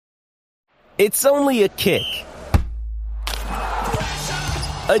It's only a kick,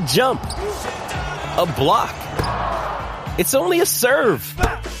 a jump, a block. It's only a serve.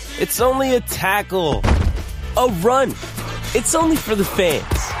 It's only a tackle, a run. It's only for the fans.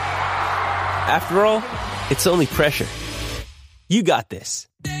 After all, it's only pressure. You got this.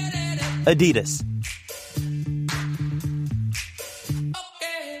 Adidas.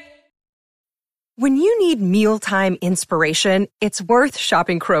 When you need mealtime inspiration, it's worth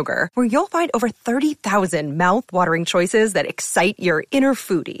shopping Kroger, where you'll find over 30,000 mouth-watering choices that excite your inner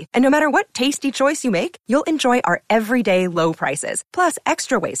foodie. And no matter what tasty choice you make, you'll enjoy our everyday low prices, plus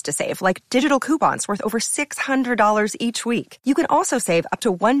extra ways to save, like digital coupons worth over $600 each week. You can also save up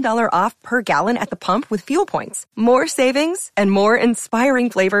to $1 off per gallon at the pump with fuel points. More savings and more inspiring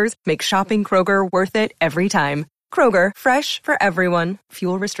flavors make shopping Kroger worth it every time. Kroger, fresh for everyone.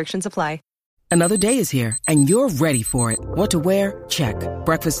 Fuel restrictions apply. Another day is here, and you're ready for it. What to wear? Check.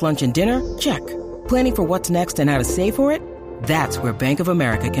 Breakfast, lunch, and dinner? Check. Planning for what's next and how to save for it? That's where Bank of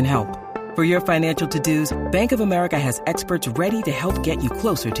America can help. For your financial to-dos, Bank of America has experts ready to help get you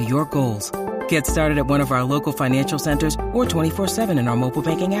closer to your goals. Get started at one of our local financial centers or 24/7 in our mobile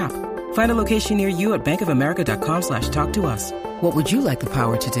banking app. Find a location near you at bankofamerica.com/talktous. What would you like the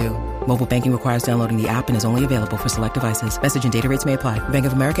power to do? Mobile banking requires downloading the app and is only available for select devices. Message and data rates may apply. Bank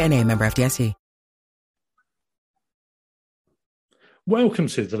of America N.A., member FDIC. Welcome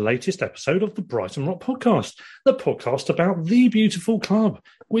to the latest episode of the Brighton Rock Podcast, the podcast about the beautiful club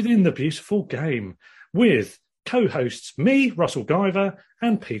within the beautiful game, with co-hosts me, Russell Guyver,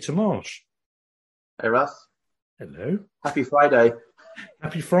 and Peter Marsh. Hey, Russ. Hello. Happy Friday.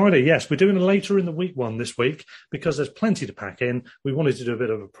 Happy Friday. Yes, we're doing a later in the week one this week because there's plenty to pack in. We wanted to do a bit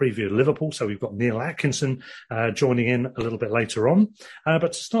of a preview of Liverpool, so we've got Neil Atkinson joining in a little bit later on.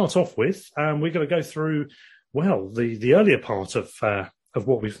 But to start off with, we're going to go through the earlier part of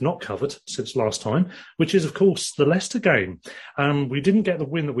what we've not covered since last time, which is, of course, the Leicester game. We didn't get the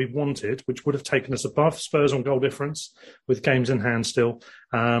win that we wanted, which would have taken us above Spurs on goal difference with games in hand still.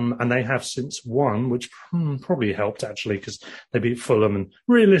 And they have since won, which probably helped, actually, because they beat Fulham. And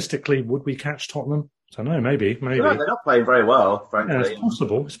realistically, would we catch Tottenham? I don't know, maybe. They're not playing very well, frankly. Yeah,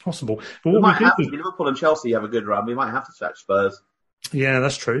 it's possible. But Liverpool and Chelsea have a good run. We might have to catch Spurs. Yeah,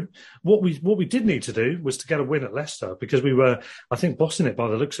 that's true. What we did need to do was to get a win at Leicester because we were, I think, bossing it by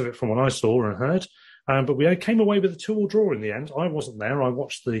the looks of it from what I saw and heard. But we came away with a 2-2 draw in the end. I wasn't there. I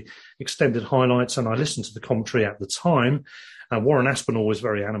watched the extended highlights and I listened to the commentary at the time. Warren Aspinall was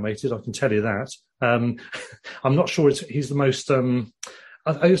very animated, I can tell you that. I'm not sure he's the most... it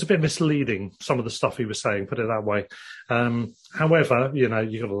was a bit misleading, some of the stuff he was saying, put it that way. However, you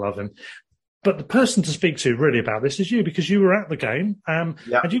got to love him. But the person to speak to really about this is you, because you were at the game, and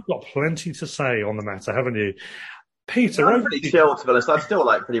you've got plenty to say on the matter, haven't you? Peter, I'm pretty chill, to be honest. I'm still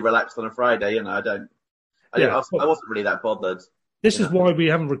pretty relaxed on a Friday. I wasn't really that bothered. This is why we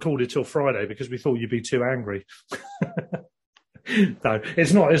haven't recorded till Friday, because we thought you'd be too angry. No,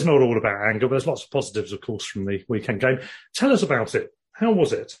 it's not all about anger, but there's lots of positives, of course, from the weekend game. Tell us about it. How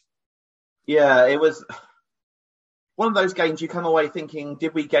was it? Yeah, it was one of those games you come away thinking,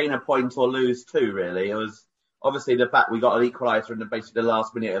 did we gain a point or lose two, really? It was obviously the fact we got an equaliser in basically the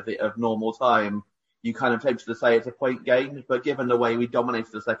last minute of normal time. You kind of tempted to say it's a point game, but given the way we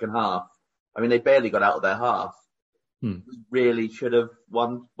dominated the second half, I mean, they barely got out of their half. We really should have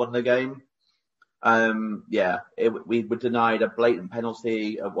won the game. We were denied a blatant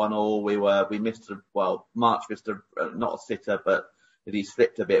penalty at 1-1. We missed March missed not a sitter, but he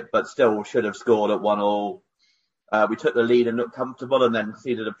slipped a bit, but still should have scored at 1-1. We took the lead and looked comfortable and then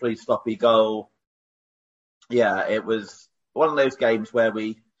conceded a pretty sloppy goal. Yeah, it was one of those games where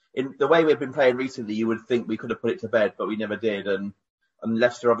in the way we've been playing recently, you would think we could have put it to bed, but we never did. And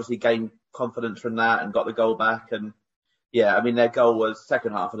Leicester obviously gained confidence from that and got the goal back. And yeah, I mean, their goal was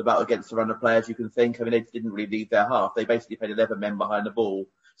second half was about against the run of players you can think. I mean, they didn't really leave their half. They basically played 11 men behind the ball.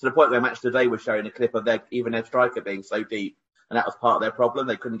 To the point where Match Today was showing a clip of their striker being so deep. And that was part of their problem.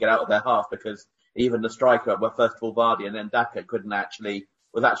 They couldn't get out of their half because even the striker, first of all Vardy and then Daka,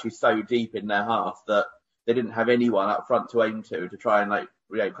 was actually so deep in their half that they didn't have anyone up front to aim to try and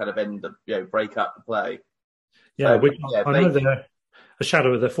kind of end the, break up the play. Yeah, I know they're a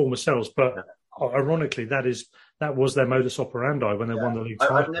shadow of their former selves, but ironically, that was their modus operandi when they won the league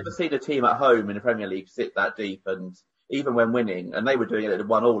title. I've never seen a team at home in the Premier League sit that deep, and even when winning, and they were doing it at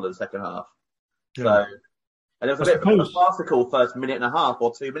 1-1 in the second half. Yeah. So, and it was a bit of a farcical first minute and a half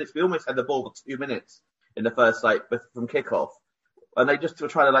or 2 minutes. We almost had the ball for 2 minutes in the first, from kickoff. And they just were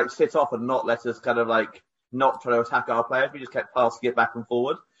trying to, sit off and not let us not try to attack our players. We just kept passing it back and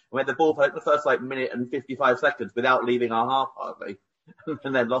forward. We had the ball for the first, minute and 55 seconds without leaving our half, hardly.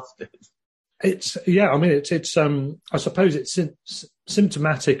 And then lost it. It's I mean, it's I suppose it's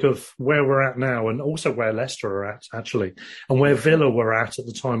symptomatic of where we're at now, and also where Leicester are at actually, and where Villa were at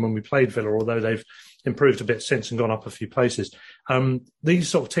the time when we played Villa, although they've improved a bit since and gone up a few places. These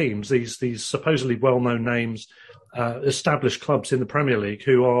sort of teams, these supposedly well-known names, established clubs in the Premier League,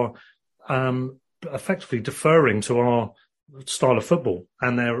 who are effectively deferring to our style of football,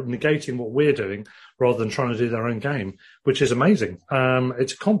 and they're negating what we're doing rather than trying to do their own game, which is amazing.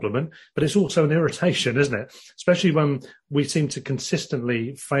 It's a compliment, but it's also an irritation, isn't it? Especially when we seem to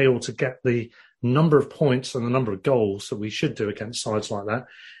consistently fail to get the number of points and the number of goals that we should do against sides like that.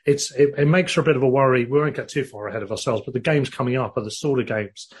 It makes for a bit of a worry. We won't get too far ahead of ourselves, but the games coming up are the sort of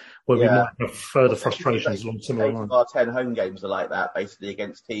games where we might have further frustrations along similar lines. Our 10 home games are like that, basically,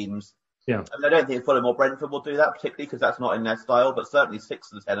 against teams. Yeah. And I don't think Fulham or Brentford will do that particularly, because that's not in their style, but certainly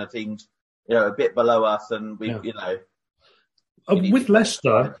 6 of the 10 are teams, a bit below us, and with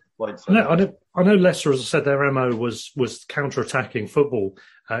Leicester, I know Leicester, as I said, their MO was counter-attacking football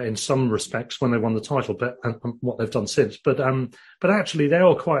in some respects when they won the title, but and what they've done since. But actually, they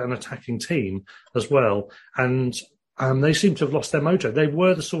are quite an attacking team as well, and they seem to have lost their mojo. They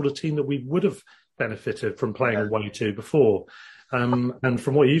were the sort of team that we would have benefited from playing away to before. And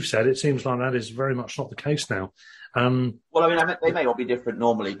from what you've said, it seems like that is very much not the case now. Well, I mean, they may all be different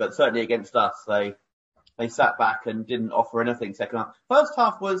normally, but certainly against us, they sat back and didn't offer anything second half. First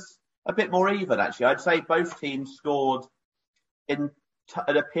half was a bit more even, actually. I'd say both teams scored at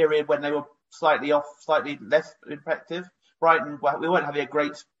a period when they were slightly less effective. Brighton, we weren't having a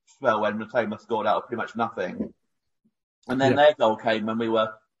great spell when Matoma scored out of pretty much nothing. And then their goal came when we were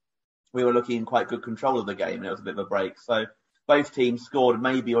looking in quite good control of the game, and it was a bit of a break. So both teams scored.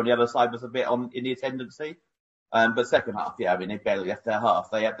 Maybe on the other side was a bit in the ascendancy. But second half, I mean, they barely left their half.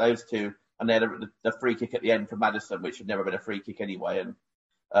 They had those two, and they had the free kick at the end for Maddison, which had never been a free kick anyway.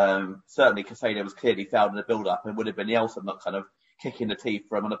 And certainly Casado was clearly fouled in the build-up, and would have been the ultimate kind of kick in the teeth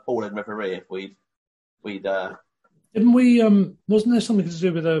from an appalling referee if we'd Didn't we? Wasn't there something to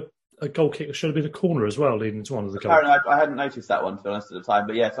do with a goal kick that should have been a corner as well, leading to one of the goals? I hadn't noticed that one, to be honest, at the time.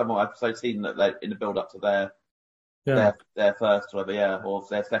 But I've seen that in the build-up to their first, or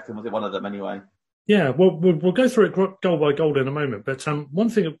their second. Was it one of them anyway? Yeah, well, we'll go through it goal by goal in a moment. But one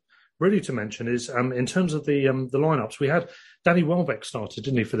thing really to mention is in terms of the lineups, we had Danny Welbeck started,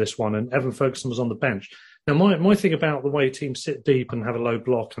 didn't he, for this one, and Evan Ferguson was on the bench. Now, my thing about the way teams sit deep and have a low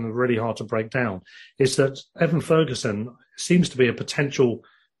block and are really hard to break down is that Evan Ferguson seems to be a potential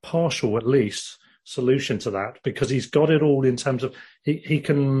partial, at least, solution to that, because he's got it all in terms of he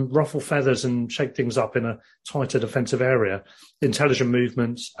can ruffle feathers and shake things up in a tighter defensive area, intelligent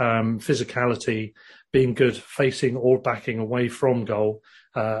movements, physicality, being good facing or backing away from goal,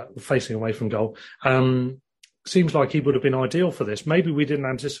 facing away from goal. Seems like he would have been ideal for this. Maybe we didn't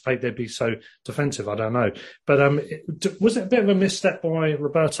anticipate they'd be so defensive. I don't know. But was it a bit of a misstep by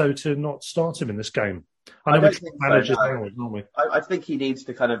Roberto to not start him in this game? I know we're managers now, aren't we? I think he needs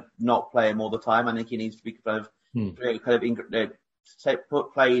to kind of not play him all the time. I think he needs to be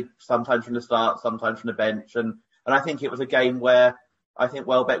played sometimes from the start, sometimes from the bench. And I think it was a game where I think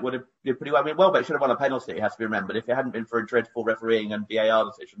Welbeck would have did pretty well. I mean, Welbeck should have won a penalty, it has to be remembered. If it hadn't been for a dreadful refereeing and VAR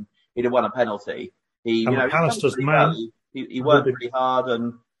decision, he'd have won a penalty. He worked pretty hard,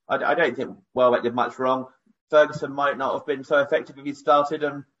 and I don't think Welbeck did much wrong. Ferguson might not have been so effective if he started,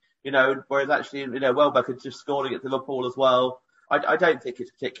 and whereas actually Welbeck had just scored against Liverpool as well. I don't think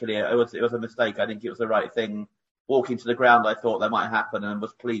it's particularly it was a mistake. I think it was the right thing. Walking to the ground, I thought that might happen, and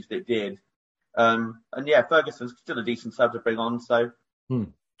was pleased it did. Ferguson's still a decent sub to bring on. So.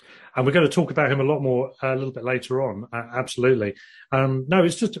 And we're going to talk about him a lot more a little bit later on. Absolutely. No,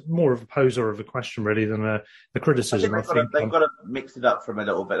 it's just more of a poser of a question, really, than a criticism. They've got to mix it up from a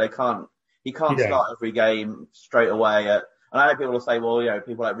little bit. He can't start every game straight away. And I know people will say, well,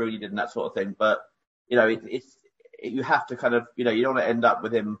 people like Rooney did and that sort of thing. But, you have to kind of, you don't want to end up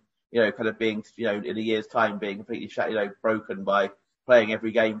with him, kind of being, in a year's time being completely, broken by playing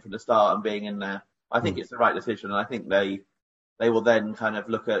every game from the start and being in there. I think it's the right decision. And I think they will then kind of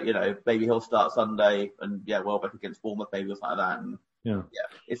look at, maybe he'll start Sunday and, Welbeck against Bournemouth, maybe or something like that. And,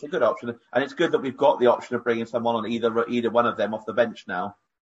 it's a good option. And it's good that we've got the option of bringing someone on either one of them off the bench now.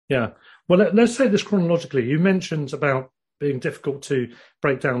 Yeah. Well, let's take this chronologically. You mentioned about being difficult to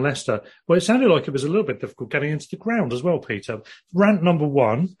break down Leicester. Well, it sounded like it was a little bit difficult getting into the ground as well, Peter. Rant number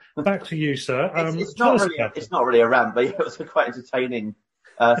one. Back to you, sir. It's not really a rant, but it was quite entertaining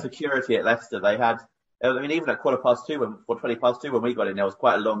security at Leicester. They had... even at 2:20 when we got in, there was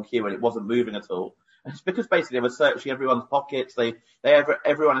quite a long queue and it wasn't moving at all. And it's because basically they were searching everyone's pockets.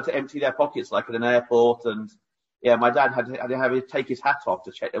 Everyone had to empty their pockets like in an airport, and Yeah, my dad had to have him take his hat off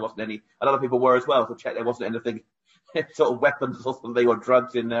to check there wasn't any. A lot of people were as well to check there wasn't anything, sort of weapons or something or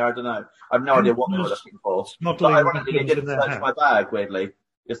drugs in there. I don't know. I have no idea what they were looking for. But ironically, they didn't search my bag. Weirdly,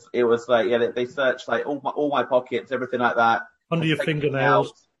 it was like they searched like all my pockets, everything like that. Under your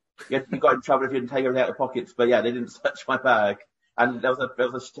fingernails. You got in trouble if you didn't take everything out of the pockets. But yeah, they didn't search my bag. And there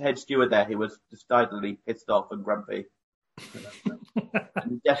was a head steward there who was decidedly pissed off and grumpy.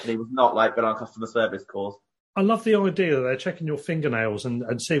 And he definitely was not like been on customer service calls. I love the idea that they're checking your fingernails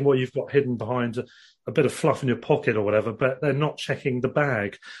and seeing what you've got hidden behind a bit of fluff in your pocket or whatever, but they're not checking the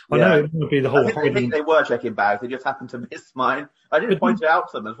bag. I know it would be the whole I think they were checking bags. They just happened to miss mine. I didn't point it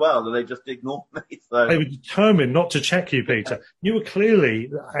out to them as well, and they just ignored me. So they were determined not to check you, Peter. You were clearly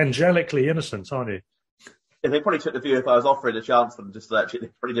angelically innocent, aren't you? Yeah, they probably took the view if I was offering a chance for them to search it, they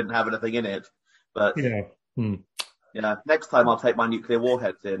probably didn't have anything in it. But yeah, next time I'll take my nuclear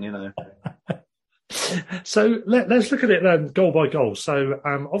warheads in, So let's look at it then, goal by goal. So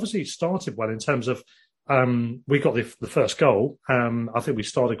obviously it started well in terms of we got the first goal. I think we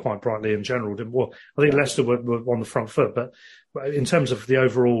started quite brightly in general. Didn't we? I think Leicester were on the front foot, but in terms of the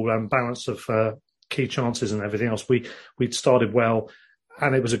overall balance of key chances and everything else, we'd started well.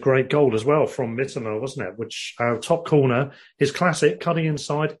 And it was a great goal as well from Mittermeier, wasn't it? Which top corner is classic, cutting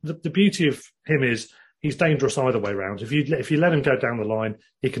inside. The beauty of him is he's dangerous either way round. If you let him go down the line,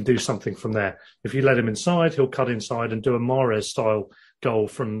 he can do something from there. If you let him inside, he'll cut inside and do a Mahrez-style goal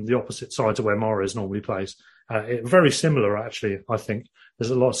from the opposite side to where Mahrez normally plays. Very similar, actually, I think. There's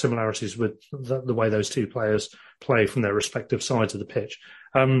a lot of similarities with the way those two players play from their respective sides of the pitch.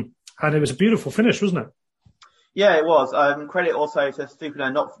 And it was a beautiful finish, wasn't it? Yeah, it was. Credit also to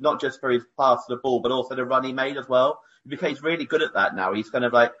Stupino, not just for his pass to the ball, but also the run he made as well. He's really good at that now. He's kind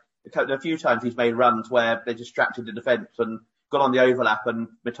of like, a few times he's made runs where they distracted the defence and got on the overlap, and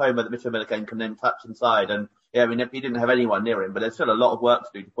Mittermeier can then touch inside. And yeah, I mean, he didn't have anyone near him, but there's still a lot of work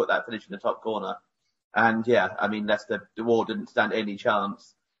to do to put that finish in the top corner. And yeah, I mean, Leicester, the Ward didn't stand any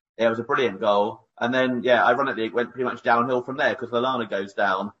chance. Yeah, it was a brilliant goal. And then, yeah, ironically, it went pretty much downhill from there because Lallana goes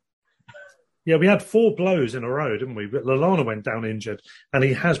down. Yeah, we had 4 blows in a row, didn't we? But Lallana went down injured, and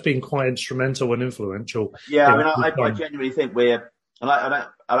he has been quite instrumental and influential. Yeah, I mean, I genuinely think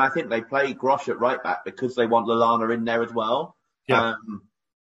I think they play Grosh at right back because they want Lallana in there as well. Yeah.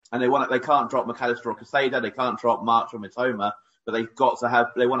 And they can't drop McAllister or Casada, they can't drop March or Mitoma, but they want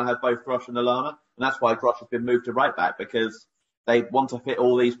to have both Grosh and Lallana, and that's why Grosh has been moved to right back because they want to fit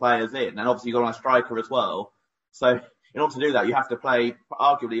all these players in, and obviously you've got a striker as well. So in order to do that, you have to play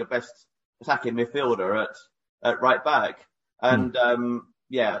arguably your best attacking midfielder at right back. And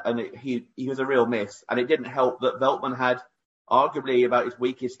he was a real miss. And it didn't help that Veltman had arguably about his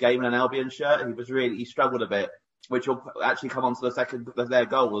weakest game in an Albion shirt. He struggled a bit, which will actually come on to their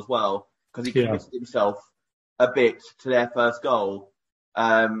goal as well, because he committed himself a bit to their first goal.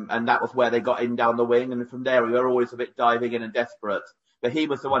 And that was where they got in down the wing. And from there, we were always a bit diving in and desperate. But he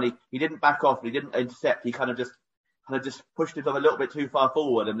was the one, he didn't back off, he didn't intercept, he kind of just pushed himself a little bit too far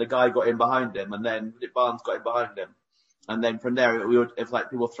forward, and the guy got in behind him, and then Barnes got in behind him. And then from there, it was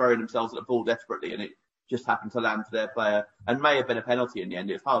like people throwing themselves at the ball desperately, and it just happened to land to their player, and may have been a penalty in the end.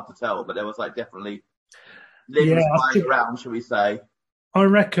 It's hard to tell, but there was definitely limbs flying around, shall we say. I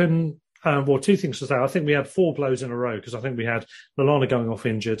reckon, 2 things to say. I think we had 4 blows in a row because I think we had Lallana going off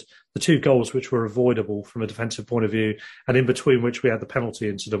injured, the 2 goals which were avoidable from a defensive point of view, and in between which we had the penalty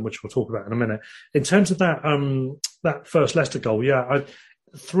incident, which we'll talk about in a minute. In terms of that first Leicester goal,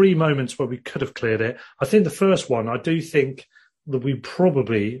 3 moments where we could have cleared it. I think the first one, I do think that we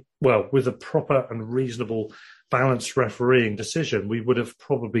probably, with a proper and reasonable balanced refereeing decision, we would have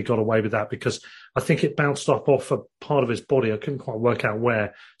probably got away with that because I think it bounced up off a part of his body. I couldn't quite work out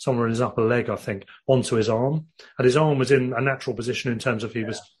where, somewhere in his upper leg, I think, onto his arm. And his arm was in a natural position in terms of he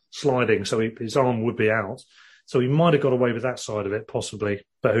was sliding, so his arm would be out. So he might have got away with that side of it, possibly,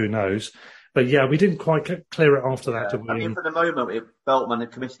 but who knows. But yeah, we didn't quite clear it after that. I mean, for the moment, Veltman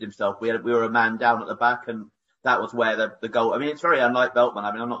had committed himself. We were a man down at the back, and that was where the goal. I mean, it's very unlike Veltman.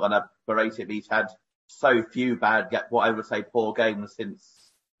 I mean, I'm not going to berate him. He's had so few what I would say poor games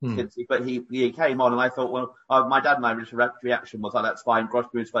since he came on, and I thought, my dad and I reaction was, that's fine.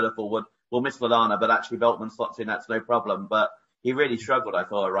 Grosh moves further forward. We'll miss Lallana, but actually Veltman slots in. That's no problem. But he really struggled, I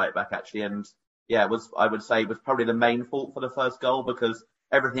thought, at right back actually, and I would say was probably the main fault for the first goal because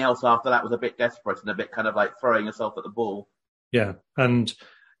everything else after that was a bit desperate and a bit kind of like throwing yourself at the ball. Yeah, and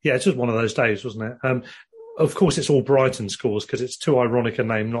it's just one of those days, wasn't it? Of course, it's all Brighton scores because it's too ironic a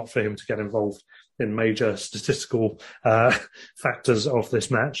name not for him to get involved in major statistical factors of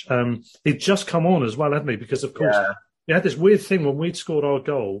this match. He'd just come on as well, hadn't he? Because, of course, we had this weird thing when we'd scored our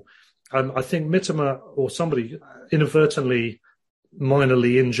goal. I think Mitoma or somebody inadvertently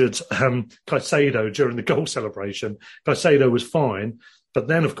minorly injured Caicedo during the goal celebration. Caicedo was fine, but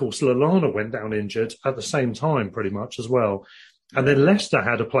then, of course, Lallana went down injured at the same time pretty much as well. And then Leicester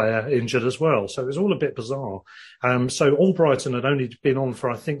had a player injured as well. So it was all a bit bizarre. So Albrighton had only been on for,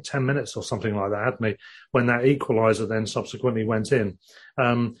 I think, 10 minutes or something like that, hadn't he, when that equaliser then subsequently went in.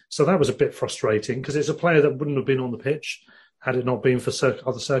 So that was a bit frustrating because it's a player that wouldn't have been on the pitch had it not been for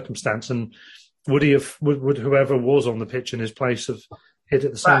other circumstance. And would whoever was on the pitch in his place have hit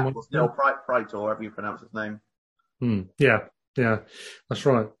it the same way? Still Prite, or however you pronounce his name. Yeah, that's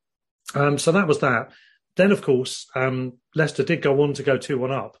right. So that was that. Then, of course, Leicester did go on to go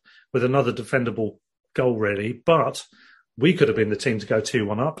 2-1 up with another defendable goal, really. But we could have been the team to go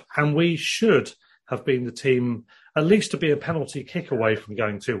 2-1 up, and we should have been the team at least to be a penalty kick away from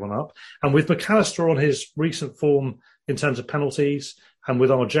going 2-1 up. And with McAllister on his recent form in terms of penalties and with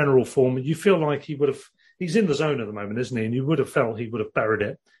our general form, you feel like he's in the zone at the moment, isn't he? And you would have felt he would have buried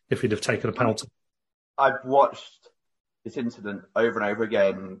it if he'd have taken a penalty. I've watched this incident over and over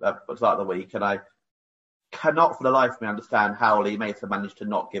again at the start of the week, and I cannot for the life of me understand how Lee Mason managed to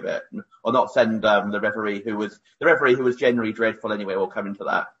not give it or not send the referee who was generally dreadful anyway. We'll come into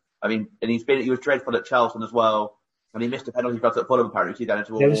that. I mean, and he was dreadful at Charlton as well, and he missed a penalty for us at Fulham apparently. He's down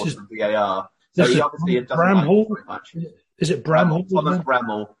into awards from VAR. So he obviously doesn't like it very much. Is it Bramhall? Thomas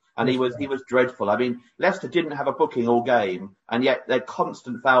Bramhall, and he was dreadful. I mean, Leicester didn't have a booking all game, and yet they're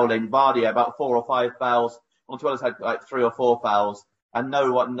constant fouling. Vardy about 4 or 5 fouls. Montuella's had like 3 or 4 fouls. And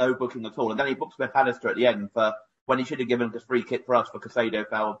no booking at all. And then he booked McAllister at the end for when he should have given a free kick for us for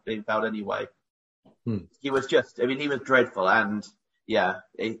Caicedo being fouled anyway. He was dreadful. And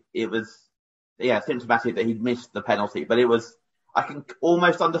it was symptomatic that he'd missed the penalty. But I can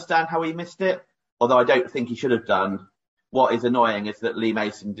almost understand how he missed it, although I don't think he should have done. What is annoying is that Lee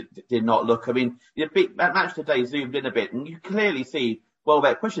Mason did not look. I mean, that match today zoomed in a bit and you clearly see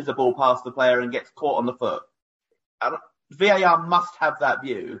Welbeck pushes the ball past the player and gets caught on the foot. And VAR must have that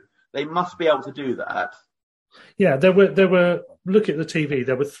view. They must be able to do that. Yeah, there were. Look at the TV.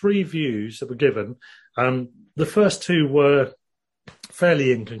 There were 3 views that were given. The first 2 were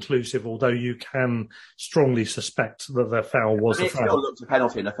fairly inconclusive, although you can strongly suspect that their foul was a foul. It still looked a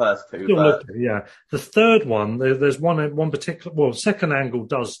penalty in the first 2. Yeah. The third one, there's one particular. Well, second angle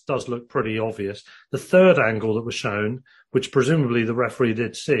does look pretty obvious. The third angle that was shown, which presumably the referee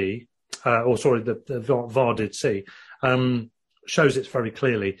did see, the VAR did see. Shows it very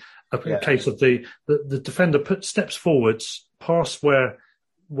clearly. A case of the defender steps forwards past where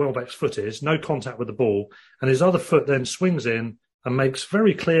Welbeck's foot is, no contact with the ball, and his other foot then swings in and makes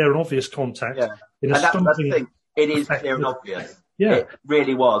very clear and obvious contact. Yeah. And that's the thing. It is clear and obvious. Yeah. It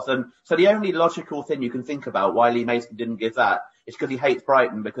really was. And so the only logical thing you can think about why Lee Mason didn't give that is because he hates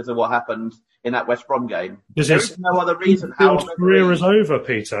Brighton because of what happened in that West Brom game. There is no other reason how his career is over,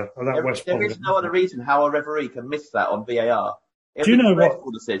 Peter. There is no other reason how a referee can miss that on VAR. Do you know what?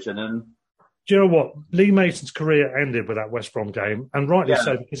 Decision and do you know what? Lee Mason's career ended with that West Brom game, and rightly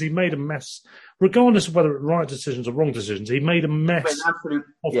so, because he made a mess. Regardless of whether right decisions or wrong decisions, he made a mess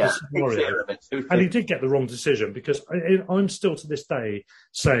of the scenario. And he did get the wrong decision, because I'm still to this day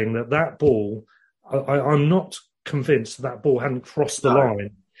saying that ball, I'm not convinced that ball hadn't crossed the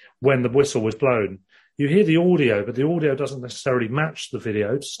line when the whistle was blown. You hear the audio, but the audio doesn't necessarily match the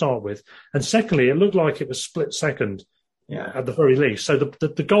video to start with. And secondly, it looked like it was split second. At the very least. So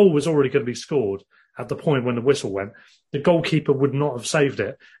the goal was already going to be scored at the point when the whistle went. The goalkeeper would not have saved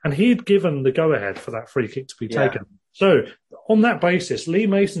it. And he had given the go-ahead for that free kick to be taken. So on that basis, Lee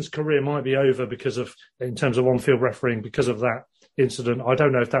Mason's career might be over in terms of on-field refereeing, because of that incident. I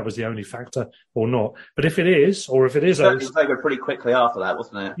don't know if that was the only factor or not. But if it is, or if it is... It was over pretty quickly after that,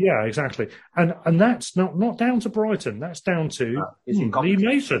 wasn't it? Yeah, exactly. And that's not down to Brighton. That's down to Lee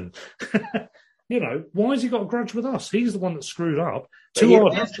Mason. You know, why has he got a grudge with us? He's the one that screwed up. To our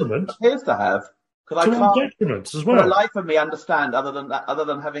detriment. He appears to have. Because I can't, detriment as well. For the life of me, understand, other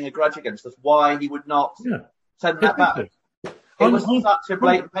than having a grudge against us, why he would not send that back. It was such a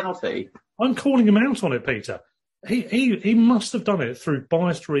blatant penalty. I'm calling him out on it, Peter. He must have done it through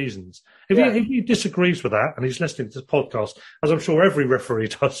biased reasons. If he disagrees with that, and he's listening to this podcast, as I'm sure every referee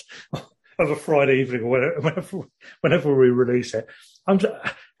does, of a Friday evening or whenever we release it,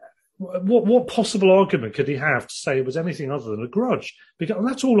 What possible argument could he have to say it was anything other than a grudge? Because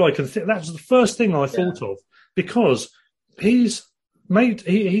that's all I can think. That's the first thing I thought of, because he's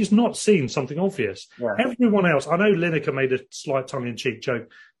not seen something obvious. Yeah. Everyone else, I know Lineker made a slight tongue-in-cheek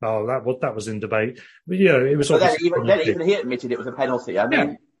joke. Oh, that was in debate, but it was. But then even he admitted it was a penalty. I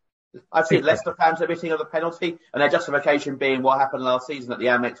mean, I've seen Leicester fans admitting of the penalty, and their justification being what happened last season at the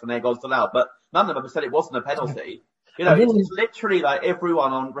Amex when their goals allowed. But none of them have said it wasn't a penalty. You know, it's literally like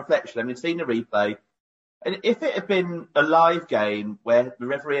everyone on reflection. I mean, seeing the replay, and if it had been a live game where the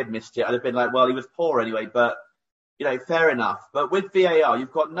referee had missed it, I'd have been like, well, he was poor anyway. But you know, fair enough. But with VAR,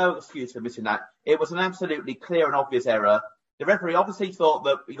 you've got no excuse for missing that. It was an absolutely clear and obvious error. The referee obviously thought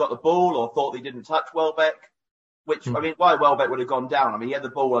that he got the ball or thought he didn't touch Welbeck. Which, I mean, why Welbeck would have gone down. I mean, he had the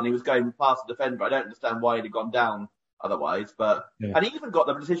ball and he was going past the defender. I don't understand why he'd have gone down otherwise. But And he even got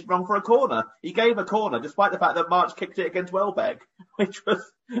the decision wrong for a corner. He gave a corner, despite the fact that March kicked it against Welbeck, which was...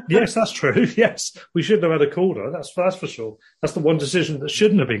 Yes, that's true. Yes, we shouldn't have had a corner. That's for sure. That's the one decision that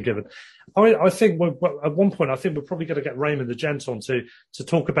shouldn't have been given. I think at one point, I think we're probably going to get Raymond the Gent on to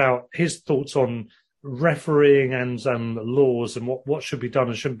talk about his thoughts on refereeing and laws and what should be done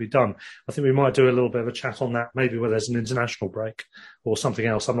and shouldn't be done. I think we might do a little bit of a chat on that, maybe where there's an international break or something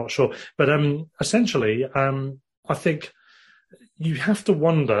else. I'm not sure. But essentially, I think you have to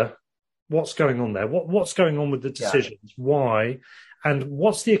wonder what's going on there. What's going on with the decisions? Why? And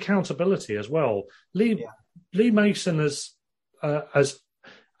what's the accountability as well? Lee Mason has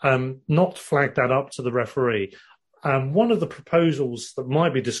not flagged that up to the referee. One of the proposals that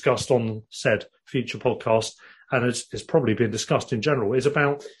might be discussed on said future podcast, and it's probably been discussed in general, is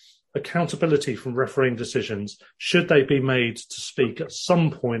about accountability from refereeing decisions. Should they be made to speak at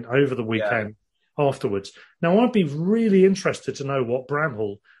some point over the weekend afterwards? Now, I'd be really interested to know what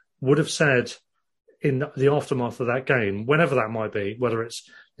Bramhall would have said in the aftermath of that game, whenever that might be, whether it's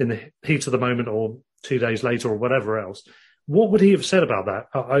in the heat of the moment or 2 days later or whatever else. What would he have said about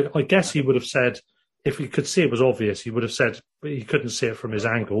that? I guess he would have said, if he could see it was obvious, he would have said he couldn't see it from his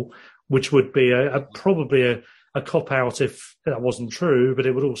angle, which would be probably a cop-out if that wasn't true, but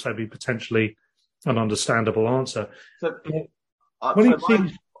it would also be potentially an understandable answer. So, I think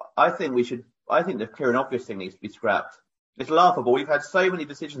the clear and obvious thing needs to be scrapped. It's laughable. We've had so many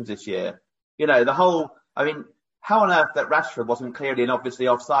decisions this year. You know, how on earth that Rashford wasn't clearly and obviously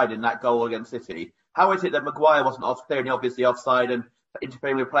offside in that goal against City? How is it that Maguire wasn't clearly and obviously offside and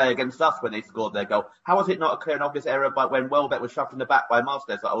interfering with play against us when they scored their goal? How was it not a clear and obvious error when Welbeck was shoved in the back by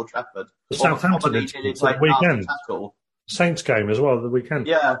Martinez at Old Trafford? Southampton weekend. Saints game as well, the weekend.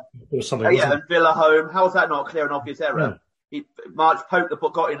 Yeah. And Villa home. How was that not a clear and obvious error? Yeah. March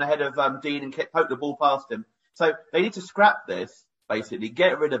got in ahead of Dean and poked the ball past him. So they need to scrap this, basically,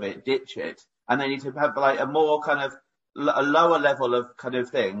 get rid of it, ditch it, and they need to have like a more kind of a lower level of kind of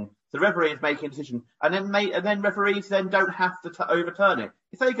thing. The referee is making a decision, and then referees then don't have to overturn it.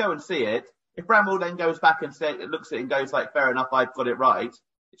 If they go and see it, if Bramwell then goes back and looks at it and goes like, fair enough, I've got it right,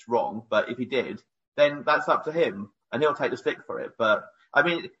 it's wrong, but if he did, then that's up to him, and he'll take the stick for it. But, I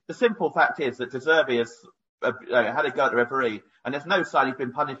mean, the simple fact is that De Zerbi has had a go at the referee, and there's no sign he's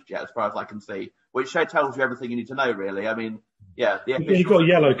been punished yet, as far as I can see, which tells you everything you need to know, really. I mean, he got a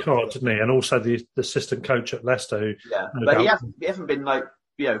yellow card, didn't he? And also the assistant coach at Leicester. But he hasn't been like,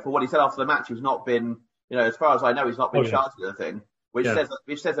 for what he said after the match, he's not been, as far as I know, he's not been charged with anything, which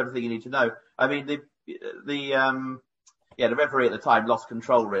says everything you need to know. I mean, the referee at the time lost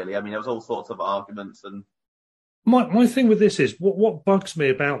control, really. I mean, there was all sorts of arguments and. My thing with this is what bugs me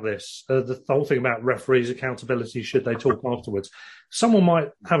about this, the whole thing about referees' accountability, should they talk afterwards? Someone might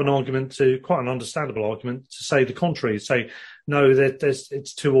have an argument, quite an understandable argument, to say the contrary, say, no,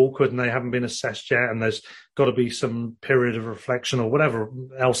 it's too awkward and they haven't been assessed yet and there's got to be some period of reflection or whatever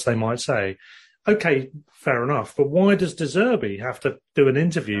else they might say. Okay, fair enough. But why does De Zerbi have to do an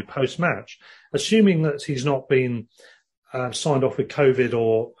interview post-match, assuming that he's not been signed off with COVID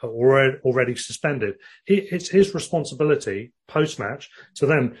or already suspended? It's his responsibility post-match to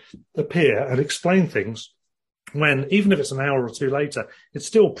then appear and explain things when, even if it's an hour or two later, it's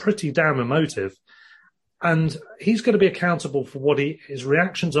still pretty damn emotive. And he's going to be accountable for what his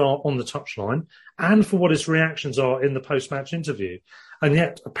reactions are on the touchline and for what his reactions are in the post-match interview. And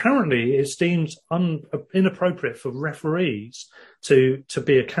yet, apparently, it's deemed inappropriate for referees to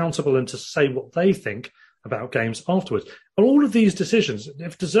be accountable and to say what they think about games afterwards. And all of these decisions,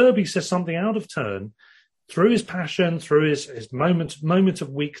 if De Zerbi says something out of turn, through his passion, through his moment of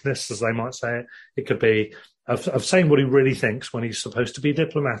weakness, as they might say it could be, of saying what he really thinks when he's supposed to be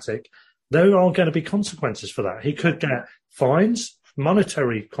diplomatic, there are going to be consequences for that. He could get fines,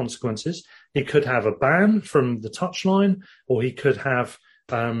 monetary consequences. He could have a ban from the touchline, or he could have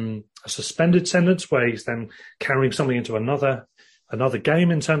a suspended sentence where he's then carrying something into another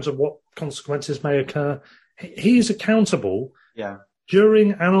game in terms of what consequences may occur. He's accountable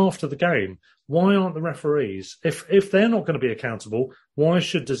during and after the game. Why aren't the referees? If they're not going to be accountable, why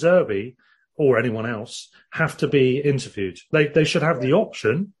should De Zerbi or anyone else have to be interviewed? They should have the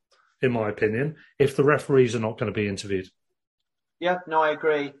option, in my opinion, if the referees are not going to be interviewed. Yeah, no, I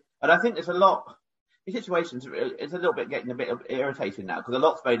agree. And I think there's a lot, the situations, it's a little bit getting a bit irritating now because a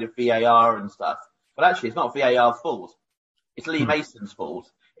lot's made of VAR and stuff. But actually, it's not VAR's fault. It's Lee Mason's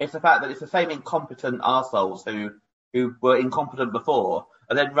fault. It's the fact that it's the same incompetent arseholes who were incompetent before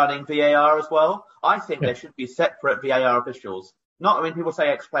and then running VAR as well. I think there should be separate VAR officials. People say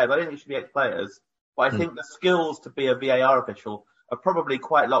ex-players. I don't think it should be ex-players. But I think the skills to be a VAR official are probably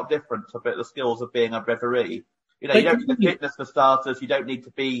quite a lot different to the skills of being a referee. You don't need the fitness for starters. You don't need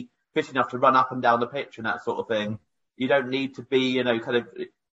to be fit enough to run up and down the pitch and that sort of thing. You don't need to be,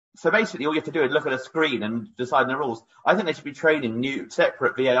 So basically, all you have to do is look at a screen and decide the rules. I think they should be training new,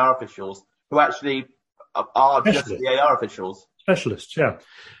 separate VAR officials who actually are just VAR officials. Specialists, yeah.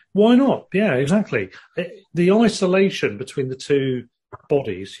 Why not? Yeah, exactly. The isolation between the two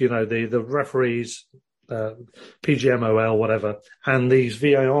bodies, the referees, PGMOL, whatever, and these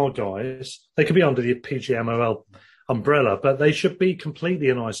VAR guys, they could be under the PGMOL umbrella, but they should be completely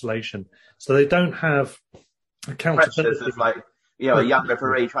in isolation. So they don't have accountability. It's like, a young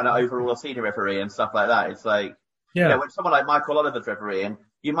referee trying to overrule a senior referee and stuff like that. It's like, when someone like Michael Oliver's refereeing,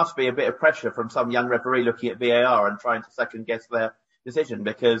 you must be a bit of pressure from some young referee looking at VAR and trying to second guess their decision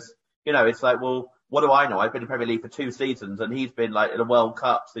because, it's like, well, what do I know? I've been in Premier League for 2 seasons and he's been like in the World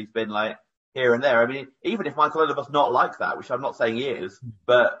Cups. He's been like here and there. I mean, even if Michael Oliver's not like that, which I'm not saying he is,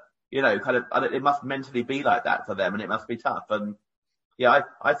 but, it must mentally be like that for them and it must be tough. And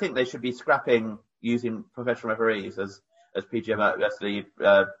I think they should be scrapping using professional referees as PGMOL, as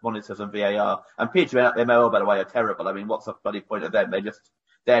the monitors and VAR. And PGMOL, by the way, are terrible. I mean, what's the bloody point of them? They're just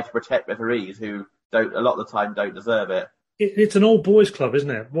there to protect referees who a lot of the time don't deserve it. It's an old boys club, isn't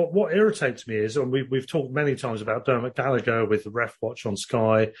it? What irritates me is, and we've talked many times about Dermot Gallagher with the Ref Watch on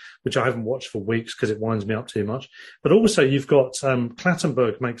Sky, which I haven't watched for weeks because it winds me up too much. But also you've got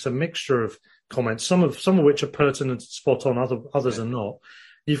Clattenburg makes a mixture of comments, some of which are pertinent and spot on, others are not.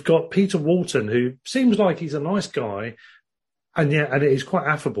 You've got Peter Walton, who seems like he's a nice guy, and he's quite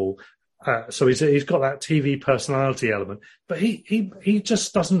affable. So he's got that TV personality element, but he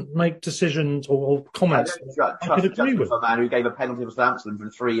just doesn't make decisions or comments. I don't trust a man who gave a penalty for Southampton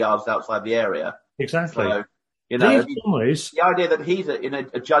from 3 yards outside the area. Exactly. So, these guys, the idea that he's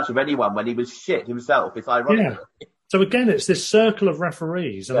a judge of anyone when he was shit himself is ironic. Yeah. So again, it's this circle of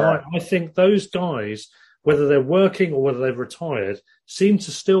referees, and I think those guys, whether they're working or whether they've retired, seem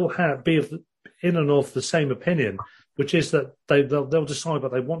to still be in and of the same opinion, which is that they'll decide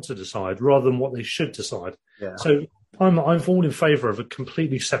what they want to decide rather than what they should decide. Yeah. So I'm all in favour of a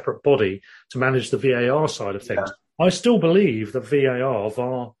completely separate body to manage the VAR side of things. Yeah. I still believe that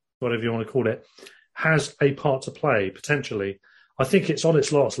VAR, whatever you want to call it, has a part to play, potentially. I think it's on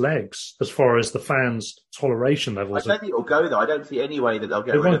its last legs as far as the fans' toleration levels. I don't think it'll go, though. I don't see any way that they'll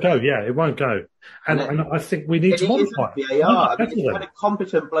get it. Won't go, yeah, it won't go. And I think we need to modify it. VAR. I mean, if you had a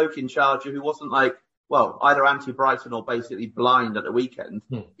competent bloke in charge who wasn't either anti-Brighton or basically blind at the weekend,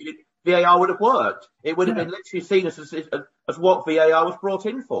 VAR would have worked. It would have been literally seen as what VAR was brought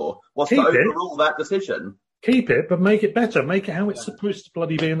in for, was to overrule that decision. Keep it, but make it better. Make it how it's supposed to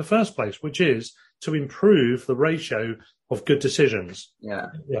bloody be in the first place, which is to improve the ratio of good decisions. Yeah.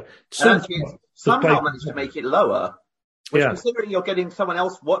 Somehow managed to make it lower, which considering you're getting someone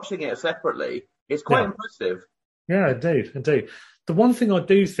else watching it separately, is quite impressive. Yeah, indeed. The one thing I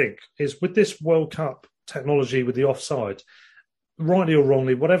do think is with this World Cup technology with the offside, rightly or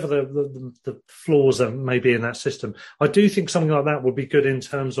wrongly, whatever the flaws that may be in that system, I do think something like that would be good in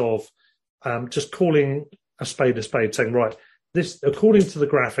terms of just calling a spade, saying, right, this, according to the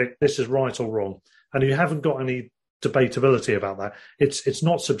graphic, this is right or wrong. And you haven't got any debatability about that. It's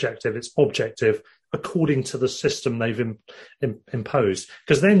not subjective, it's objective according to the system they've imposed.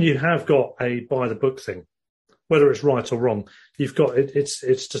 Because then you have got a by the book thing. Whether it's right or wrong, you've got it.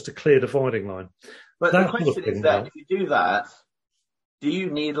 It's just a clear dividing line. But the question is that if you do that, do you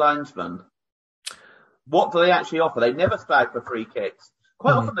need linesmen? What do they actually offer? They never flag for free kicks.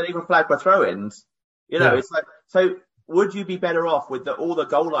 Quite often they even flag for throw-ins. It's like, so would you be better off with all the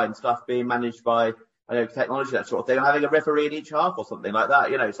goal line stuff being managed by technology, that sort of thing, and having a referee in each half or something like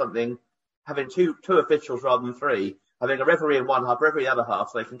that? Having two officials rather than 3. Having a referee in one half, referee in the other half,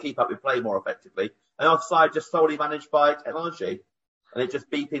 so they can keep up with play more effectively. And offside just solely managed by technology. And it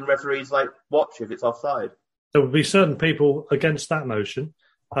just beeping referees watch if it's offside. There would be certain people against that notion,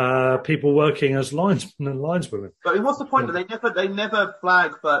 people working as linesmen and lineswomen. But what's the point? They never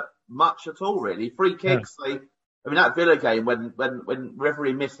flag for much at all, really. Free kicks, that Villa game when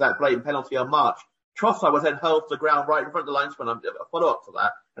referee missed that blatant penalty on March, Trossard was then hurled to the ground right in front of the linesman. A follow-up to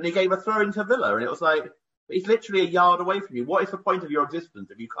that. And he gave a throw into Villa, and it was But he's literally a yard away from you. What is the point of your existence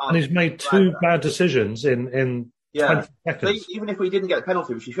if you can't? And he's made two bad decisions in 20 seconds. So even if we didn't get a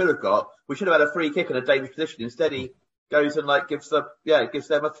penalty, which he should have got, we should have had a free kick in a dangerous position. Instead, he goes and gives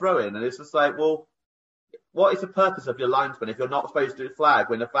them a throw in, and it's just like, well, what is the purpose of your linesman if you're not supposed to flag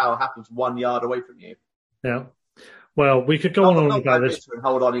when a foul happens 1 yard away from you? Yeah. Well, we could go on about this. And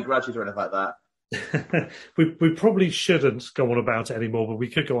hold on, he grudges or anything like that. we probably shouldn't go on about it anymore, but we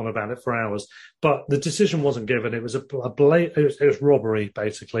could go on about it for hours. But the decision wasn't given. It was it was robbery,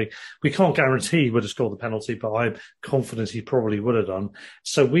 basically. We can't guarantee he would have scored the penalty, but I'm confident he probably would have done.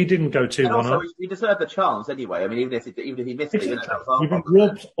 So we didn't go 2-1 up. He deserved the chance anyway. I mean, even if he missed it, we've been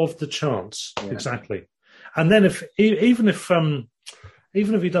robbed of the chance. Yeah. Exactly. And then even if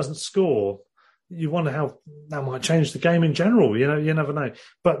he doesn't score, you wonder how that might change the game in general. You never know.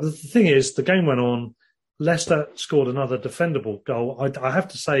 But the thing is, the game went on. Leicester scored another defendable goal. I have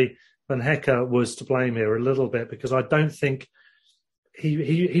to say Van Hecke was to blame here a little bit, because I don't think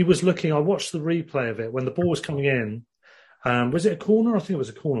he was looking. I watched the replay of it when the ball was coming in. Was it a corner? I think it was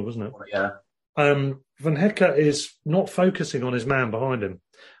a corner, wasn't it? Yeah. Van Hecke is not focusing on his man behind him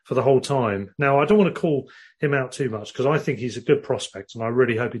for the whole time. Now, I don't want to call him out too much, because I think he's a good prospect and I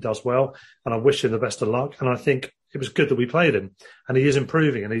really hope he does well, and I wish him the best of luck. And I think it was good that we played him, and he is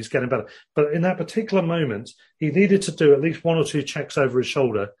improving and he's getting better. But in that particular moment, he needed to do at least one or two checks over his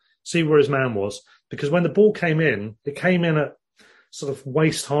shoulder, see where his man was, because when the ball came in, it came in at sort of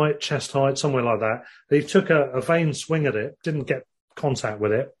waist height, chest height, somewhere like that. He took a vain swing at it, didn't get contact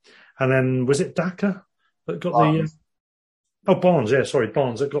with it. And then, was it Daka that got Barnes. Barnes, yeah, sorry,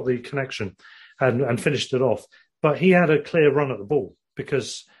 Barnes that got the connection and finished it off. But he had a clear run at the ball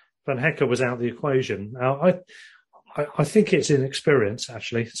because Van Hecke was out of the equation. Now, I think it's inexperience,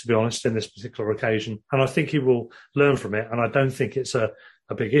 actually, to be honest, in this particular occasion. And I think he will learn from it. And I don't think it's a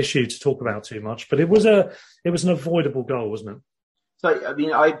big issue to talk about too much. But it was an avoidable goal, wasn't it? So, I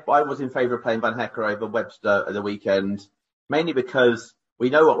mean, I was in favour of playing Van Hecke over Webster at the weekend, mainly because we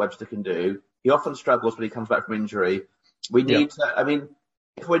know what Webster can do. He often struggles when he comes back from injury. We need to, I mean,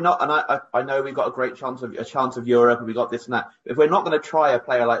 if we're not, and I know we've got a great chance of Europe and we've got this and that. If we're not going to try a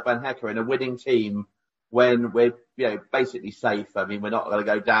player like Van Hecke in a winning team when we're, basically safe, I mean, we're not going to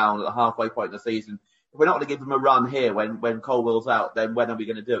go down at the halfway point of the season. If we're not going to give him a run here when Colwell's out, then when are we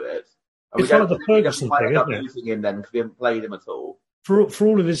going to do it? And it's like the Ferguson thing, isn't it? Losing him then because we haven't played him at all. For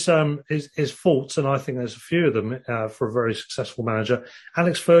all of his faults, and I think there's a few of them for a very successful manager,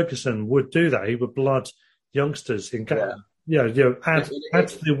 Alex Ferguson would do that. He would blood youngsters in add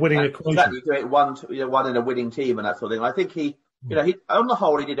to the winning equation. Exactly, do it one in a winning team and that sort of thing. I think he on the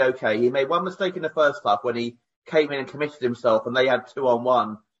whole he did okay. He made one mistake in the first half when he came in and committed himself, and they had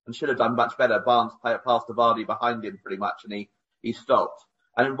 2-on-1 and should have done much better. Barnes passed the Vardy behind him pretty much, and he stopped.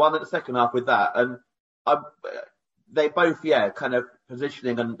 And then one at the second half with that, and they both, kind of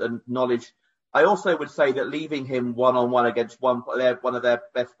positioning and knowledge. I also would say that leaving him one-on-one against one of their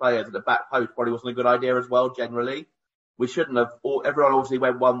best players at the back post probably wasn't a good idea as well, generally. We shouldn't have. Everyone obviously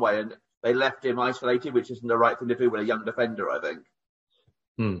went one way and they left him isolated, which isn't the right thing to do with a young defender, I think.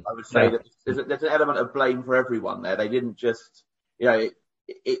 I would say that there's an element of blame for everyone there. They didn't just,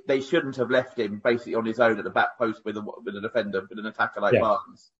 they shouldn't have left him basically on his own at the back post with a defender, with an attacker like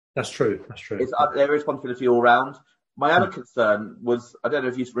Barnes. That's true. It's their responsibility all round. My other concern was, I don't know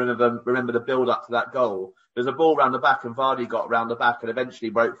if you remember the build-up to that goal. There's a ball round the back and Vardy got round the back and eventually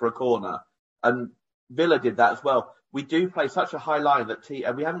broke for a corner. And Villa did that as well. We do play such a high line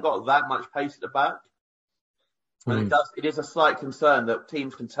and we haven't got that much pace at the back. And it is a slight concern that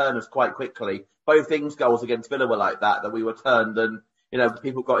teams can turn us quite quickly. Both Ings goals against Villa were like that we were turned and,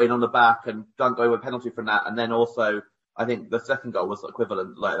 people got in on the back and don't go with a penalty from that. And then also, I think the second goal was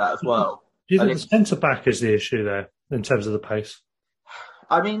equivalent like that as well. Do you think the centre-back is the issue there in terms of the pace?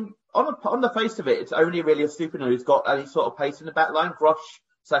 I mean, on the face of it, it's only really a Stupino who's got any sort of pace in the back line.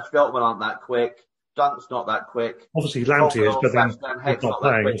 Grosh/Veltman aren't that quick. Dunk's not that quick. Obviously, Lamptey is, but then he's not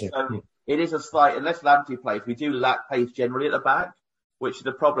playing, is it? So it is a slight, unless Lamptey plays, we do lack pace generally at the back, which is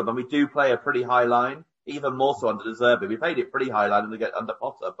a problem. And we do play a pretty high line, even more so under De Zerbi. We played it pretty high line under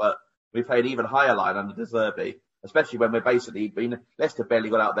Potter, but we played an even higher line under De Zerbi, especially when we're basically Leicester barely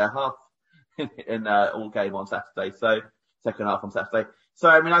got out their half in all game on Saturday. So second half on Saturday. So,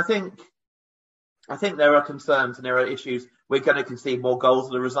 I mean, I think there are concerns and there are issues. We're going to concede more goals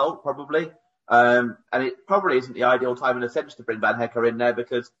as a result, probably. And it probably isn't the ideal time in a sense to bring Van Hecke in there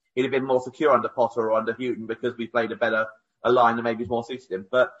because he'd have been more secure under Potter or under Houghton because we played a line that maybe is more suited him.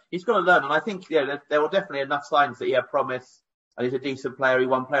 But he's got to learn. And I think there were definitely enough signs that he had promise and he's a decent player. He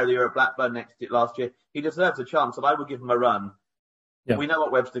won Player of the Year at Blackburn last year. He deserves a chance and I would give him a run. Yeah. We know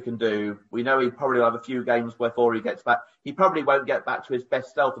what Webster can do. We know he probably will have a few games before he gets back. He probably won't get back to his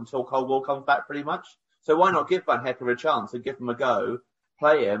best self until Colwell comes back, pretty much. So why not give Van Hecker a chance and give him a go,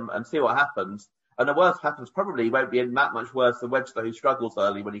 play him, and see what happens? And the worst happens, probably won't be that much worse than Webster, who struggles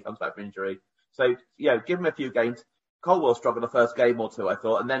early when he comes back from injury. So, give him a few games. Colwell struggled the first game or two, I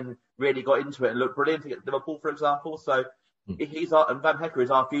thought, and then really got into it and looked brilliant against Liverpool, for example. So and Van Hecker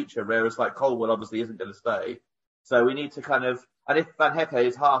is our future, whereas like Colwell obviously isn't going to stay. So we need to and if Van Hecker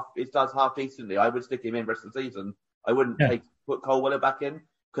does half decently, I would stick him in the rest of the season. I wouldn't put Colwell back in,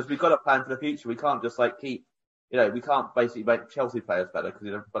 because we've got a plan for the future. We can't just we can't basically make Chelsea players better because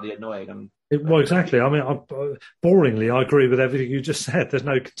they're bloody annoying. Well, exactly. I mean, boringly, I agree with everything you just said. There's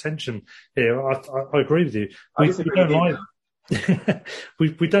no contention here. I agree with you.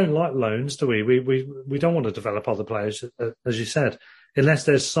 We don't like loans, do we? We don't want to develop other players, as you said, unless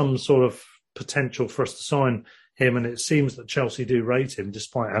there's some sort of potential for us to sign him. And it seems that Chelsea do rate him,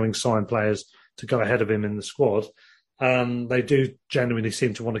 despite having signed players to go ahead of him in the squad. They do genuinely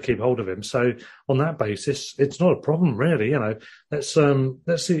seem to want to keep hold of him. So on that basis, it's not a problem, really. Let's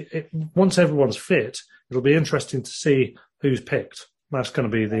see. Once everyone's fit, it'll be interesting to see who's picked. That's going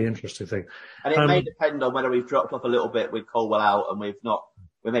to be the interesting thing. And it may depend on whether we've dropped off a little bit with Colwell out and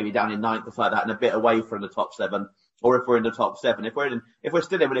we're maybe down in ninth or like that and a bit away from the top 7, or if we're in the top 7. If we're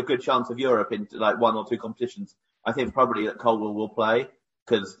still in with a good chance of Europe into like 1 or 2 competitions, I think probably that Colwell will play,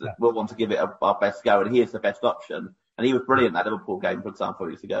 because we'll want to give it our best go, and he is the best option. And he was brilliant that Liverpool game, for example,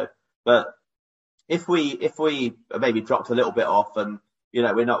 weeks ago. But if we maybe dropped a little bit off and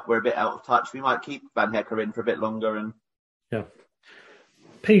we're a bit out of touch, we might keep Van Hecker in for a bit longer. And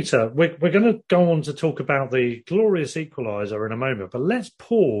Peter, we're going to go on to talk about the glorious equaliser in a moment, but let's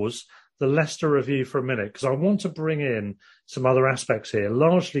pause the Leicester review for a minute, because I want to bring in some other aspects here,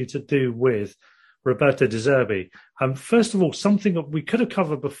 largely to do with Roberto De Zerbi. First of all, something that we could have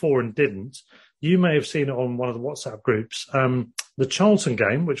covered before and didn't. You may have seen it on one of the WhatsApp groups. The Charlton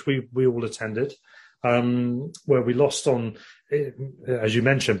game, which we all attended, where we lost on, as you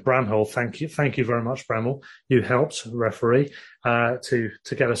mentioned, Bramhall. Thank you very much, Bramhall. You helped, referee, to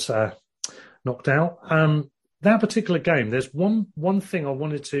get us knocked out. That particular game, there's one thing I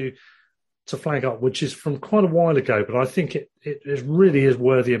wanted to flag up, which is from quite a while ago, but I think it really is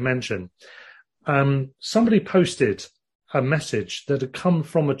worthy of mention. Somebody posted a message that had come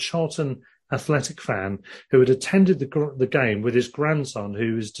from a Charlton Athletic fan who had attended the game with his grandson,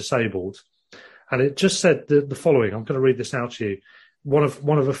 who is disabled, and it just said the following. I'm going to read this out to you. One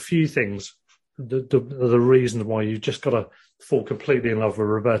of a few things, the reason why you just got to fall completely in love with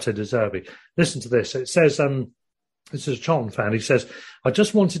Roberto De Zerbi. Listen to this. It says, this is a Charlton fan. He says, "I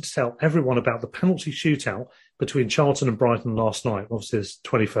just wanted to tell everyone about the penalty shootout between Charlton and Brighton last night. Obviously, it's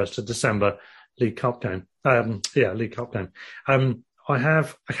 21st of December, League Cup game. League Cup game. I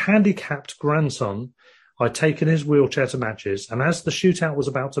have a handicapped grandson. I'd taken his wheelchair to matches, and as the shootout was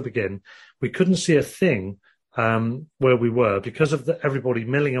about to begin, we couldn't see a thing where we were because of everybody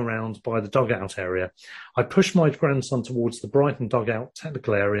milling around by the dugout area. I pushed my grandson towards the Brighton dugout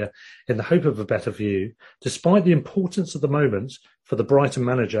technical area in the hope of a better view. Despite the importance of the moment for the Brighton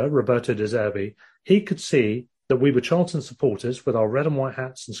manager, Roberto De Zerbi, he could see that we were Charlton supporters with our red and white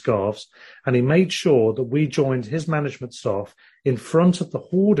hats and scarves, and he made sure that we joined his management staff in front of the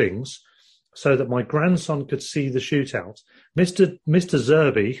hoardings so that my grandson could see the shootout. Mr.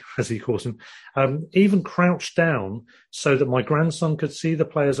 Zerbi, as he calls him, even crouched down so that my grandson could see the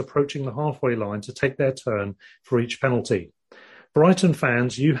players approaching the halfway line to take their turn for each penalty. Brighton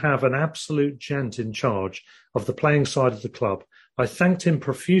fans, you have an absolute gent in charge of the playing side of the club. I thanked him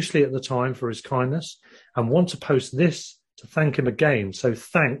profusely at the time for his kindness and want to post this to thank him again. So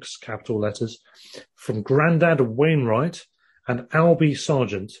thanks, capital letters, from Grandad Wainwright and Albie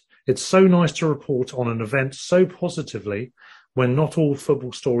Sargent. It's so nice to report on an event so positively when not all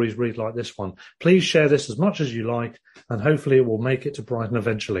football stories read like this one. Please share this as much as you like, and hopefully it will make it to Brighton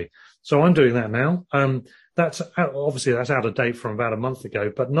eventually. So I'm doing that now. That's obviously that's out of date from about a month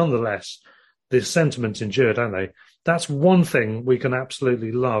ago, but nonetheless, the sentiments endure, don't they? That's one thing we can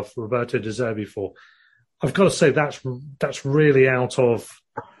absolutely love Roberto De Zerbi for. I've got to say that's really out of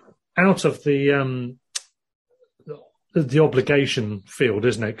the obligation field,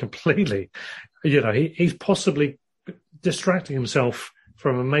 isn't it? Completely. He's possibly distracting himself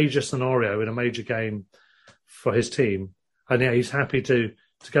from a major scenario in a major game for his team, and yet he's happy to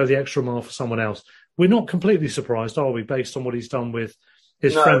go the extra mile for someone else. We're not completely surprised, are we, based on what he's done with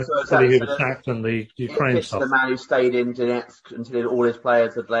his friend who was sacked and the Ukraine stuff? The man who stayed in Donetsk until all his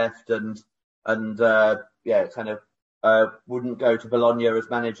players had left, and wouldn't go to Bologna as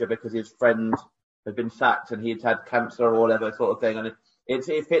manager because his friend had been sacked and he'd had cancer or whatever sort of thing. And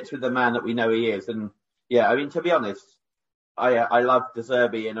it fits with the man that we know he is. And yeah, I mean, to be honest, I love De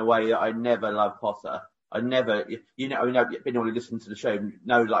Zerbi in a way that I never loved Potter. I never, anyone who listened to the show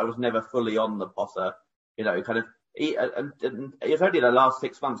knows that I was never fully on the Potter, kind of. And it was only the last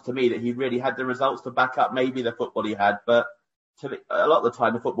 6 months to me that he really had the results to back up maybe the football he had, but a lot of the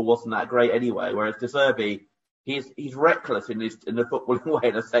time the football wasn't that great anyway. Whereas De Zerbi, he's reckless in the footballing way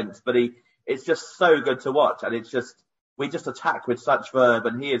in a sense, but it's just so good to watch, and we just attack with such verve,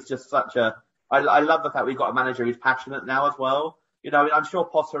 and he is just such a. I love the fact we've got a manager who's passionate now as well. I'm sure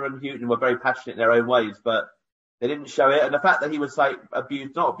Potter and Houghton were very passionate in their own ways, but they didn't show it. And the fact that he was like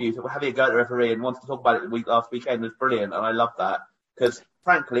not abused, but having a go at the referee and wanted to talk about it last weekend was brilliant. And I love that because,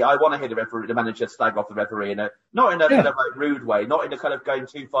 frankly, I want to hear the manager slag off the referee not in a kind of like rude way, not in a kind of going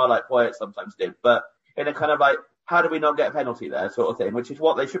too far like Poyet sometimes did, but in a kind of like, how do we not get a penalty there sort of thing, which is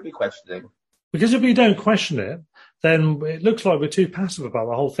what they should be questioning. Because if we don't question it, then it looks like we're too passive about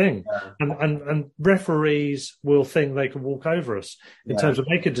the whole thing. Yeah. And referees will think they can walk over us in terms of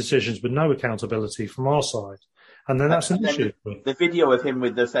making decisions with no accountability from our side. And then that's an issue. The video of him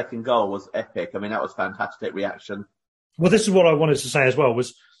with the second goal was epic. I mean, that was fantastic reaction. Well, this is what I wanted to say as well,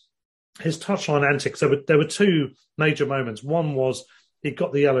 was his touchline antics. There were two major moments. One was he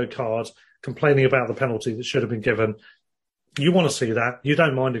got the yellow card, complaining about the penalty that should have been given. You want to see that. You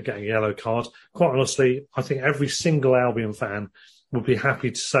don't mind him getting a yellow card. Quite honestly, I think every single Albion fan would be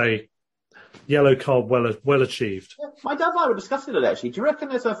happy to say, yellow card, well achieved. Yeah, my dad and I were discussing it, actually. Do you reckon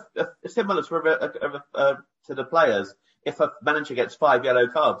there's a similar to the players? If a manager gets 5 yellow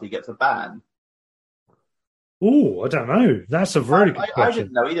cards, he gets a ban? Oh, I don't know. That's a very good question. I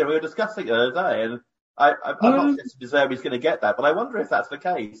didn't know either. We were discussing it the other day, and I'm not saying De Zerbi's going to get that, but I wonder if that's the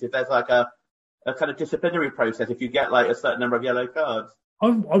case. If there's like a kind of disciplinary process if you get like a certain number of yellow cards. I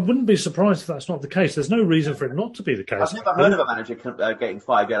wouldn't be surprised if that's not the case. There's no reason for it not to be the case. I've never heard of a manager getting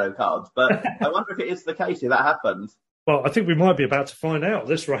 5 yellow cards, but I wonder if it is the case if that happens. Well, I think we might be about to find out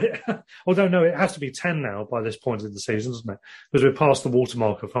this, right? Although, no, it has to be 10 now by this point in the season, doesn't it? Because we're past the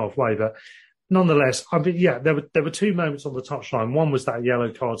watermark of halfway. But nonetheless, I mean, yeah, there were 2 moments on the touchline. One was that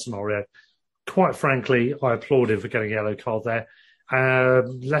yellow card scenario. Quite frankly, I applaud him for getting a yellow card there.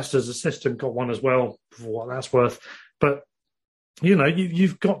 Leicester's assistant got one as well, for what that's worth. But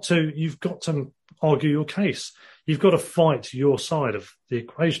you've got to argue your case. You've got to fight your side of the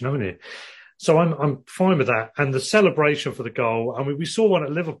equation, haven't you? So I'm fine with that. And the celebration for the goal. I mean, we saw one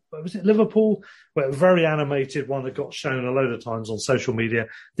at Liverpool. Was it Liverpool? Where a very animated one that got shown a load of times on social media.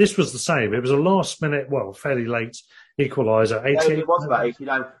 This was the same. It was a last minute, fairly late equaliser. It was about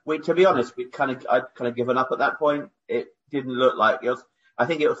 89. To be honest, I'd kind of given up at that point. It didn't look like it was. I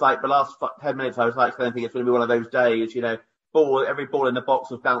think it was like the last 10 minutes. I was like, I don't think it's going to be one of those days. Every ball in the box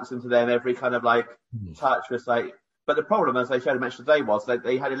was bouncing to them. Every kind of like touch was like. But the problem, as they showed mentioned today, was that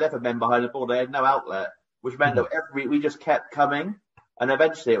they had 11 men behind the ball. They had no outlet, which meant that we just kept coming. And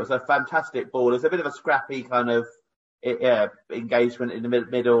eventually, it was a fantastic ball. It was a bit of a scrappy kind of engagement in the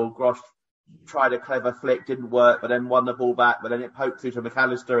middle. Grosh tried a clever flick, didn't work, but then won the ball back. But then it poked through to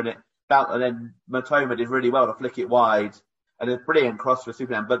McAllister, and then Matoma did really well to flick it wide. And a brilliant cross for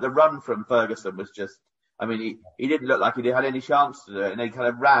Superman. But the run from Ferguson was just, I mean, he didn't look like he had any chance to do it. And he kind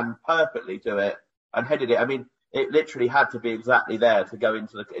of ran perfectly to it and headed it. I mean, it literally had to be exactly there to go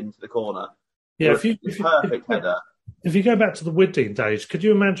into the corner. Yeah, perfect header. If you go back to the Wooddean days, could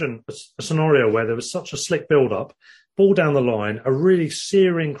you imagine a scenario where there was such a slick build-up, ball down the line, a really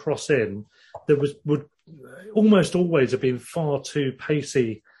searing cross in that would almost always have been far too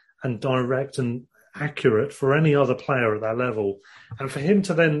pacey and direct and accurate for any other player at that level, and for him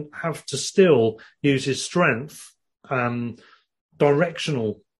to then have to still use his strength,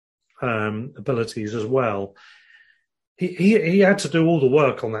 directional abilities as well. He had to do all the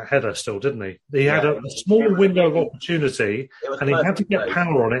work on that header still, didn't he? He had a small window of opportunity and he had to get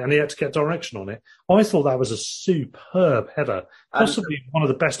power on it and he had to get direction on it. I thought that was a superb header, possibly one of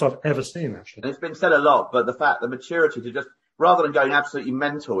the best I've ever seen, actually. And it's been said a lot, but the maturity to just, rather than going absolutely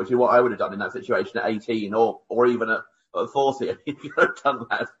mental, which is what I would have done in that situation at 18 or even at 40, if you could have done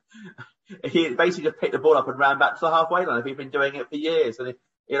that. He basically just picked the ball up and ran back to the halfway line. He'd been doing it for years, and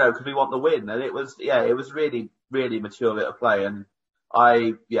because we want the win. And it was really, really mature bit of play. And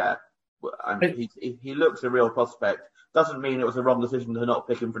he looks a real prospect. Doesn't mean it was a wrong decision to not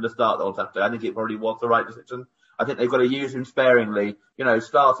pick him from the start on Saturday. I think it probably was the right decision. I think they've got to use him sparingly.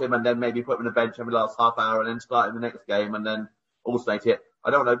 Start him and then maybe put him on the bench every last half hour and then start him the next game and then alternate it.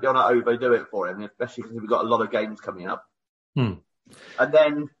 I don't want to overdo it for him, especially because we've got a lot of games coming up. And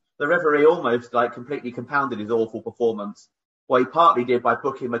then the referee almost completely compounded his awful performance Well, he partly did by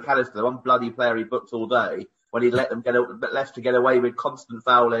booking McAllister, the one bloody player he booked all day, when he let them Leicester get away with constant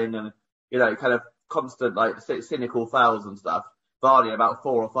fouling and, kind of constant, cynical fouls and stuff. Vardy about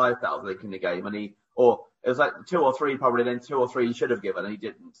 4 or 5 fouls, I think, in the game. It was like 2 or 3 probably, then 2 or 3 he should have given, and he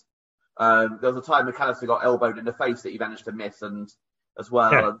didn't. There was a time McAllister got elbowed in the face that he managed to miss, and as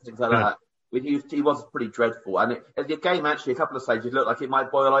well, and things like that. He was pretty dreadful. And the game, actually, a couple of stages looked like it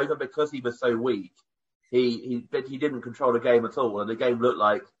might boil over because he was so weak. He didn't control the game at all, and the game looked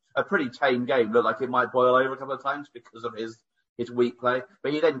like a pretty tame game. Looked like it might boil over a couple of times because of his weak play.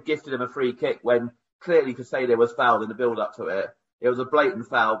 But he then gifted him a free kick when clearly you could say there was foul in the build-up to it. It was a blatant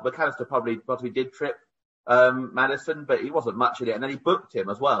foul. McAllister probably did trip Maddison, but he wasn't much in it. And then he booked him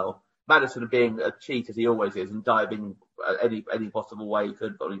as well. Maddison being a cheat as he always is and diving any possible way he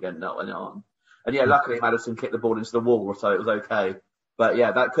could, but again, no one on. And luckily Maddison kicked the ball into the wall, so it was okay. But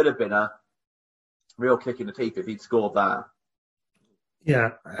that could have been a real kick in the teeth if he'd scored that.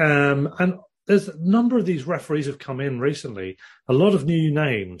 Yeah, and there's a number of these referees have come in recently, a lot of new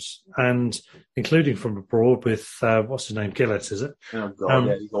names, and including from abroad with, what's his name, Gillett, is it? Oh,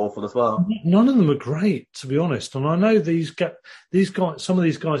 God, he's awful as well. None of them are great, to be honest. And I know some of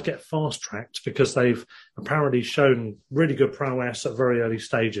these guys get fast-tracked because they've apparently shown really good prowess at very early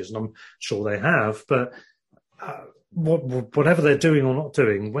stages, and I'm sure they have, but whatever they're doing or not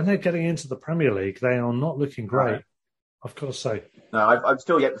doing, when they're getting into the Premier League, they are not looking great. Right. I've got to say. No, I've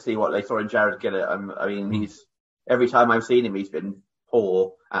still yet to see what they saw in Jared Gillett. He's every time I've seen him, he's been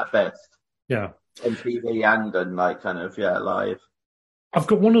poor at best. Yeah. On TV and live. I've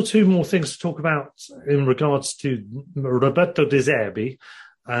got one or two more things to talk about in regards to Roberto De Zerbi.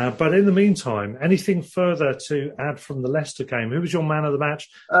 But in the meantime, anything further to add from the Leicester game? Who was your man of the match?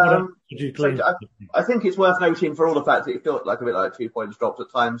 I think it's worth noting, for all the fact that it felt like a bit like 2 points dropped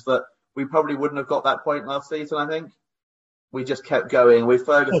at times, that we probably wouldn't have got that point last season, I think. We just kept going with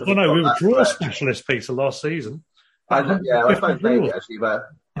Ferguson. We were draw specialist, Peter, last season. I suppose maybe, actually, but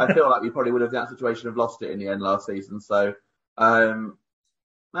I feel like we probably would have, in that situation, have lost it in the end last season. So, man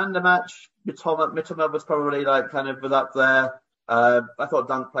of the match, Mitoma was probably was up there. I thought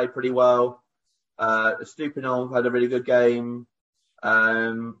Dunk played pretty well. Stupinall had a really good game.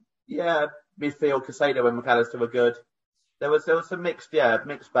 Midfield, Casado and McAllister were good. There was some mixed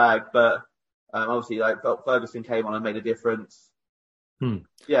bag, but obviously, I felt Ferguson came on and made a difference.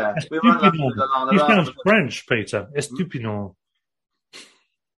 Yeah, we were unlucky with Lallana. You sound French, Peter. Estupinant.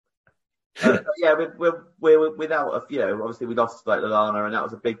 We're without obviously we lost Lallana, and that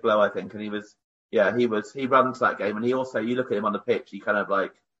was a big blow, I think. And he runs that game, and he also, you look at him on the pitch, he kind of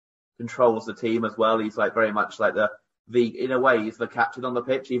controls the team as well. He's very much in a way, he's the captain on the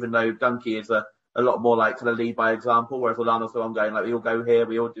pitch, even though Dunkey is a lot more lead by example, whereas Lallana's the one going we all go here,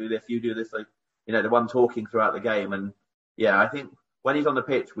 we all do this, you do this, the one talking throughout the game. And I think when he's on the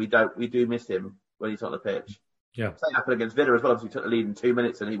pitch, we do miss him when he's on the pitch. Yeah. Same happened against Villa as well. Obviously, he took the lead in 2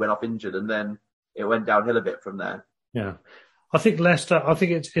 minutes and he went off injured, and then it went downhill a bit from there. Yeah. I think Leicester,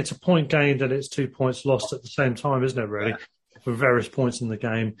 it's a point gained and it's 2 points lost at the same time, isn't it, really? Yeah. For various points in the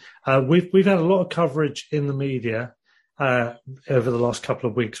game. We've had a lot of coverage in the media over the last couple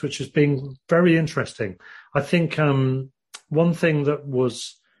of weeks, which has been very interesting. I think one thing that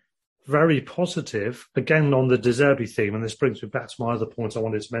was very positive, again on the De Zerbi theme, and this brings me back to my other point I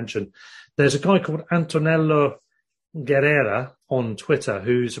wanted to mention. There's a guy called Antonello Guerrera on Twitter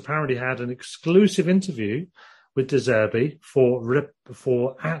who's apparently had an exclusive interview with De Zerbi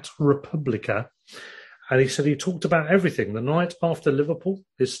for at Republica. And he said he talked about everything. The night after Liverpool,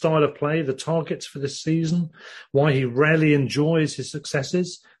 his style of play, the targets for this season, why he rarely enjoys his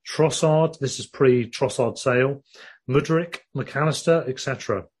successes, Trossard, this is pre-Trossard sale, Mudryk, McAllister,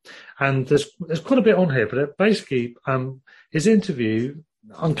 etc. And there's quite a bit on here, but it basically, his interview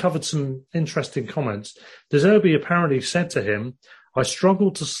uncovered some interesting comments. De Zerbi apparently said to him, "I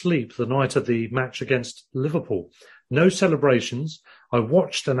struggled to sleep the night of the match against Liverpool. No celebrations. I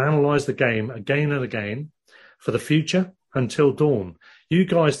watched and analysed the game again and again for the future until dawn. You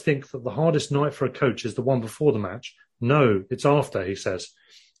guys think that the hardest night for a coach is the one before the match? No, it's after," he says.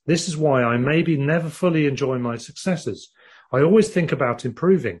 "This is why I maybe never fully enjoy my successes. I always think about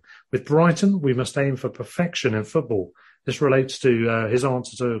improving. With Brighton, we must aim for perfection in football." This relates to his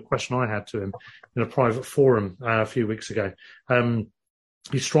answer to a question I had to him in a private forum a few weeks ago.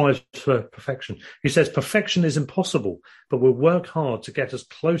 He strives for perfection. He says, "Perfection is impossible, but we'll work hard to get as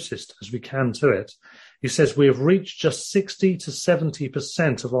closest as we can to it." He says, "We have reached just 60 to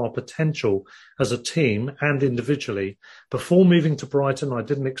 70% of our potential as a team and individually. Before moving to Brighton, I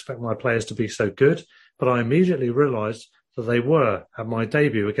didn't expect my players to be so good, but I immediately realised that they were at my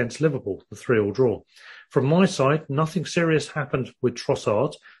debut against Liverpool, the 3-3 draw. From my side, nothing serious happened with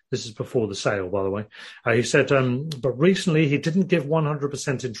Trossard. This is before the sale, by the way. He said, but recently he didn't give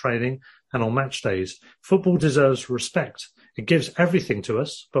 100% in training and on match days. Football deserves respect. It gives everything to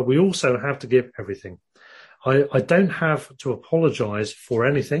us, but we also have to give everything. I don't have to apologise for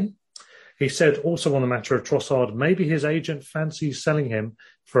anything. He said also on the matter of Trossard, maybe his agent fancies selling him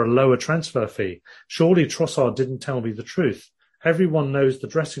for a lower transfer fee. Surely Trossard didn't tell me the truth. Everyone knows the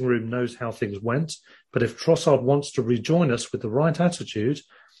dressing room knows how things went, but if Trossard wants to rejoin us with the right attitude,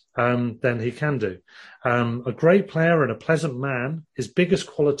 then he can do. A great player and a pleasant man. His biggest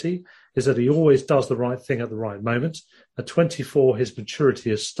quality is that he always does the right thing at the right moment. At 24, his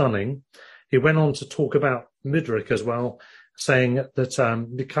maturity is stunning. He went on to talk about Mudryk as well, saying that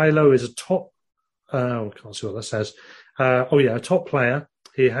Mikhailo is a top, I can't see what that says. A top player.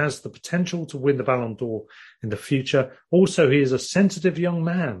 He has the potential to win the Ballon d'Or in the future. Also, he is a sensitive young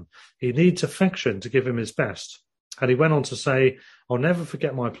man. He needs affection to give him his best. And he went on to say, I'll never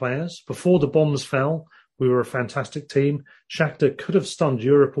forget my players. Before the bombs fell, we were a fantastic team. Shakhtar could have stunned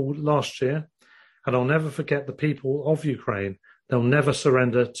Europe last year. And I'll never forget the people of Ukraine. They'll never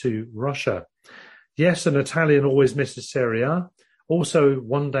surrender to Russia. Yes, an Italian always misses Serie A. Also,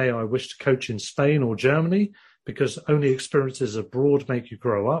 one day I wish to coach in Spain or Germany because only experiences abroad make you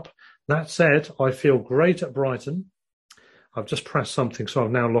grow up. That said, I feel great at Brighton. I've just pressed something, so I've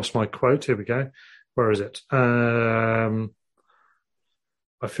now lost my quote. Here we go. Where is it? I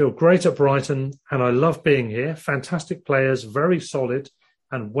feel great at Brighton and I love being here. Fantastic players, very solid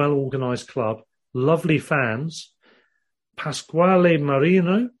and well-organised club. Lovely fans. Pasquale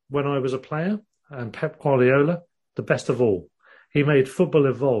Marino, when I was a player, and Pep Guardiola, the best of all. He made football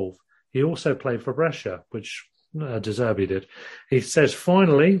evolve. He also played for Brescia, which De Zerbi did. He says,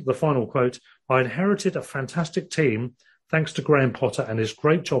 finally, the final quote, I inherited a fantastic team thanks to Graham Potter and his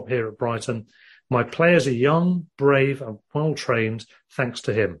great job here at Brighton. My players are young, brave and well-trained thanks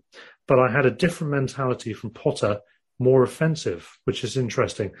to him. But I had a different mentality from Potter, more offensive, which is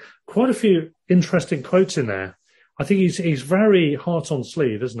interesting. Quite a few interesting quotes in there. I think he's very heart on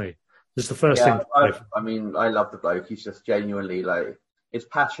sleeve, isn't he? This is the first thing. I love the bloke. He's just genuinely his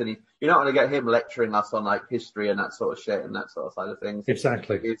passion. You're not going to get him lecturing us on history and that sort of shit and that sort of side of things.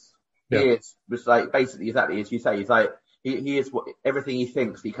 Exactly. He is basically exactly as you say. He's he is what everything he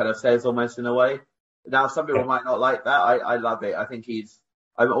thinks. He kind of says almost in a way. Now some people might not like that. I love it. I think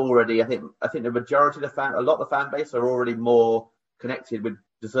I think the majority of a lot of the fan base are already more connected with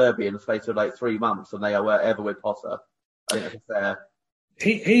De Zerbi in the space of 3 months than they are ever with Potter. I think that's fair.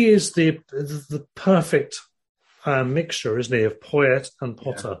 He is the perfect mixture, isn't he, of Poyet and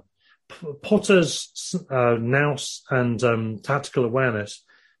Potter. Yeah. Potter's nous and tactical awareness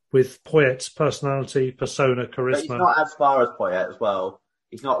with Poyet's personality, persona, charisma. But he's not as far as Poyet as well.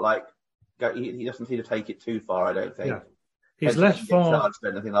 He's not he doesn't seem to take it too far, I don't think. Yeah. He's less far. Charged for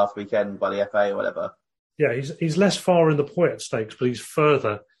anything last weekend by the FA or whatever. Yeah, he's less far in the Poyet stakes, but he's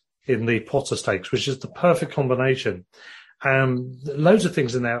further in the Potter stakes, which is the perfect combination. Loads of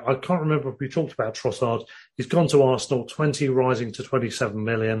things in there. I can't remember if we talked about Trossard. He's gone to Arsenal, 20 rising to 27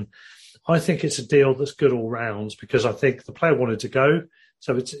 million. I think it's a deal that's good all round because I think the player wanted to go.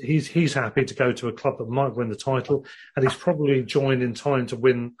 So he's happy to go to a club that might win the title, and he's probably joined in time to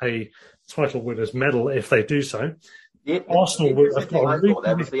win a title winners' medal if they do so. Arsenal have got I thought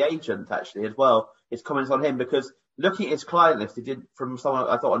that was the agent actually as well. His comments on him because looking at his client list, he did from someone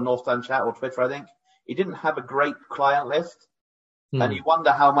I thought on North Stand Chat or Twitter, I think he didn't have a great client list, and you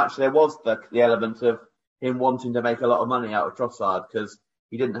wonder how much there was the element of him wanting to make a lot of money out of Trossard because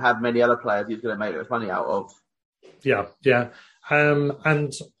he didn't have many other players he was going to make much money out of. Yeah.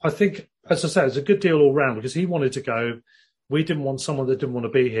 And I think, as I said, it's a good deal all round because he wanted to go. We didn't want someone that didn't want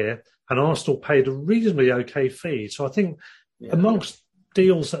to be here. And Arsenal paid a reasonably okay fee. So I think amongst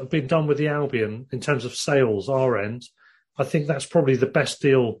deals that have been done with the Albion in terms of sales, our end, I think that's probably the best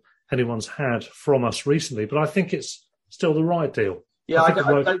deal anyone's had from us recently. But I think it's still the right deal. Yeah,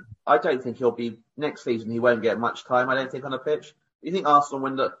 I don't think he'll be next season. He won't get much time, I don't think, on the pitch. You think Arsenal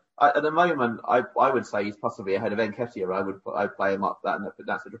win at the moment? I would say he's possibly ahead of Nketiah. I'd play him up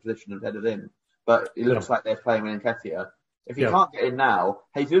that's the position ahead of him. But it looks like they're playing with Nketiah. If he can't get in now,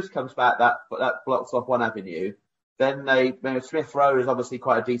 Jesus comes back. That blocks off one avenue. Then Smith Rowe is obviously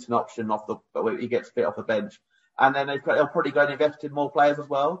quite a decent option but he gets fit off the bench. And then they'll probably go and invest in more players as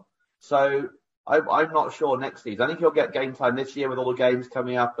well. So I'm not sure next season. I think he'll get game time this year with all the games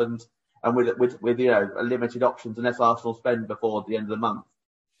coming up and with limited options unless Arsenal spend before the end of the month.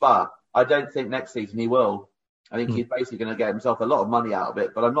 But I don't think next season he will. I think he's basically going to get himself a lot of money out of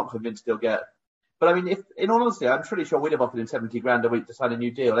it, but I'm not convinced he'll get. But I mean, in all honesty, I'm pretty sure we'd have offered him 70 grand a week to sign a new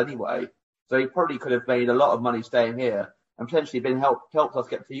deal anyway. So he probably could have made a lot of money staying here and potentially helped us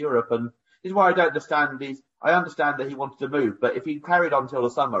get to Europe. And this is why I don't understand these. I understand that he wanted to move, but if he carried on till the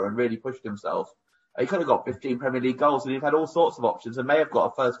summer and really pushed himself, he could have got 15 Premier League goals and he'd had all sorts of options and may have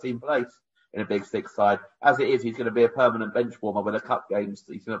got a first team place in a Big Six side. As it is, he's going to be a permanent bench warmer with the cup games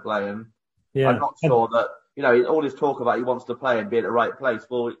that he's going to play in. Yeah. I'm not sure that, all this talk about he wants to play and be at the right place.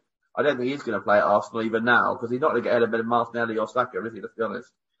 Well, I don't think he's going to play at Arsenal even now because he's not going to get ahead of Martinelli or Saka, is he, let's be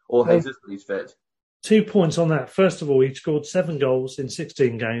honest. Or Jesus when he's fit. 2 points on that. First of all, he scored 7 goals in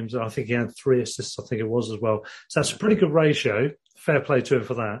 16 games. I think he had 3 assists, I think it was as well. So that's a pretty good ratio. Fair play to him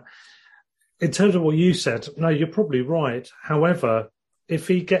for that. In terms of what you said, no, you're probably right. However, if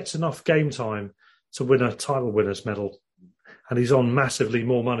he gets enough game time to win a title winners medal and he's on massively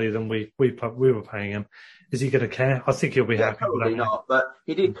more money than we were paying him, is he going to care? I think he'll be happy. Probably not, but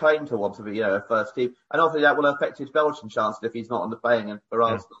he did claim to want to be, a first team. And obviously that will affect his Belgian chances if he's not on the playing for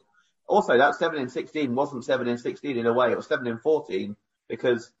Arsenal. Also, that 7 in 16 wasn't 7 in 16 in a way. It was 7 in 14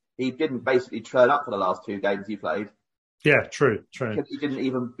 because he didn't basically turn up for the last 2 games he played. Yeah, true. He didn't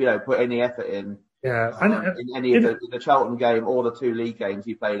even, put any effort in. Yeah, in any of the Charlton game or the 2 league games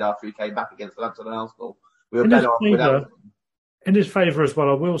he played after he came back against Southampton and Arsenal. We were better off without him. In his favour as well,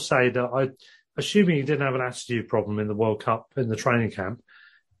 I will say that assuming he didn't have an attitude problem in the World Cup in the training camp,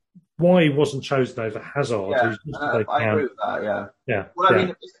 why he wasn't chosen over Hazard? Yeah, I agree with that. Yeah. Well, I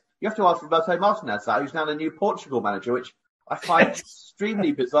mean, you have to ask Roberto Martinez that, who's now the new Portugal manager, which I find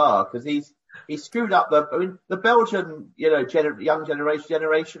extremely bizarre because he screwed up the Belgian, young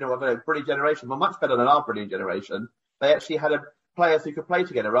generation or whatever, brilliant generation were much better than our brilliant generation. They actually had players who could play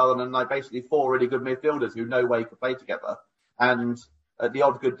together rather than basically 4 really good midfielders who no way could play together. And the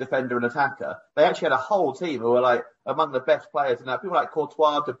odd good defender and attacker. They actually had a whole team who were among the best players in that. People like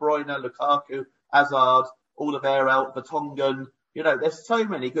Courtois, De Bruyne, Lukaku, Hazard, Alderweireld, Vertonghen. There's so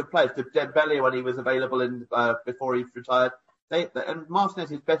many good players. Dembele when he was available before he retired. And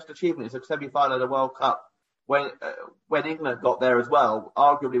Martinez's best achievement is a semi-final of the World Cup when England got there as well,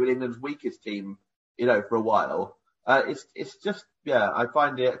 arguably with England's weakest team, for a while. It's just, I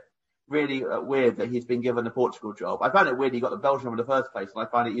find it really weird that he's been given the Portugal job. I found it weird he got the Belgium in the first place, and I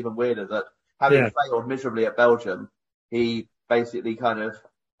find it even weirder that having failed miserably at Belgium, he basically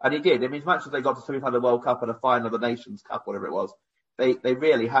and he did. I mean, as much as they got to semi-final of the World Cup and a final of the Nations Cup, whatever it was, they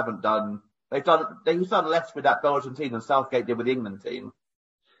really haven't done. He's done less with that Belgian team than Southgate did with the England team.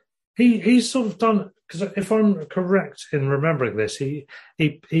 He's sort of done, because if I'm correct in remembering this, he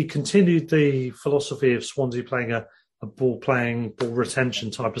continued the philosophy of Swansea playing a ball retention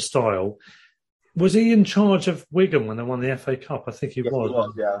type of style. Was he in charge of Wigan when they won the FA Cup? I think he was.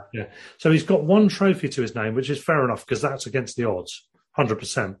 He was, yeah. So he's got 1 trophy to his name, which is fair enough because that's against the odds,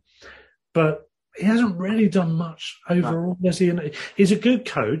 100%. But he hasn't really done much overall, has he? He's a good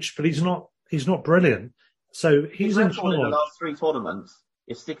coach, but he's not brilliant. So he's in charge. In the last 3 tournaments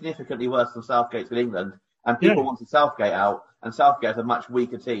is significantly worse than Southgate's with England, and people wanted Southgate out, and Southgate's a much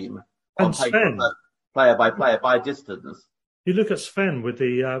weaker team on paper, player by player by distance. You look at Sven with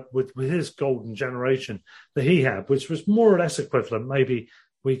with his golden generation that he had, which was more or less equivalent, maybe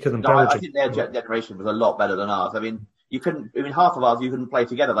weaker than Belgium. I think their generation was a lot better than ours. I mean, half of ours you couldn't play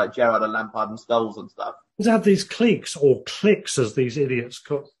together like Gerrard and Lampard and Scholes and stuff. They had these cliques or cliques, as these idiots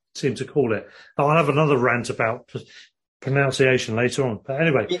seem to call it. I'll have another rant about pronunciation later on. But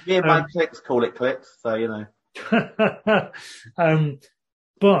anyway, me and my cliques call it clicks, so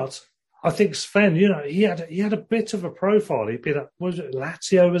But I think Sven, he had a bit of a profile. He'd been at, was it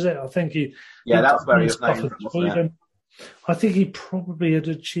Lazio? Was it? I think that's where he was named from, wasn't it? I think he probably had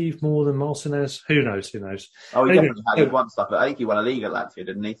achieved more than Martinez. Who knows? Oh, he definitely had. He won stuff, but I think he won a league at Lazio,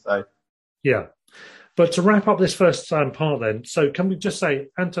 didn't he? So yeah. But to wrap up this first part then, so can we just say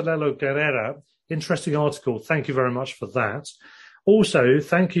Antonello Guerrera, interesting article. Thank you very much for that. Also,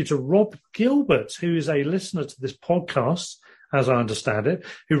 thank you to Rob Gilbert, who is a listener to this podcast, as I understand it,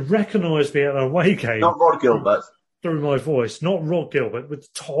 who recognised me at an away game. Not Rod Gilbert. Through my voice. Not Rod Gilbert, with the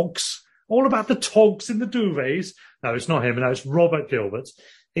togs. All about the togs in the duvets. No, it's not him. No, it's Robert Gilbert.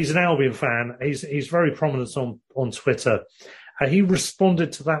 He's an Albion fan. He's very prominent on Twitter. He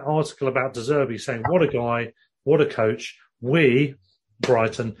responded to that article about De Zerbi saying, what a guy, what a coach. We,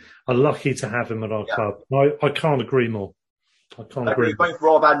 Brighton, are lucky to have him at our club. I can't agree more. I agree. Both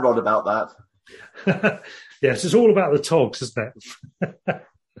Rob and Rod about that. Yes, it's all about the togs, isn't it?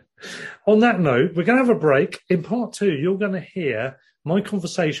 On that note, we're going to have a break. In part 2, you're going to hear my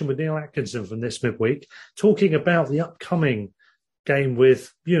conversation with Neil Atkinson from this midweek, talking about the upcoming game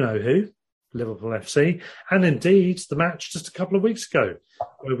with you-know-who, Liverpool FC, and indeed the match just a couple of weeks ago,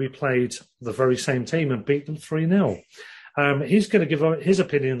 where we played the very same team and beat them 3-0. He's going to give his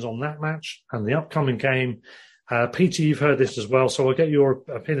opinions on that match and the upcoming game. Peter, you've heard this as well, so I'll get your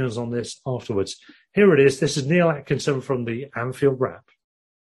opinions on this afterwards. Here it is. This is Neil Atkinson from the Anfield Wrap.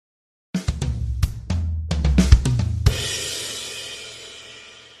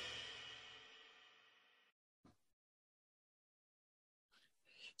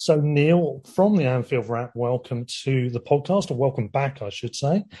 So, Neil, from the Anfield Wrap, welcome to the podcast, or welcome back, I should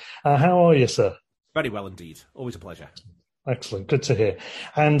say. How are you, sir? Very well indeed. Always a pleasure. Excellent. Good to hear.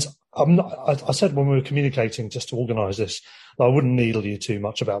 And I said when we were communicating just to organise this, I wouldn't needle you too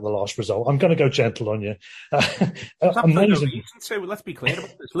much about the last result. I'm going to go gentle on you. Amazing. No, let's be clear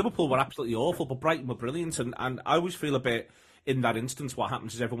about this. Liverpool were absolutely awful, but Brighton were brilliant. And I always feel a bit, in that instance, what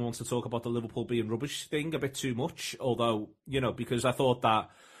happens is everyone wants to talk about the Liverpool being rubbish thing a bit too much. Although, because I thought that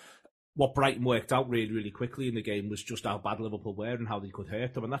what Brighton worked out really, really quickly in the game was just how bad Liverpool were and how they could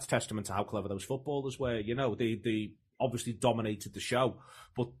hurt them. And that's testament to how clever those footballers were. They obviously dominated the show.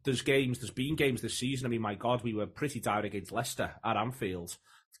 But there's been games this season. I mean, my God, we were pretty down against Leicester at Anfield.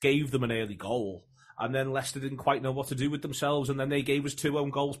 Gave them an early goal. And then Leicester didn't quite know what to do with themselves. And then they gave us 2 own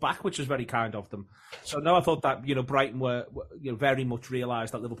goals back, which was very kind of them. So no, I thought that, Brighton were very much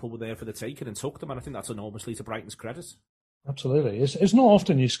realised that Liverpool were there for the taking and took them. And I think that's enormously to Brighton's credit. Absolutely. It's not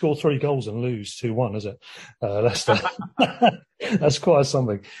often you score 3 goals and lose 2-1, is it, Leicester? That's quite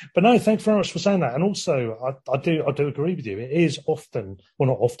something. But no, thanks very much for saying that. And also, I do agree with you. It is often, well,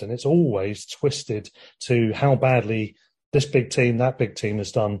 not often, it's always twisted to how badly this big team, that big team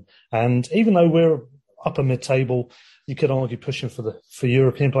has done. And even though we're upper mid-table, you could argue pushing for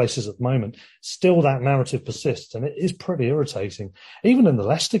European places at the moment, still that narrative persists, and it is pretty irritating. Even in the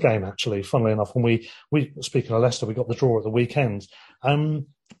Leicester game, actually, funnily enough, when we speaking of Leicester, we got the draw at the weekend.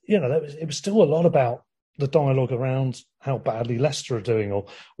 It was still a lot about the dialogue around how badly Leicester are doing, or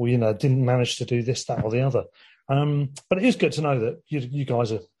didn't manage to do this, that, or the other. But it is good to know that you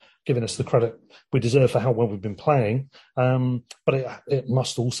guys are giving us the credit we deserve for how well we've been playing. But it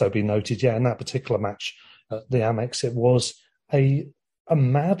must also be noted, in that particular match at the Amex, it was a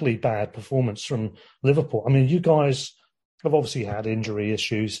madly bad performance from Liverpool. I mean, you guys have obviously had injury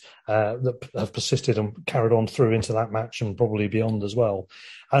issues that have persisted and carried on through into that match and probably beyond as well.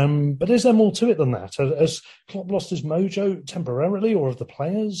 But is there more to it than that? Has Klopp lost his mojo temporarily, or have the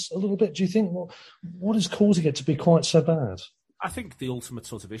players a little bit, do you think? What is causing it to be quite so bad? I think the ultimate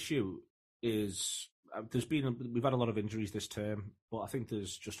sort of issue is we've had a lot of injuries this term, but I think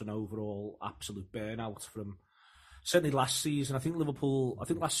there's just an overall absolute burnout from certainly last season. I think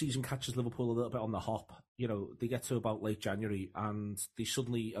last season catches Liverpool a little bit on the hop. They get to about late January and they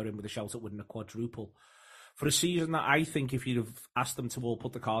suddenly are in with a shout at winning a quadruple. For a season that I think if you'd have asked them to all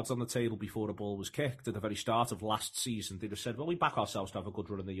put the cards on the table before the ball was kicked at the very start of last season, they'd have said, well, we back ourselves to have a good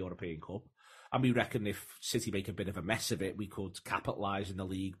run in the European Cup. And we reckon if City make a bit of a mess of it, we could capitalise in the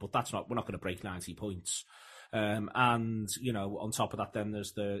league. But we're not going to break 90 points. And, on top of that, then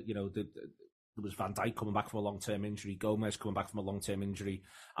there's there was Van Dijk coming back from a long-term injury, Gomez coming back from a long-term injury.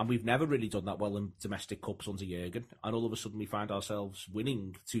 And we've never really done that well in domestic cups under Jurgen. And all of a sudden we find ourselves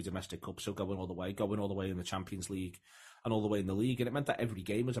winning 2 domestic cups, so going all the way in the Champions League and all the way in the league. And it meant that every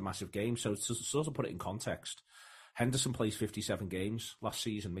game was a massive game. So to sort of put it in context, Henderson plays 57 games last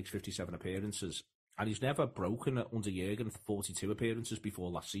season, makes 57 appearances, and he's never broken under Jurgen 42 appearances before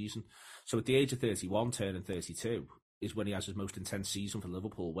last season. So at the age of 31, turning 32, is when he has his most intense season for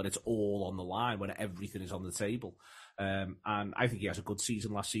Liverpool, when it's all on the line, when everything is on the table. And I think he has a good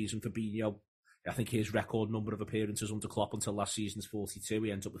season last season. Fabinho, I think his record number of appearances under Klopp until last season is 42.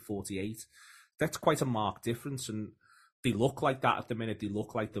 He ends up with 48. That's quite a marked difference, and they look like that at the minute. They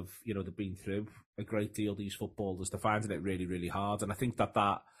look like they've been through a great deal, these footballers. They're finding it really, really hard. And I think that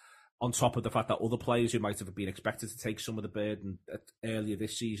on top of the fact that other players who might have been expected to take some of the burden earlier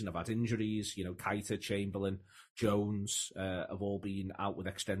this season have had injuries, Keita, Chamberlain, Jones, have all been out with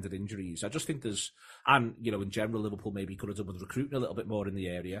extended injuries. I just think in general, Liverpool maybe could have done with recruiting a little bit more in the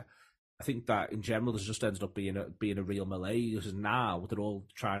area. I think that in general, there's just ended up being a real malaise. Now they're all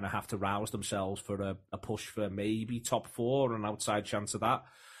trying to have to rouse themselves for a push for maybe top 4 and an outside chance of that.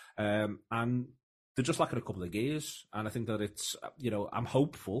 And they're just lacking a couple of gears. And I think that it's, I'm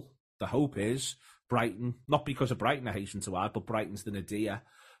hopeful. The hope is Brighton, not because of Brighton, I hasten to add, but Brighton's the nadir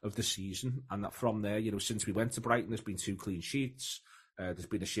of the season. And that from there, since we went to Brighton, there's been 2 clean sheets. There's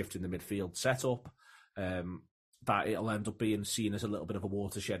been a shift in the midfield setup. That it'll end up being seen as a little bit of a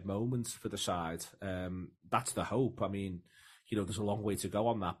watershed moment for the side. That's the hope. I mean, there's a long way to go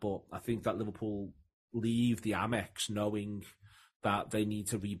on that, but I think that Liverpool leave the Amex knowing that they need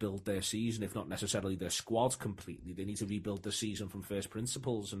to rebuild their season, if not necessarily their squad completely. They need to rebuild the season from first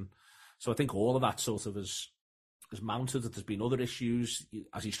principles. And so I think all of that sort of has has mounted, that there's been other issues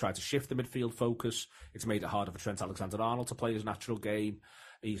as he's tried to shift the midfield focus. It's made it harder for Trent Alexander-Arnold to play his natural game.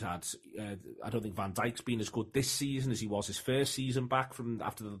 He's had, I don't think Van Dijk's been as good this season as he was his first season back from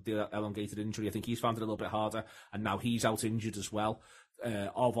after the elongated injury. I think he's found it a little bit harder, and now he's out injured as well.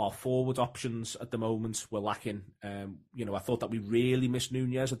 Of our forward options at the moment, we're lacking. I thought that we really missed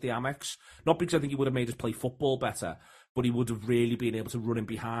Nunez at the Amex. Not because I think he would have made us play football better, but he would have really been able to run in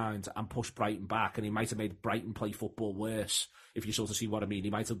behind and push Brighton back, and he might have made Brighton play football worse, if you sort of see what I mean. He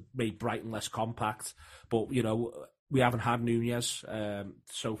might have made Brighton less compact, but, we haven't had Nunez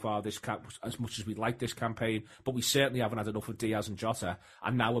so far this as much as we'd like this campaign, but we certainly haven't had enough of Diaz and Jota,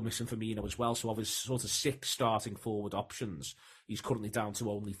 and now we're missing Firmino as well. So of his sort of 6 starting forward options, he's currently down to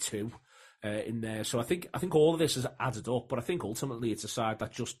only 2 in there. So I think all of this has added up, but I think ultimately it's a side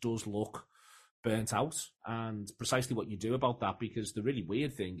that just does look burnt out, and precisely what you do about that, because the really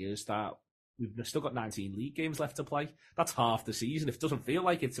weird thing is that we've still got 19 league games left to play. That's half the season. It doesn't feel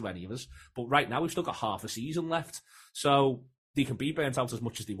like it to any of us, but right now we've still got half a season left. So they can be burnt out as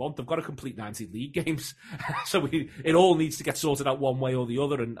much as they want. They've got to complete 19 league games. So it all needs to get sorted out one way or the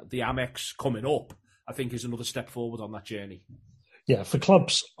other, and the Amex coming up, I think, is another step forward on that journey. Yeah, for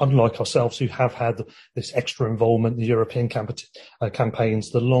clubs unlike ourselves who have had this extra involvement in the European campaigns,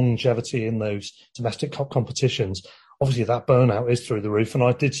 the longevity in those domestic cup competitions, obviously that burnout is through the roof, and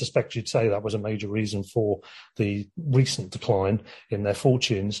I did suspect you'd say that was a major reason for the recent decline in their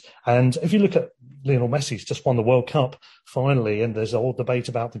fortunes. And if you look at Lionel Messi's just won the World Cup finally, and there's a whole debate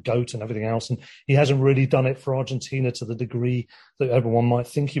about the GOAT and everything else, and he hasn't really done it for Argentina to the degree that everyone might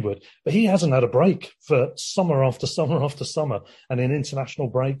think he would. But he hasn't had a break for summer after summer after summer, and in international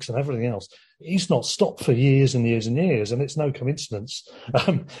breaks and everything else. He's not stopped for years and years and years, and it's no coincidence.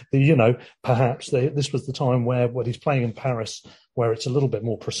 Perhaps this was the time where when he's playing in Paris, where it's a little bit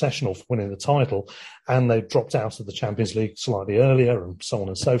more processional for winning the title, and they dropped out of the Champions League slightly earlier, and so on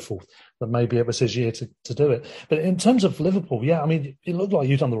and so forth, that maybe it was his year to do it. But in terms of Liverpool, yeah, I mean, it looked like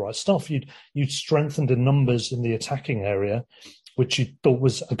you'd done the right stuff. You'd strengthened in numbers in the attacking area, which you thought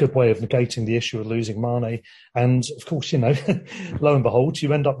was a good way of negating the issue of losing Mane. And of course, lo and behold,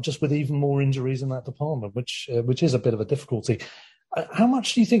 you end up just with even more injuries in that department, which is a bit of a difficulty. How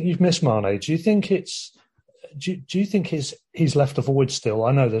much do you think you've missed Mane? Do you think he's left a void still?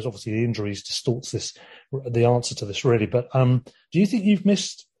 I know there's obviously the injuries distorts the answer to this really, but do you think you've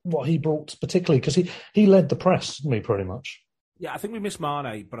missed what he brought particularly? Because he led the press, didn't he, pretty much? Yeah, I think we missed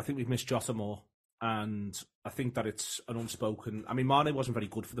Mane, but I think we've missed Jota more. And I think that it's an unspoken... I mean, Mane wasn't very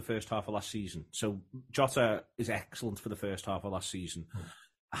good for the first half of last season. So Jota is excellent for the first half of last season.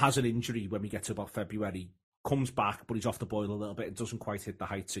 Has an injury when we get to about February. Comes back, but he's off the boil a little bit. It doesn't quite hit the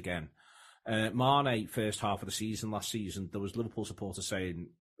heights again. Mane, first half of the season, last season, there was Liverpool supporters saying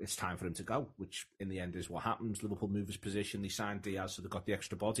it's time for him to go, which in the end is what happens. Liverpool move his position. They signed Diaz, so they've got the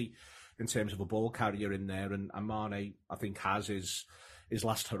extra body in terms of a ball carrier in there. And Mane, I think, has his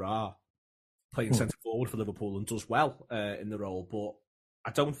last hurrah playing centre forward for Liverpool, and does well in the role. But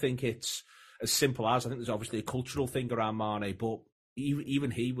I don't think it's as simple as... I think there's obviously a cultural thing around Mane, but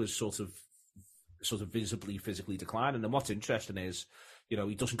even he was sort of visibly physically declining. And what's interesting is, he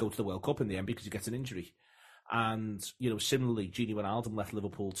doesn't go to the World Cup in the end because he gets an injury. And, similarly, Gini Wijnaldum left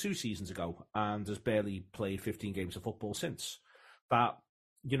Liverpool 2 seasons ago and has barely played 15 games of football since. That,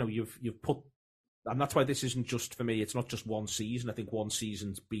 you've put... And that's why this isn't just, for me, it's not just one season. I think one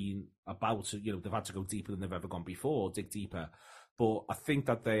season's been about, they've had to go deeper than they've ever gone before, dig deeper. But I think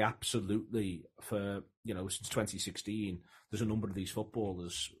that they absolutely, for, since 2016, there's a number of these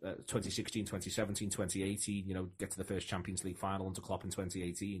footballers, 2016, 2017, 2018, get to the first Champions League final under Klopp in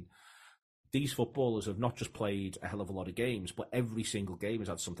 2018. These footballers have not just played a hell of a lot of games, but every single game has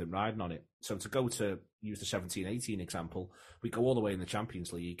had something riding on it. So to use the 17-18 example, we go all the way in the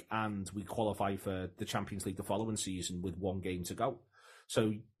Champions League and we qualify for the Champions League the following season with 1 game to go.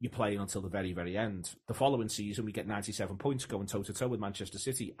 So you're playing until the very, very end. The following season, we get 97 points going toe-to-toe with Manchester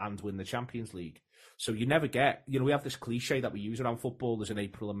City and win the Champions League. So you never get... we have this cliche that we use around footballers in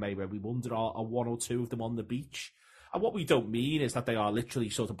April and May where we wonder, are 1 or 2 of them on the beach? And what we don't mean is that they are literally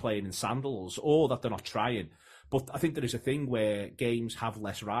sort of playing in sandals or that they're not trying. But I think there is a thing where games have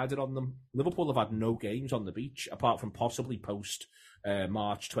less riding on them. Liverpool have had no games on the beach, apart from possibly post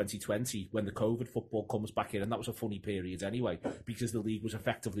March 2020 when the COVID football comes back in. And that was a funny period anyway, because the league was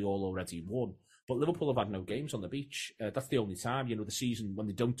effectively all already won. But Liverpool have had no games on the beach. That's the only time, the season when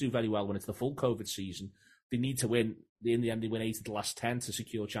they don't do very well, when it's the full COVID season, they need to win. In the end, they win 8 of the last 10 to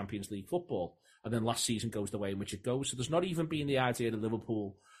secure Champions League football. And then last season goes the way in which it goes. So there's not even been the idea that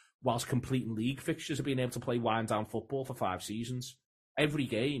Liverpool, whilst completing league fixtures, have been able to play wind-down football for 5 seasons. Every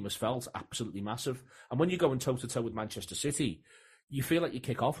game has felt absolutely massive. And when you're going toe-to-toe with Manchester City, you feel like you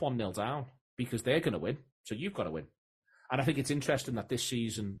kick off 1-0 down because they're going to win, so you've got to win. And I think it's interesting that this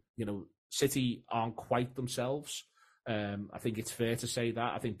season, City aren't quite themselves. I think it's fair to say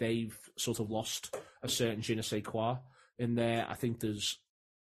that. I think they've sort of lost a certain je ne sais quoi in there. I think there's,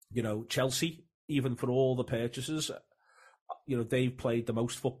 Chelsea, even for all the purchases, they've played the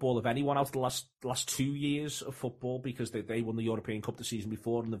most football of anyone out of the last 2 years of football because they won the European Cup the season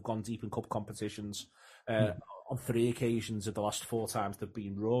before and they've gone deep in cup competitions on 3 occasions of the last 4 times they've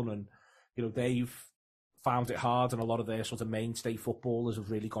been run. And, they've found it hard and a lot of their sort of mainstay footballers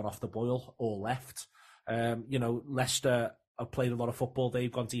have really gone off the boil or left. Leicester have played a lot of football.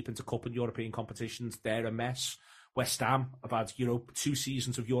 They've gone deep into cup and European competitions. They're a mess. West Ham have had, 2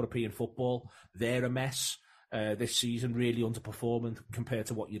 seasons of European football. They're a mess. This season, really underperforming compared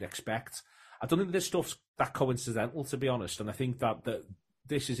to what you'd expect. I don't think this stuff's that coincidental, to be honest, and I think that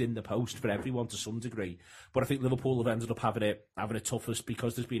this is in the post for everyone to some degree. But I think Liverpool have ended up having it toughest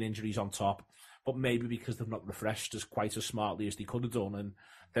because there's been injuries on top, but maybe because they've not refreshed quite as smartly as they could have done, and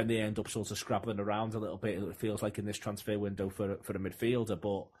then they end up sort of scrabbling around a little bit. It feels like in this transfer window for a midfielder,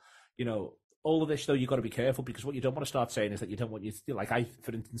 but all of this though, you've got to be careful because what you don't want to start saying is that you don't want I,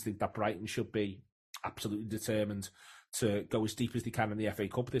 for instance, think that Brighton should be absolutely determined to go as deep as they can in the FA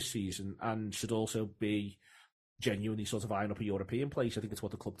Cup this season and should also be genuinely sort of eyeing up a European place. I think it's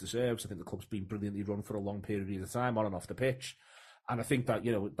what the club deserves. I think the club's been brilliantly run for a long period of time on and off the pitch. And I think that,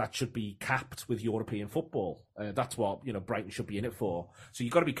 that should be capped with European football. That's what, Brighton should be in it for. So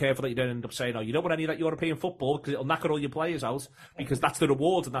you've got to be careful that you don't end up saying, you don't want any of that European football because it'll knock all your players out because that's the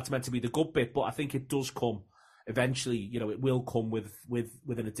reward and that's meant to be the good bit. But I think it does come eventually, it will come with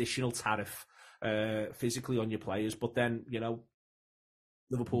an additional tariff physically on your players, but then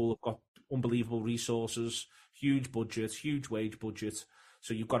Liverpool have got unbelievable resources, huge budget, huge wage budget.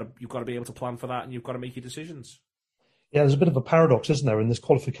 So you've got to be able to plan for that, and you've got to make your decisions. Yeah, there's a bit of a paradox, isn't there, in this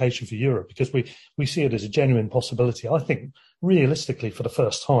qualification for Europe, because we see it as a genuine possibility. I think realistically, for the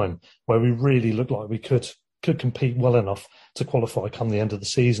first time, where we really look like we could compete well enough to qualify come the end of the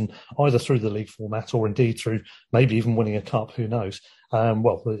season, either through the league format or indeed through maybe even winning a cup, who knows.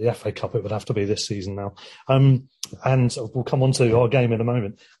 The FA Cup, it would have to be this season now. And we'll come on to our game in a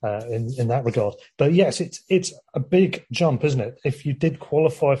moment in that regard. But yes, it's a big jump, isn't it? If you did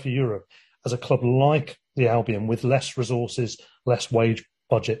qualify for Europe as a club like the Albion with less resources, less wage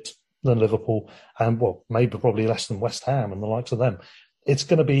budget than Liverpool, and maybe probably less than West Ham and the likes of them, it's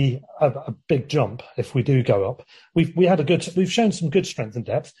going to be a big jump if we do go up. We've shown some good strength and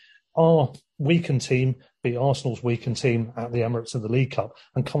depth. Our weakened team beat Arsenal's weakened team at the Emirates in the League Cup,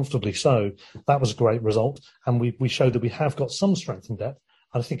 and comfortably so. That was a great result, and we showed that we have got some strength and depth.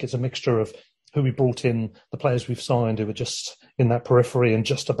 And I think it's a mixture of who we brought in, the players we've signed who are just in that periphery and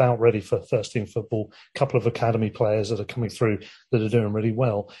just about ready for first team football, a couple of academy players that are coming through that are doing really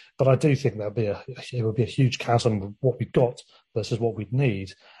well. But I do think it would be a huge chasm of what we've got versus what we'd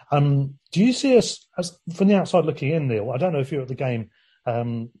need. Do you see us as from the outside looking in, Neil? I don't know if you're at the game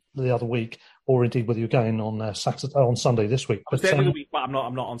the other week, or indeed whether you're going on Sunday this week. I was there the other week, but I'm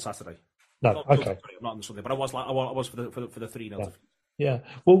not on Saturday. No, okay. I'm not on Sunday, but I was for the 3-0. Yeah. Yeah.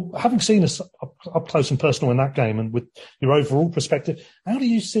 Well, having seen us up close and personal in that game, and with your overall perspective, how do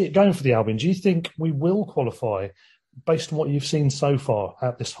you see it going for the Albion? Do you think we will qualify based on what you've seen so far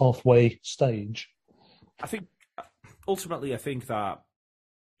at this halfway stage? I think that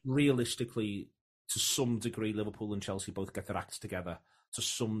realistically, to some degree, Liverpool and Chelsea both get their acts together to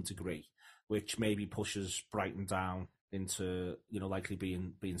some degree, which maybe pushes Brighton down into, likely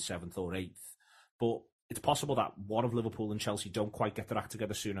being 7th or 8th. But it's possible that one of Liverpool and Chelsea don't quite get their act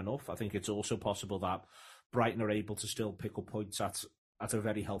together soon enough. I think it's also possible that Brighton are able to still pick up points at a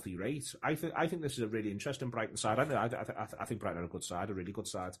very healthy rate. I think this is a really interesting Brighton side. I think Brighton are a good side, a really good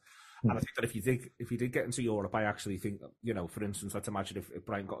side. And I think that if you did get into Europe, I actually think, for instance, let's imagine if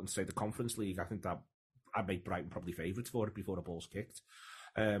Brighton got into, say, the Conference League, I think that I'd make Brighton probably favourites for it before the ball's kicked.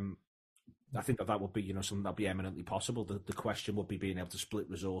 I think that would be, something that'd be eminently possible. The question would be being able to split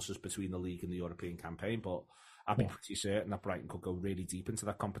resources between the league and the European campaign. But I'd be pretty certain that Brighton could go really deep into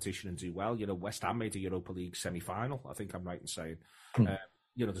that competition and do well. West Ham made a Europa League semi-final, I think I'm right in saying.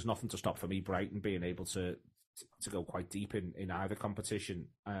 There's nothing to stop for me Brighton being able to go quite deep in either competition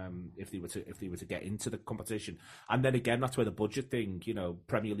if they were to get into the competition. And then again, that's where the budget thing,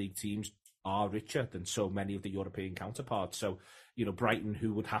 Premier League teams are richer than so many of the European counterparts. So, Brighton,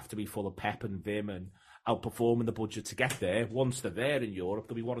 who would have to be full of pep and vim and outperforming the budget to get there, once they're there in Europe,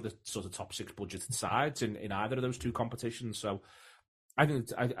 they'll be one of the sort of top 6 budgeted sides in either of those two competitions. So I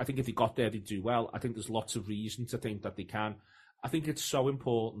think if they got there, they'd do well. I think there's lots of reason to think that they can. I think it's so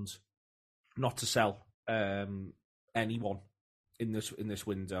important not to sell anyone in this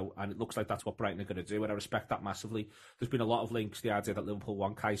window, and it looks like that's what Brighton are going to do, and I respect that massively. There's been a lot of links to the idea that Liverpool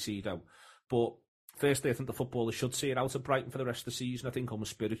want Caicedo, but firstly, I think the footballers should see it out of Brighton for the rest of the season. I think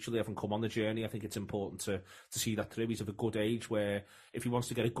almost spiritually, having come on the journey, I think it's important to see that through. He's of a good age where if he wants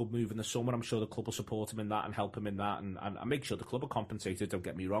to get a good move in the summer, I'm sure the club will support him in that and help him in that, and make sure the club are compensated, don't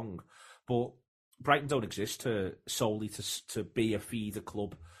get me wrong. But Brighton don't exist solely to be a feeder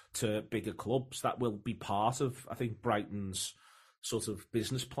club to bigger clubs. That will be part of, I think, Brighton's sort of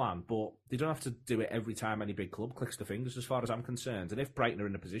business plan, but they don't have to do it every time any big club clicks the fingers, as far as I'm concerned. And if Brighton are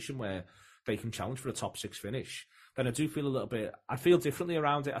in a position where they can challenge for a top 6 finish, then I do feel a little bit, I feel differently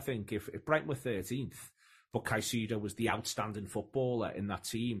around it. I think if Brighton were 13th, but Caicedo was the outstanding footballer in that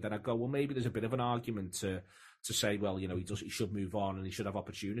team, then I'd go, well, maybe there's a bit of an argument to say, well, you know, he should move on and he should have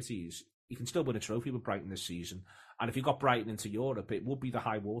opportunities. He can still win a trophy with Brighton this season. And if he got Brighton into Europe, it would be the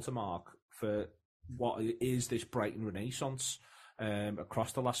high watermark for what is this Brighton renaissance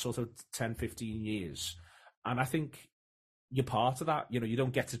across the last sort of 10, 15 years. And I think you're part of that. You know, you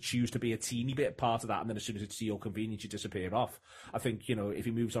don't get to choose to be a teeny bit part of that, and then as soon as it's to your convenience, you disappear off. I think, you know, if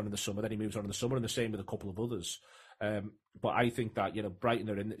he moves on in the summer, then he moves on in the summer, and the same with a couple of others. But I think that, you know, Brighton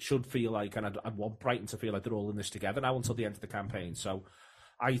are in, should feel like, and I'd want Brighton to feel like they're all in this together now until the end of the campaign. So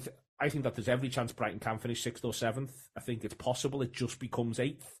I think that there's every chance Brighton can finish 6th or 7th. I think it's possible it just becomes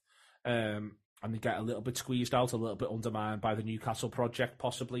 8th. And they get a little bit squeezed out, a little bit undermined by the Newcastle project,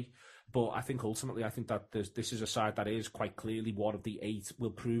 possibly. But I think ultimately, I think that this is a side that is quite clearly one of the 8, will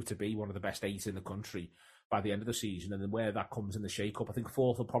prove to be one of the best 8 in the country by the end of the season. And then where that comes in the shake-up, I think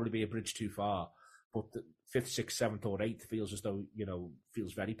 4th will probably be a bridge too far. But the 5th, 6th, 7th or 8th feels as though, you know,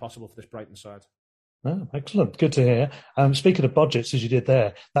 feels very possible for this Brighton side. Oh, excellent. Good to hear. Speaking of budgets, as you did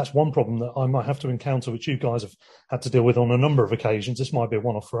there, that's one problem that I might have to encounter, which you guys have had to deal with on a number of occasions. This might be a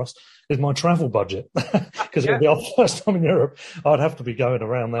one-off for us, is my travel budget. Because it'll be our first time in Europe. I'd have to be going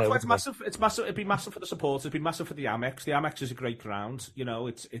around there. It's massive. It's massive. It'd be massive for the supporters. It'd be massive for the Amex. The Amex is a great ground. You know,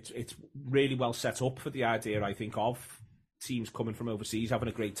 it's really well set up for the idea, I think, of teams coming from overseas having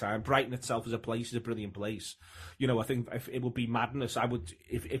a great time. Brighton itself as a place is a brilliant place. You know, I think if it would be madness. I would,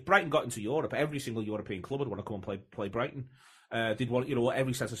 if Brighton got into Europe, every single European club would want to come and play Brighton. They'd want, you know,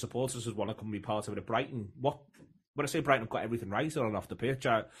 every set of supporters would want to come and be part of it at Brighton. When I say Brighton have got everything right on and off the pitch,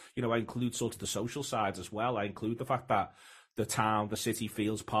 I include sort of the social sides as well. I include the fact that the town, the city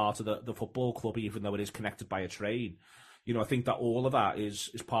feels part of the football club, even though it is connected by a train. You know, I think that all of that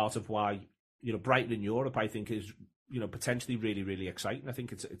is part of why, you know, Brighton in Europe, I think, is, you know, potentially really, really exciting. I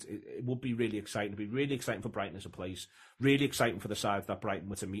think it would be really exciting. It'd be really exciting for Brighton as a place. Really exciting for the sides that Brighton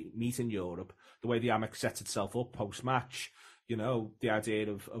were to meet in Europe. The way the Amex sets itself up post-match, you know, the idea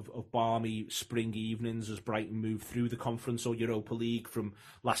of balmy spring evenings as Brighton move through the Conference or Europa League from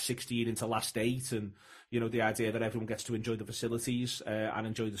last 16 into last 8, and, you know, the idea that everyone gets to enjoy the facilities and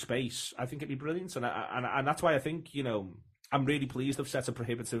enjoy the space. I think it'd be brilliant, and that's why I think, you know, I'm really pleased they've set a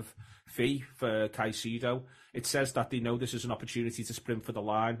prohibitive fee for Caicedo. It says that they know this is an opportunity to sprint for the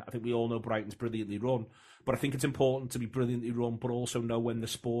line. I think we all know Brighton's brilliantly run, but I think it's important to be brilliantly run, but also know when the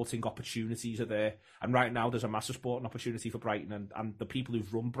sporting opportunities are there. And right now, there's a massive sporting opportunity for Brighton, and the people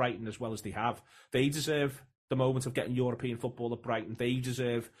who've run Brighton as well as they have, they deserve the moment of getting European football at Brighton. They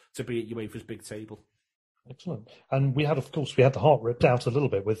deserve to be at UEFA's big table. Excellent. And we had the heart ripped out a little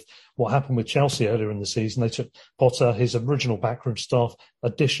bit with what happened with Chelsea earlier in the season. They took Potter, his original backroom staff,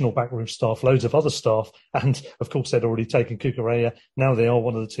 additional backroom staff, loads of other staff, and of course they'd already taken Cucurella. Now they are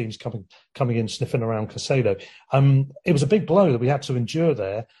one of the teams coming in sniffing around Caicedo. It was a big blow that we had to endure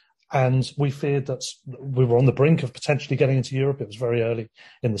there. And we feared that we were on the brink of potentially getting into Europe. It was very early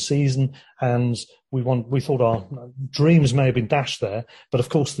in the season, and we thought our dreams may have been dashed there. But of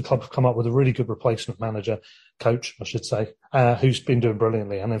course, the club have come up with a really good replacement coach, I should say, who's been doing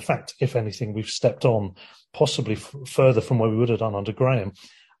brilliantly. And in fact, if anything, we've stepped on possibly further from where we would have done under Graham.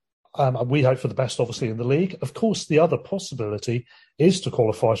 We hope for the best, obviously, in the league. Of course, the other possibility is to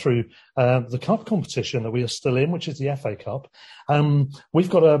qualify through the cup competition that we are still in, which is the FA Cup. We've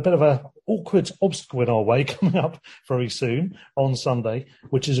got a bit of an awkward obstacle in our way coming up very soon on Sunday,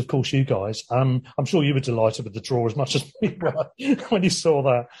 which is, of course, you guys. I'm sure you were delighted with the draw as much as we were when you saw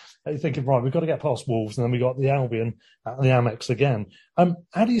that. You're thinking, right, we've got to get past Wolves, and then we got the Albion and the Amex again.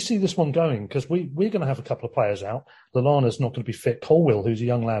 How do you see this one going? Because we're going to have a couple of players out. Lallana's not going to be fit. Colwill, who's a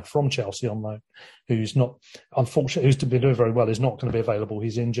young lad from Chelsea on loan, who's been doing very well, is not going to be available.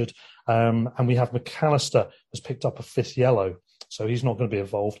 He's injured. And we have McAllister has picked up a 5th yellow, so he's not going to be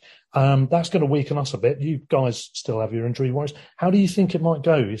involved. That's going to weaken us a bit. You guys still have your injury worries. How do you think it might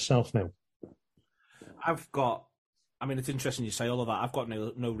go yourself, Neil? I've got I mean, it's interesting you say all of that. I've got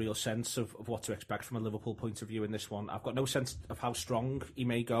no real sense of what to expect from a Liverpool point of view in this one. I've got no sense of how strong he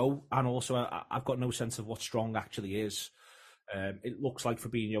may go, and also I've got no sense of what strong actually is. It looks like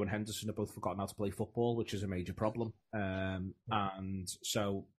Fabinho and Henderson have both forgotten how to play football, which is a major problem. And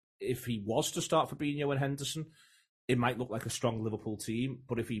so if he was to start Fabinho and Henderson, it might look like a strong Liverpool team.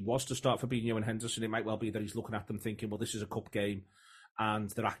 But if he was to start Fabinho and Henderson, it might well be that he's looking at them thinking, well, this is a cup game,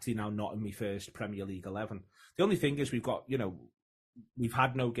 and they're actually now not in my first Premier League 11. The only thing is we've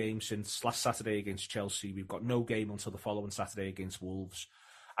had no game since last Saturday against Chelsea. We've got no game until the following Saturday against Wolves.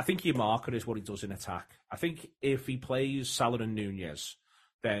 I think your marker is what he does in attack. I think if he plays Salah and Nunez,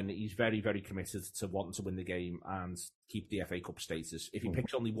 then he's very, very committed to wanting to win the game and keep the FA Cup status. If he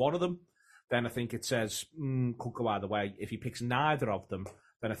picks only one of them, then I think it says, could go either way. If he picks neither of them,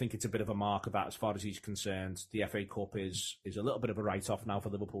 then I think it's a bit of a marker that, as far as he's concerned, the FA Cup is a little bit of a write-off now for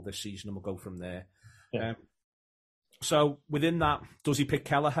Liverpool this season, and we'll go from there. Yeah. So within that, does he pick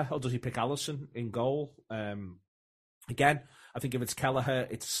Kelleher or does he pick Alisson in goal? Again, I think if it's Kelleher,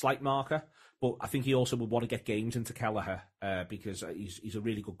 it's a slight marker, but I think he also would want to get games into Kelleher because he's a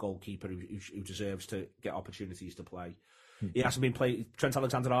really good goalkeeper who deserves to get opportunities to play. He hasn't been played. Trent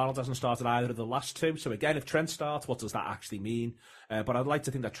Alexander-Arnold hasn't started either of the last two. So again, if Trent starts, what does that actually mean? But I'd like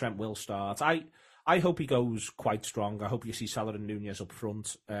to think that Trent will start. I hope he goes quite strong. I hope you see Salah and Nunez up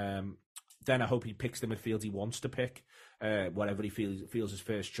front. Then I hope he picks the midfield he wants to pick, whatever he feels his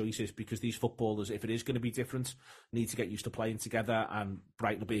first choice is, because these footballers, if it is going to be different, need to get used to playing together, and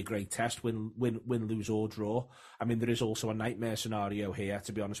Brighton will be a great test, win, lose or draw. I mean, there is also a nightmare scenario here,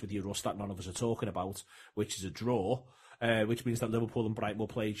 to be honest with you, Russ, that none of us are talking about, which is a draw, which means that Liverpool and Brighton will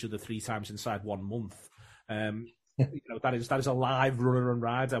play each other 3 times inside 1 month. That is a live runner and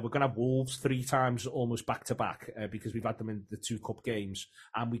rider. We're going to have Wolves 3 times almost back to back because we've had them in the 2 cup games,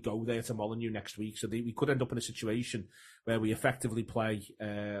 and we go there to Molineux next week. So we could end up in a situation where we effectively play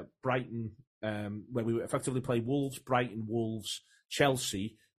Brighton, where we effectively play Wolves, Brighton, Wolves,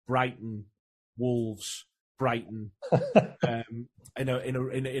 Chelsea, Brighton, Wolves, Brighton, in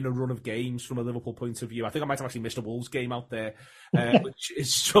a run of games from a Liverpool point of view. I think I might have actually missed a Wolves game out there, which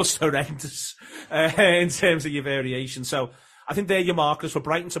is just horrendous in terms of your variation. So I think they're your markers for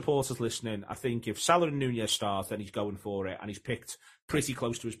Brighton supporters listening. I think if Salah and Nunez start, then he's going for it, and he's picked pretty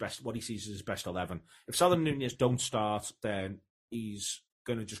close to his best, what he sees as his best 11. If Salah and Nunez don't start, then he's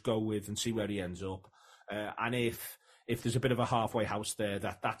going to just go with and see where he ends up. And if there's a bit of a halfway house there,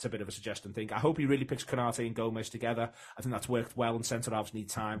 that's a bit of a suggestion thing. I hope he really picks Konate and Gomez together. I think that's worked well, and centre-halves need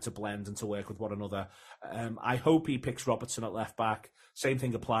time to blend and to work with one another. I hope he picks Robertson at left-back. Same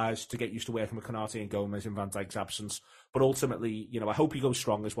thing applies to get used to working with Konate and Gomez in Van Dijk's absence. But ultimately, I hope he goes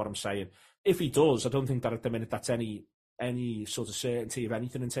strong is what I'm saying. If he does, I don't think that at the minute that's any sort of certainty of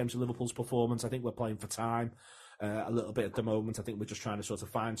anything in terms of Liverpool's performance. I think we're playing for time a little bit at the moment. I think we're just trying to sort of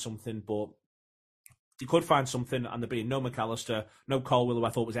find something, but he could find something, and there being no McAllister, no Colwill, who I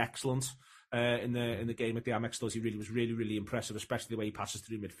thought was excellent in the game at the Amex. He really was really impressive, especially the way he passes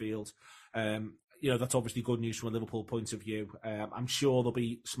through midfield. That's obviously good news from a Liverpool point of view. I'm sure there'll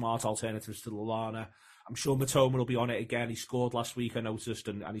be smart alternatives to Lallana. I'm sure Matoma will be on it again. He scored last week, I noticed,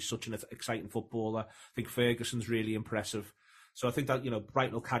 and he's such an exciting footballer. I think Ferguson's really impressive. So I think that,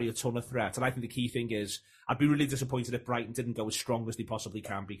 Brighton will carry a ton of threat. And I think the key thing is, I'd be really disappointed if Brighton didn't go as strong as they possibly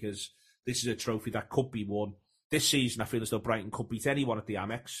can, because this is a trophy that could be won. This season, I feel as though Brighton could beat anyone at the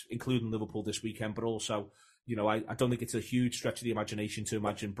Amex, including Liverpool this weekend. But also, I don't think it's a huge stretch of the imagination to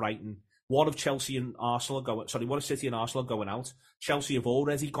imagine Brighton. One of City and Arsenal going out. Chelsea have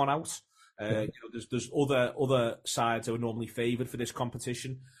already gone out. There's other sides who are normally favoured for this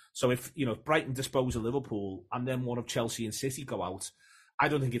competition. So if Brighton dispose of Liverpool and then one of Chelsea and City go out, I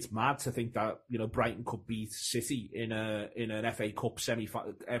don't think it's mad to think that Brighton could beat City in an FA Cup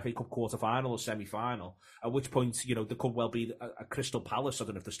quarter final or semi final. At which point there could well be a Crystal Palace. I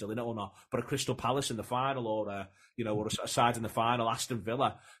don't know if they're still in it or not, but a Crystal Palace in the final, or a side in the final, Aston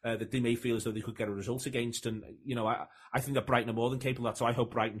Villa, that they may feel as though they could get a result against. And I think that Brighton are more than capable of that. So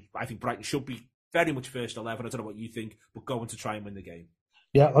I think Brighton should be very much first 11. I don't know what you think, but going to try and win the game.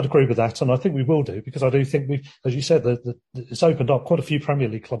 Yeah, I'd agree with that, and I think we will do, because I do think as you said, it's opened up. Quite a few Premier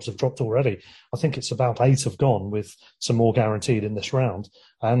League clubs have dropped already. I think it's about 8 have gone, with some more guaranteed in this round.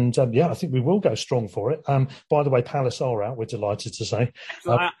 And I think we will go strong for it. By the way, Palace are out, we're delighted to say.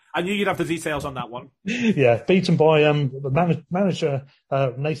 So I knew you'd have the details on that one. Yeah, beaten by manager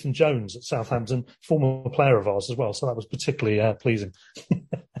Nathan Jones at Southampton, former player of ours as well. So that was particularly pleasing.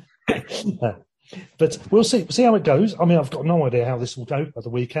 But we'll see how it goes. I mean, I've got no idea how this will go at the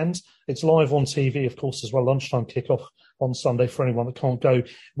weekend. It's live on TV, of course, as well. Lunchtime kickoff on Sunday for anyone that can't go,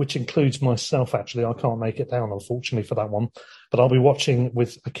 which includes myself, actually. I can't make it down, unfortunately, for that one. But I'll be watching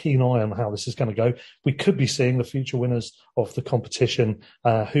with a keen eye on how this is going to go. We could be seeing the future winners of the competition.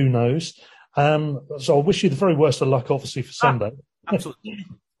 Who knows? So I wish you the very worst of luck, obviously, for Sunday. Absolutely.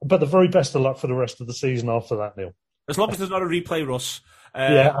 But the very best of luck for the rest of the season after that, Neil. As long as there's not a replay, Russ.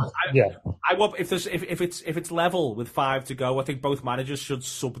 I want if it's level with 5 to go, I think both managers should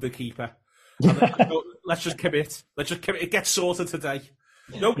sub the keeper. Let's just commit. It gets sorted today.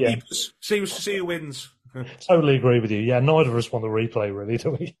 No keepers. See who wins. Totally agree with you. Yeah, neither of us want the replay, really,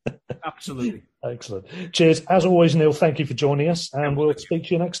 do we? Absolutely. Excellent. Cheers. As always, Neil, thank you for joining us, and we'll speak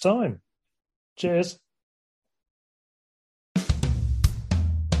to you next time. Cheers.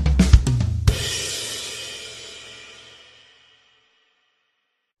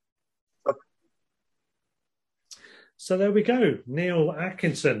 So there we go. Neil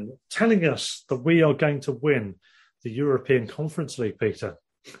Atkinson telling us that we are going to win the European Conference League, Peter.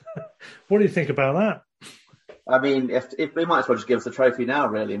 What do you think about that? I mean, if they might as well just give us the trophy now,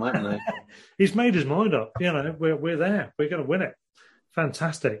 really, mightn't they? He's made his mind up. You know, we're there. We're going to win it.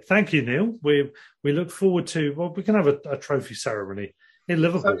 Fantastic. Thank you, Neil. We look forward to, well, we can have a trophy ceremony in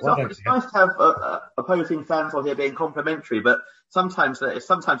Liverpool. It's nice to have opposing fans on here being complimentary, but sometimes they're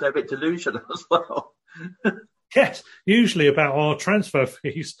a bit delusional as well. Yes, usually about our transfer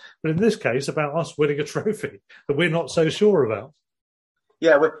fees, but in this case, about us winning a trophy that we're not so sure about.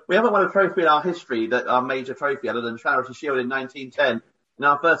 Yeah, we haven't won a trophy in our history, our major trophy, other than Charity Shield in 1910. In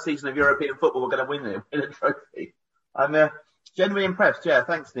our first season of European football, we're going to win a trophy. I'm genuinely impressed. Yeah,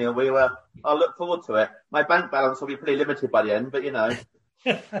 thanks, Neil. I'll look forward to it. My bank balance will be pretty limited by the end, but you know.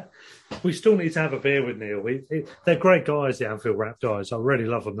 We still need to have a beer with Neil. They're great guys, the Anfield Wrap guys. I really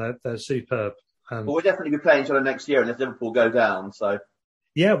love them. They're superb. Well, we'll definitely be playing each other next year unless Liverpool go down. So,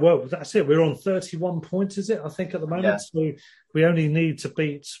 yeah, well, that's it. We're on 31 points, is it? I think at the moment. Yeah. So we only need to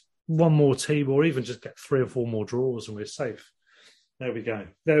beat one more team, or even just get 3 or 4 more draws, and we're safe. There we go.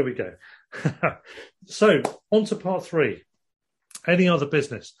 So on to part 3. Any other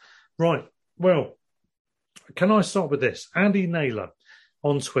business? Right. Well, can I start with this? Andy Naylor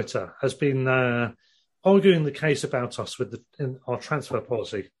on Twitter has been arguing the case about us in our transfer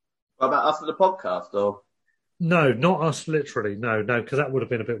policy. About us as a podcast, or? No, not us literally. No, because that would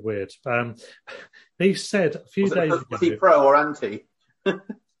have been a bit weird. He said a few days ago... Was he pro or anti?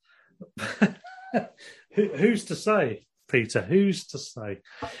 Who's to say, Peter? Who's to say?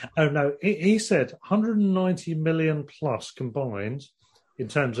 Oh, no, he said 190 million plus combined in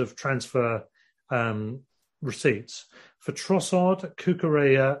terms of transfer receipts for Trossard,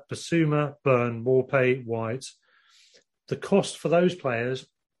 Cucurella, Basuma, Byrne, Morpay, White. The cost for those players...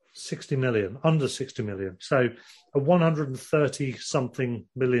 60 million, under 60 million. So a 130 something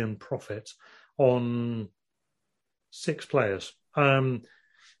million profit on 6 players.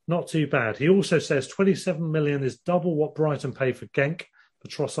 Not too bad. He also says 27 million is double what Brighton paid for Genk for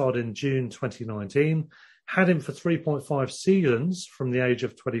Trossard in June 2019. Had him for 3.5 seasons from the age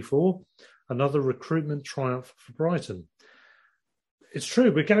of 24. Another recruitment triumph for Brighton. It's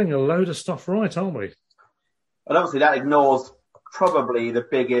true, we're getting a load of stuff right, aren't we? And obviously that ignores probably the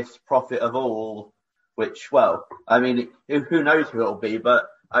biggest profit of all, which, well, I mean, who knows who it'll be, but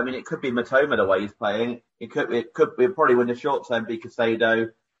I mean, it could be Matoma the way he's playing. It probably in the short term be Caicedo.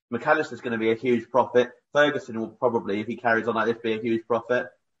 McAllister's going to be a huge profit. Ferguson will probably, if he carries on like this, be a huge profit.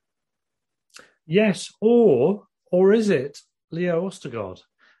 Yes, or is it Leo Ostergaard?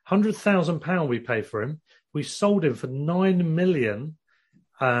 £100,000 we paid for him. We sold him for 9 million.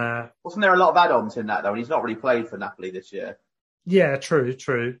 Wasn't there a lot of add-ons in that though? And he's not really played for Napoli this year. Yeah,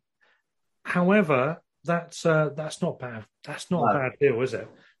 true. However, that's not bad. That's not a bad deal, is it?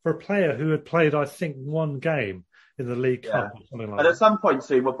 For a player who had played, I think, 1 game in the League Cup or something like that. And at some point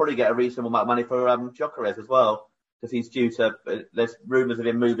soon, we'll probably get a reasonable amount of money for Gyökeres as well, because he's due to. There's rumours of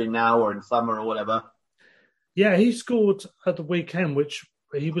him moving now or in summer or whatever. Yeah, he scored at the weekend, which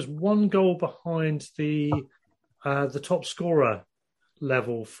he was 1 goal behind the top scorer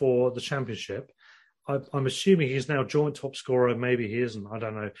level for the Championship. I'm assuming he's now joint top scorer. Maybe he isn't. I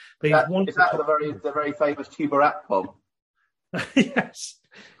don't know. But is that the very famous Tuber Akpom? Yes.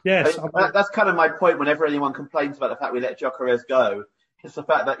 That's kind of my point whenever anyone complains about the fact we let Gyökeres go. It's the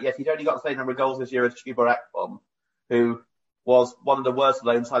fact that, yes, he's only got the same number of goals this year as Tuber Akpom, who was one of the worst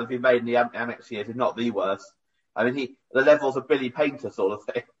loan signings we've made in the Amex years, if not the worst. I mean, the levels of Billy Painter sort of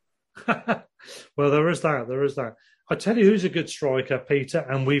thing. Well, there is that. I tell you who's a good striker, Peter,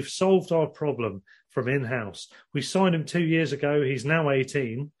 and we've solved our problem from in-house. We signed him 2 years ago. He's now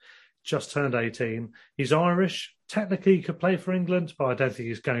 18. just turned 18. He's Irish. Technically, he could play for England, but I don't think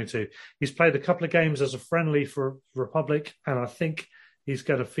he's going to. He's played a couple of games as a friendly for Republic, and I think he's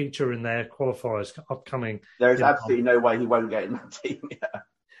going to feature in their qualifiers upcoming. There is absolutely no way he won't get in that team. Yeah.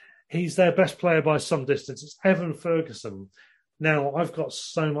 He's their best player by some distance. It's Evan Ferguson. Now, I've got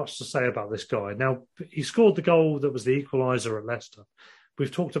so much to say about this guy. Now, he scored the goal that was the equaliser at Leicester.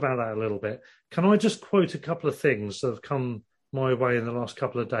 We've talked about that a little bit. Can I just quote a couple of things that have come my way in the last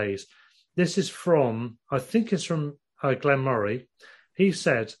couple of days? This is from, I think it's from Glenn Murray. He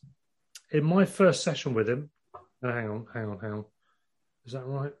said, in my first session with him, hang on. Is that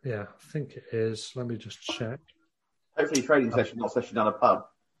right? Yeah, I think it is. Let me just check. Hopefully training session, not session down a pub.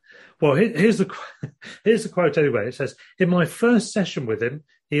 Well, here's the quote anyway. It says, in my first session with him,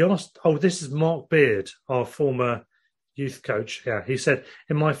 he asked, this is Mark Beard, our former youth coach. Yeah, he said,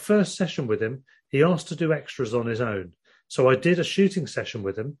 in my first session with him, he asked to do extras on his own. So I did a shooting session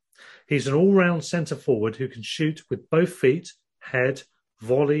with him. He's an all-round centre forward who can shoot with both feet, head,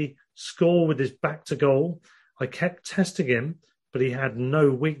 volley, score with his back to goal. I kept testing him, but he had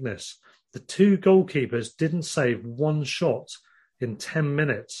no weakness. The two goalkeepers didn't save one shot in 10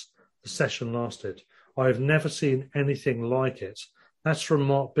 minutes the session lasted. I have never seen anything like it. That's from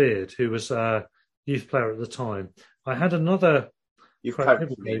Mark Beard, who was a youth player at the time. I had another... Here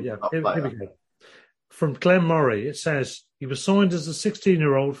we go. From Glenn Murray, it says, he was signed as a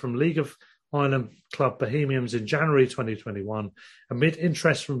 16-year-old from League of Ireland club Bohemians in January 2021, amid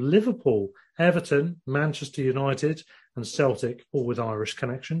interest from Liverpool, Everton, Manchester United and Celtic, all with Irish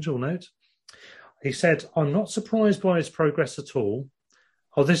connections, you'll note. He said, I'm not surprised by his progress at all.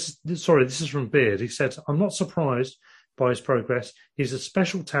 This is from Beard. He said, I'm not surprised by his progress. He's a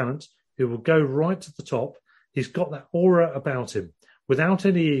special talent who will go right to the top. He's got that aura about him. Without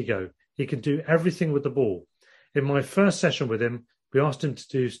any ego, he can do everything with the ball. In my first session with him, we asked him to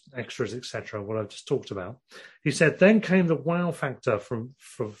do extras, etc., what I've just talked about. He said, then came the wow factor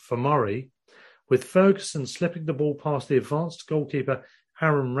for Murray, with Ferguson slipping the ball past the advanced goalkeeper,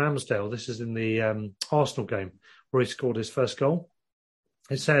 Aaron Ramsdale. This is in the Arsenal game where he scored his first goal.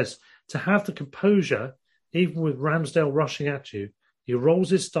 It says, to have the composure, even with Ramsdale rushing at you, he rolls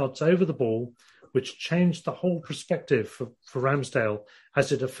his studs over the ball, which changed the whole perspective for Ramsdale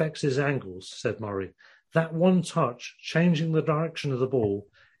as it affects his angles, said Murray. That one touch, changing the direction of the ball,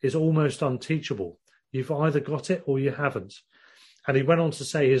 is almost unteachable. You've either got it or you haven't. And he went on to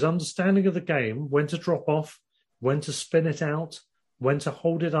say his understanding of the game, when to drop off, when to spin it out, when to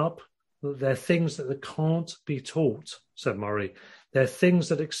hold it up, they're things that can't be taught, said Murray. They're things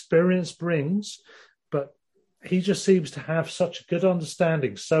that experience brings, but he just seems to have such a good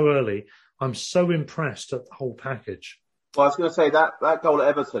understanding so early. I'm so impressed at the whole package. Well, I was going to say that goal at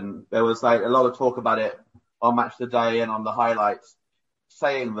Everton, there was like a lot of talk about it on Match of the Day and on the highlights,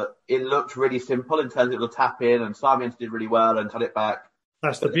 saying that it looked really simple in terms of the tap in, and Sarmiento did really well and cut it back.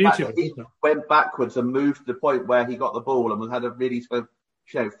 That's the beauty of it. He went backwards and moved to the point where he got the ball and had a really sort of,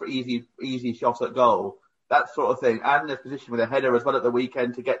 for easy shot at goal. That sort of thing. And the position with a header as well at the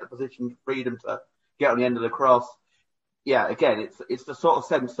weekend to get the position freedom to get on the end of the cross. Yeah, again, it's the sort of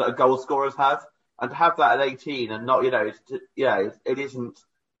sense that a goal scorers have. And to have that at 18 and not, it isn't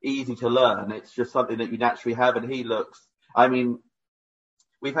easy to learn. It's just something that you naturally have. And he looks,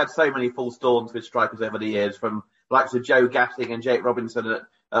 we've had so many false dawns with strikers over the years, from likes of Joe Gatting and Jake Robinson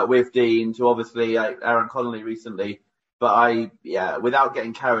at Withdean to obviously Aaron Connolly recently. But without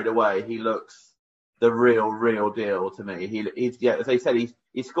getting carried away, he looks the real deal to me. He's as they said,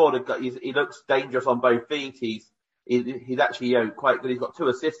 he scored he looks dangerous on both feet. He's actually quite good. He's got 2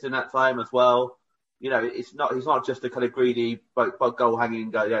 assists in that time as well. He's not just a kind of greedy goal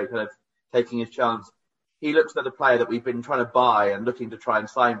hanging guy, kind of taking his chance. He looks like the player that we've been trying to buy and looking to try and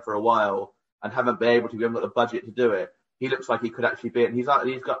sign for a while and haven't been able to. We haven't got the budget to do it. He looks like he could actually be it. And he's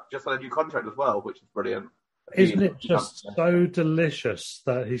got just on a new contract as well, which is brilliant. Isn't it just so delicious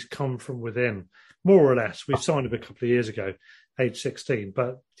that he's come from within? More or less. We signed him a couple of years ago, age 16.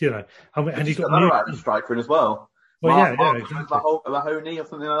 But, and he got another striker in as well. Well, exactly. Mahoney or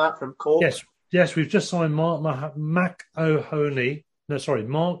something like that from Cork. Yes, we've just signed Mark O'Mahony. No, sorry,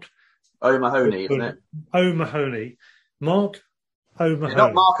 Mark O'Mahony, isn't it? O'Mahony. Mark O'Mahony.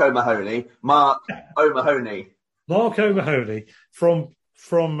 Not Mark O'Mahony. Mark O'Mahony. Mark O'Mahony from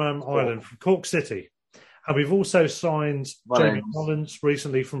Ireland, from Cork City. And we've also signed Jamie Collins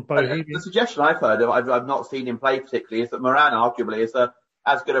recently from Bohemian. The suggestion I've heard, I've not seen him play particularly, is that Moran arguably is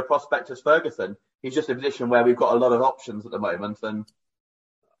as good a prospect as Ferguson. He's just in a position where we've got a lot of options at the moment. And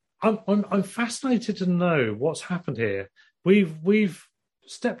I'm fascinated to know what's happened here. We've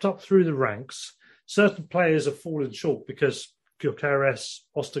stepped up through the ranks. Certain players have fallen short because Gyökeres,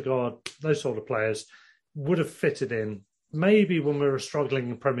 Ostergaard, those sort of players would have fitted in. Maybe when we were a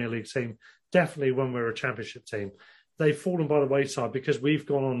struggling Premier League team, definitely when we were a Championship team. They've fallen by the wayside because we've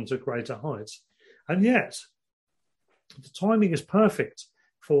gone on to greater heights. And yet, the timing is perfect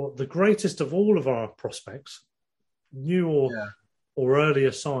for the greatest of all of our prospects, new or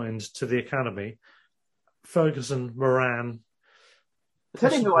earlier signed to the academy, Ferguson, Moran. I'll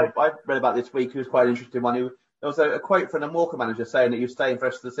tell you who I read about this week, who was quite an interesting one. There was a quote from the Walker manager saying that he was staying for the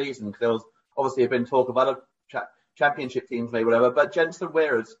rest of the season because there was obviously been talk of other Championship teams, maybe whatever, but Jensen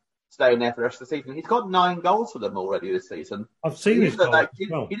Weir's staying there for the rest of the season. He's got 9 goals for them already this season. I've seen his goals. He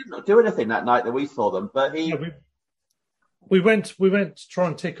didn't do anything that night that we saw them, but he... Yeah, we went to try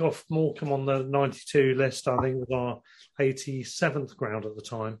and tick off Morecambe on the 92 list. I think it was our 87th ground at the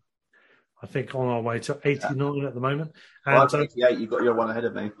time. I think on our way to 89 at the moment. And, well, 88, you're one ahead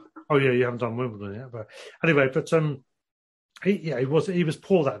of me. Oh yeah, you haven't done Wimbledon yet. But anyway, he was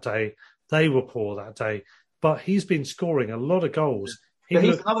poor that day. They were poor that day. But he's been scoring a lot of goals.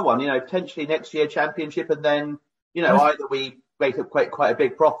 He's another one, potentially next year Championship, and then, either we make up quite a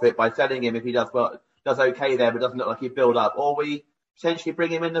big profit by selling him if he does okay there, but doesn't look like he'd build up, or we potentially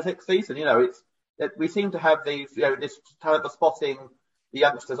bring him in the next season. We seem to have these, this talent of spotting the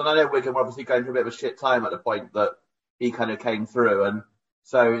youngsters, and I know Wigan were obviously going through a bit of a shit time at the point that he kind of came through, and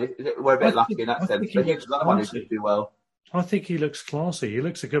so we're a bit lucky in that sense. But he's another one who could do well. I think he looks classy. He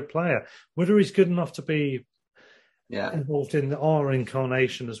looks a good player. Whether he's good enough to be involved in our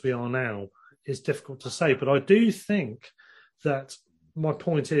incarnation as we are now is difficult to say. But I do think that my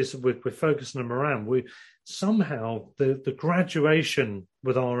point is with Ferguson and Moran, we somehow the graduation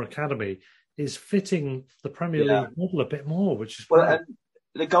with our academy is fitting the Premier League model a bit more, which is great. And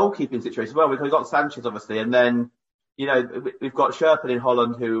the goalkeeping situation as well, because we've got Sanchez obviously, and then we've got Sherpan in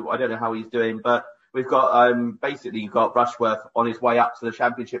Holland, who I don't know how he's doing, but we've got basically you've got Rushworth on his way up to the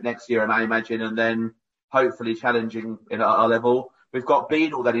Championship next year, and I imagine, and then hopefully challenging at our level. We've got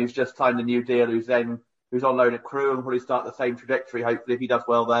Beadle then, who's just signed a new deal, who's on loan at Crewe and probably start the same trajectory, hopefully, if he does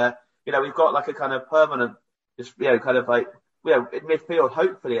well there. We've got like a kind of permanent, just, kind of like, in midfield,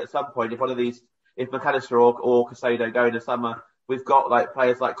 hopefully at some point, if McAllister or Casado go in the summer, we've got like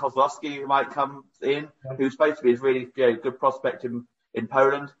players like Kozlowski who might come in, who's supposed to be a really good prospect in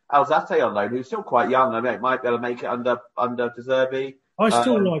Poland. Alzate on loan, who's still quite young, might be able to make it under De Zerbi. I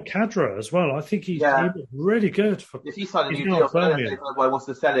still like Kadra as well. I think he was really good. If he signed a new deal, I don't know if anyone wants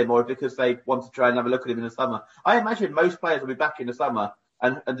to sell him or because they want to try and have a look at him in the summer. I imagine most players will be back in the summer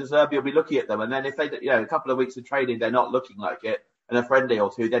and De Zerbi will be looking at them. And then if they, a couple of weeks of training, they're not looking like it, and a friendly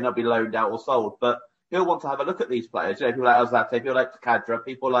or two, they're not be loaned out or sold. But he'll want to have a look at these players. People like Alzate, people like Kadra,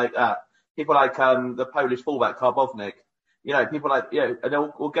 people like the Polish fullback Karbovnik. People like, and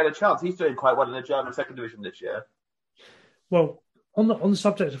we'll get a chance. He's doing quite well in the German second division this year. Well, on the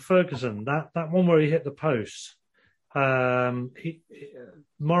subject of Ferguson, that one where he hit the post,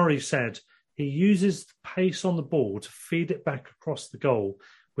 Murray said he uses the pace on the ball to feed it back across the goal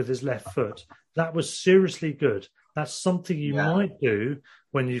with his left foot. That was seriously good. That's something you might do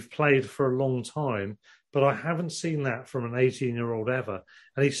when you've played for a long time, but I haven't seen that from an 18-year-old ever.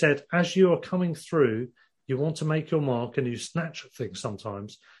 And he said, as you are coming through, you want to make your mark and you snatch at things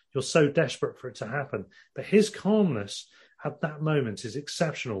sometimes. You're so desperate for it to happen. But his calmness at that moment is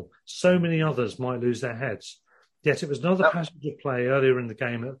exceptional. So many others might lose their heads. Yet it was another passage of play earlier in the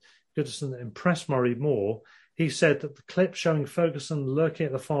game at Goodison that impressed Murray more. He said that the clip showing Ferguson lurking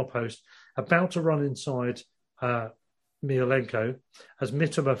at the far post, about to run inside Miolenko, as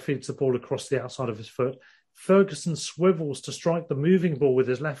Mitoma feeds the ball across the outside of his foot, Ferguson swivels to strike the moving ball with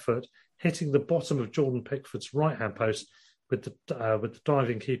his left foot, hitting the bottom of Jordan Pickford's right-hand post with the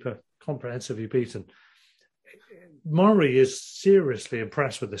diving keeper comprehensively beaten. Murray is seriously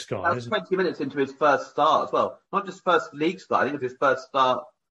impressed with this guy. That was 20 minutes into his first start as well. Not just first league start, I think it was his first start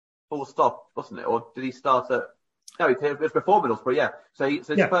full stop, wasn't it? Or did he start at... No, it was before Middlesbrough, yeah. So his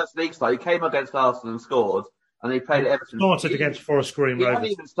first league start, he came against Arsenal and scored, and he played at Everton. Started against Forest Green Rovers. He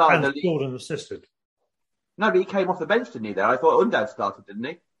hadn't even started and scored and assisted. No, but he came off the bench, didn't he, there? I thought Undav started, didn't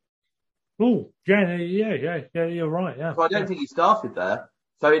he? Oh, yeah, you're right, yeah. So I don't think he started there.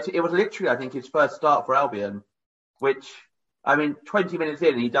 So it was literally, I think, his first start for Albion, which, 20 minutes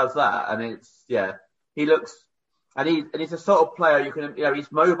in, he does that, and he looks, and he's a sort of player you can,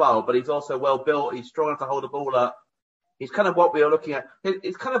 he's mobile, but he's also well built. He's strong enough to hold the ball up. He's kind of what we are looking at.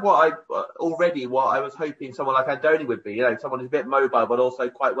 It's kind of what I was hoping someone like Andoni would be. Someone who's a bit mobile, but also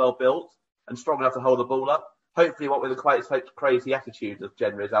quite well built and strong enough to hold the ball up. Hopefully, what with a quite crazy attitude as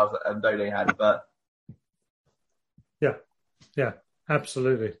generally as Andoni had, but yeah,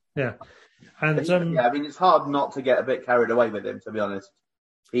 absolutely, yeah. And I mean, it's hard not to get a bit carried away with him, to be honest.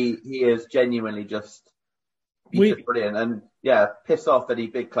 He is genuinely just brilliant. And piss off any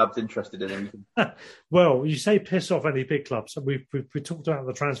big clubs interested in him. Well, you say piss off any big clubs. We talked about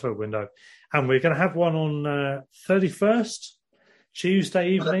the transfer window, and we're going to have one on 31st,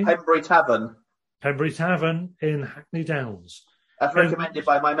 Tuesday evening. Pembury Tavern in Hackney Downs. As recommended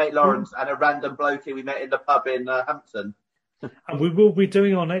by my mate Lawrence and a random bloke who we met in the pub in Hampton. And we will be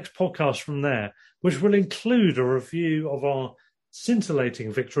doing our next podcast from there, which will include a review of our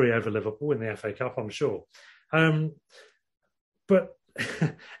scintillating victory over Liverpool in the FA Cup, I'm sure. But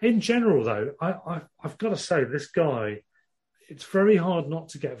in general, though, I've got to say, this guy, it's very hard not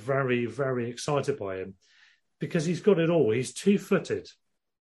to get very, very excited by him because he's got it all. He's two-footed.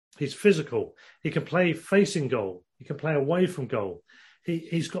 He's physical. He can play facing goal. He can play away from goal.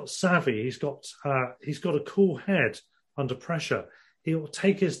 He's got savvy. He's got a cool head under pressure. He'll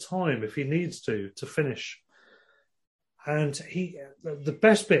take his time if he needs to finish. And the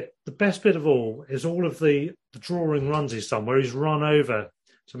best bit of all is all of the drawing runs he's done, where he's run over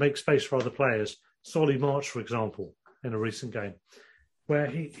to make space for other players. Solly March, for example, in a recent game, where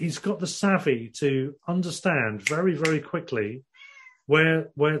he's got the savvy to understand very, very quickly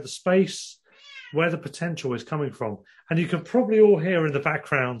where the space, where the potential is coming from. And you can probably all hear in the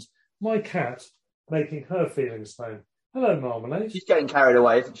background my cat making her feelings known. Hello, Marmalade. She's getting carried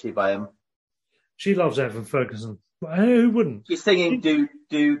away, isn't she, by him? She loves Evan Ferguson. Who wouldn't? She's singing do,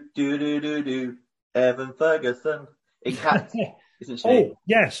 Evan Ferguson in Cats, isn't she? Oh,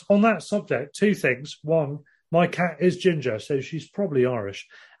 yes. On that subject, two things. One, my cat is ginger, so she's probably Irish.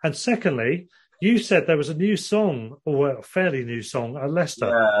 And secondly, you said there was a new song, or a fairly new song, at Leicester.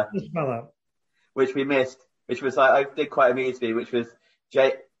 Yeah. What's about that? Which we missed, which was I did quite amuse me, which was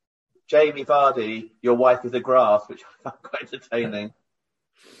Jamie Vardy, Your Wife is a Grass, which I found quite entertaining.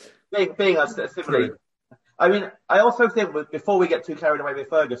 Being us similarly, I mean, I also think before we get too carried away with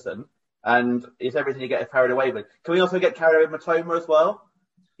Ferguson, and it's everything you get carried away with, can we also get carried away with Matoma as well?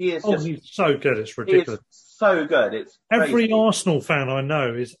 He's so good, it's ridiculous. He is so good, it's every crazy. Arsenal fan I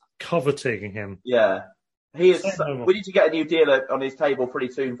know is coveting him. Yeah, he is. We need to get a new deal on his table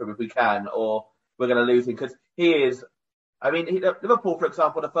pretty soon for him if we can, or we're going to lose him because he is. I mean, Liverpool, for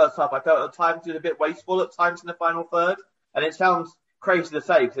example, the first half, I felt at times he was a bit wasteful at times in the final third. And it sounds crazy to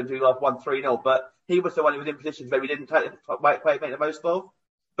say because we lost 1-3-0, but he was the one who was in positions where we didn't make the most of.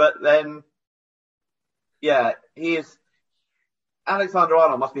 But then, yeah, he is. Alexander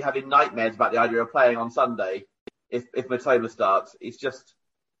Arnold must be having nightmares about the idea of playing on Sunday if Matoma starts. It's just,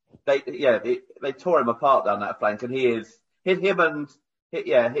 they tore him apart down that flank, and he is, his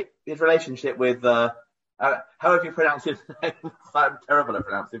relationship with, however you pronounce his name, I'm terrible at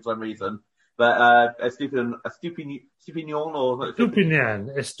pronouncing for some reason. But Estupinian.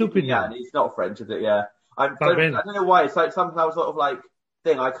 He's not French, is it? Yeah. I don't know why. It's like somehow sort of like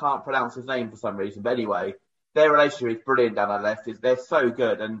thing. I can't pronounce his name for some reason. But anyway, their relationship is brilliant down the left. They're so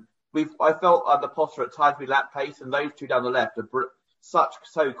good, and I felt under Potter at times we lacked pace, and those two down the left are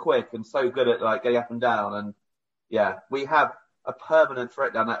so quick and so good at like getting up and down. And yeah, we have a permanent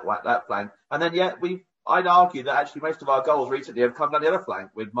threat down that flank. And then I'd argue that actually most of our goals recently have come down the other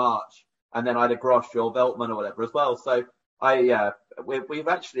flank with March and then either Grosh or Veltman or whatever as well. So we've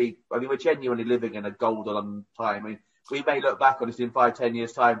actually, we're genuinely living in a golden time. I mean, we may look back on this in 5-10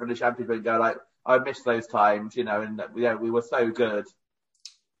 years time from the Championship and go like, I miss those times, and we were so good.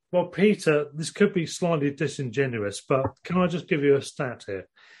 Well, Peter, this could be slightly disingenuous, but can I just give you a stat here?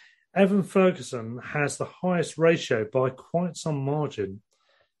 Evan Ferguson has the highest ratio by quite some margin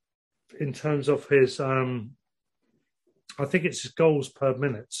in terms of his, I think it's his goals per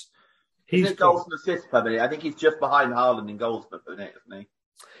minute. He's goals and assists per minute. I think he's just behind Haaland in goals per minute, isn't he?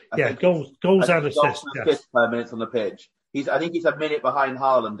 Goals and assists. Goals and assists per minute on the pitch. I think he's a minute behind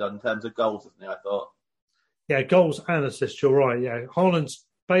Haaland in terms of goals, isn't he? I thought. Yeah, goals and assists. You're right. Yeah, Haaland's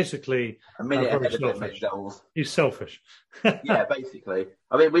basically a minute ahead of him goals. He's selfish. Yeah, basically.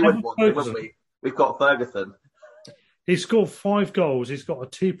 I mean, we wouldn't want to, would we? We've got Ferguson. He scored 5 goals. He's got a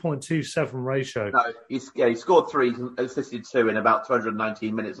 2.27 ratio. No, he scored 3, assisted 2 in about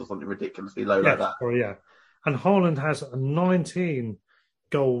 219 minutes or something ridiculously low like that. Yeah. And Haaland has a 19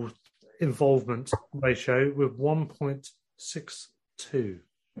 goal involvement ratio with 1.62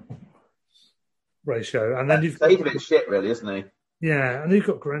 ratio. And then he's a bit shit, really, isn't he? Yeah, and you've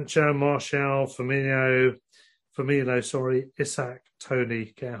got Grancher, Martial, Firmino, Isak,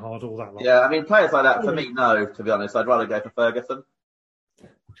 Tony, Gerrard, all that lot. Yeah, I mean, players like that, for me, no, to be honest. I'd rather go for Ferguson.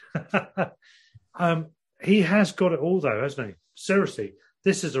 He has got it all, though, hasn't he? Seriously,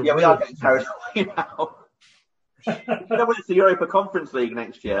 this is a... Yeah, we are getting carried away now. You don't want it's the Europa Conference League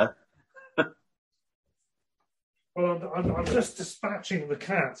next year. Well, I'm just dispatching the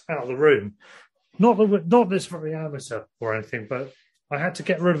cat out of the room. Not this very amateur or anything, but I had to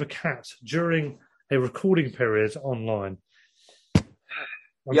get rid of a cat during a recording period online.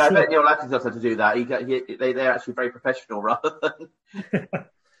 I bet Neil Atkinson's had to do that. They're actually very professional rather than...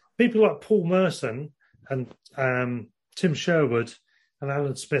 People like Paul Merson and Tim Sherwood and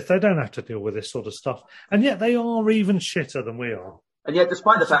Alan Smith, they don't have to deal with this sort of stuff. And yet they are even shitter than we are. And yet,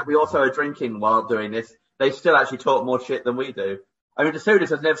 despite the fact we also are drinking while doing this, they still actually talk more shit than we do. I mean, DeSoutis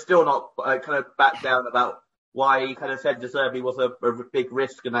has never still not kind of backed down about why he kind of said De Zerbi was a big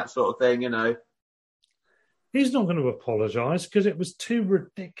risk and that sort of thing, you know. He's not going to apologise because it was too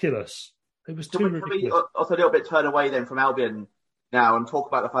ridiculous. It was too ridiculous. We also a little bit turn away then from Albion now and talk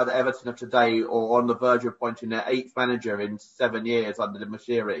about the fact that Everton of today are on the verge of appointing their 8th manager in 7 years under the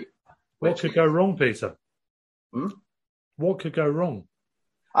Mashiri. What could go wrong, Peter? What could go wrong?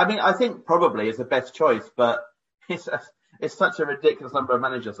 I mean, I think probably is the best choice, but it's such a ridiculous number of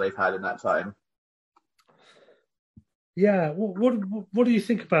managers they've had in that time. Yeah, what do you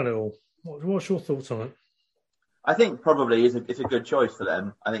think about it all? What's your thoughts on it? I think probably it's a good choice for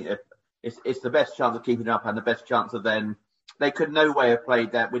them. I think it's the best chance of keeping up and the best chance of then they could no way have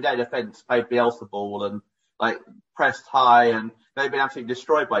played that with their defence, played Bielsa ball and like pressed high, and they've been absolutely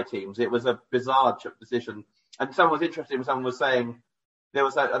destroyed by teams. It was a bizarre decision. And someone was interested when someone was saying there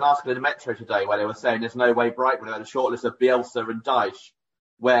was an article in the Metro today where they were saying there's no way Brighton would have a shortlist of Bielsa and Dyche,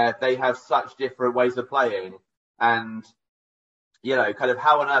 where they have such different ways of playing, and you know, kind of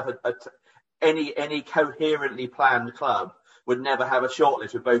how on earth any coherently planned club would never have a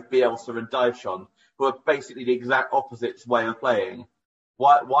shortlist with both Bielsa and Dyche on, who are basically the exact opposite way of playing.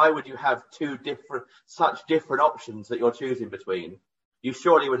 Why would you have such different options that you're choosing between? You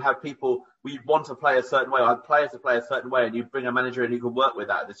surely would have people, we want to play a certain way, or have players to play a certain way, and you bring a manager in who can work with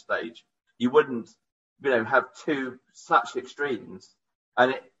that at this stage. You wouldn't, have two such extremes.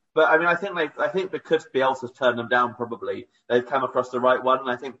 But I mean, I think because Bielsa's turned them down, probably they've come across the right one, and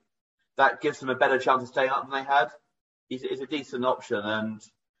I think that gives them a better chance of staying up than they had. He's a decent option, and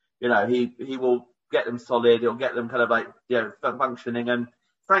he will get them solid. He'll get them kind of functioning. And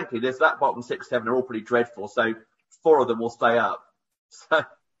frankly, there's that bottom 6, 7 are all pretty dreadful. So 4 of them will stay up. So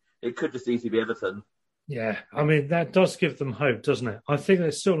it could just easily be Everton. Yeah, I mean, that does give them hope, doesn't it? I think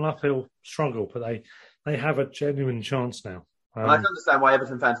there's still an uphill struggle, but they have a genuine chance now. And I can understand why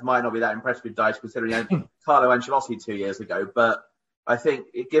Everton fans might not be that impressed with Dyche, considering Carlo Ancelotti 2 years ago. But I think,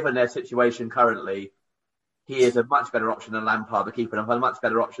 given their situation currently, he is a much better option than Lampard, the keeper, and a much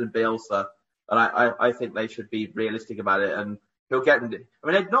better option than Bielsa. And I think they should be realistic about it. And he'll get them. I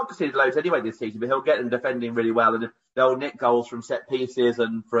mean, they've not conceded loads anyway this season, but he'll get them defending really well, and they'll nick goals from set pieces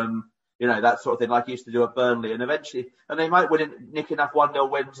and from that sort of thing, like he used to do at Burnley. And eventually, and they might nick enough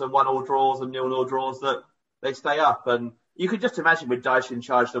 1-0 wins and 1-1 draws and 0-0 draws that they stay up. And you could just imagine with Dyche in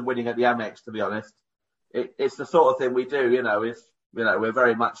charge them winning at the Amex. To be honest, it's the sort of thing we do. We're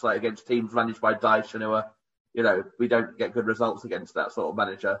very much like against teams managed by Dyche, and who are, we don't get good results against that sort of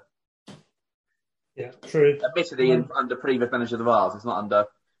manager. Yeah, true. Admittedly, under previous managers of ours, it's not under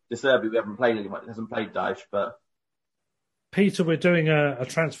De Zerbi. We haven't played anyone. Hasn't played Dyche, but Peter, we're doing a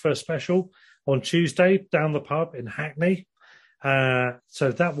transfer special on Tuesday down the pub in Hackney.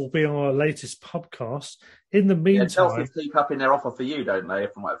 So that will be our latest pubcast. In the meantime, Chelsea keep up in their offer for you, don't they?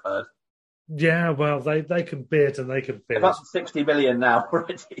 From what I've heard. Yeah, well, they can bid and they can bid. They're up to 60 million now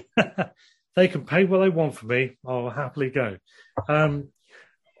already. They can pay what they want for me. I'll happily go. £10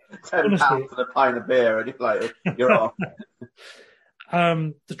 for the pint of beer, and you're off.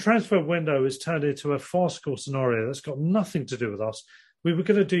 The transfer window has turned into a farcical scenario that's got nothing to do with us. We were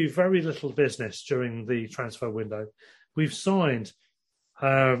going to do very little business during the transfer window. We've signed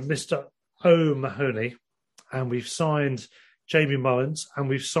Mr. O'Mahony, and we've signed Jamie Mullins, and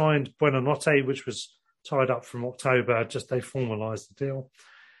we've signed Buonanotte, which was tied up from October. Just they formalised the deal.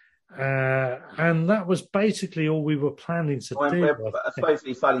 And that was basically all we were planning to do. We're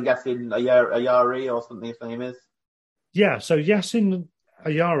supposedly signing Yassin Ayari or something his name is. Yeah, so Yassin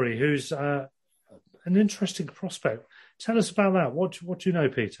Ayari, who's an interesting prospect. Tell us about that. What do you know,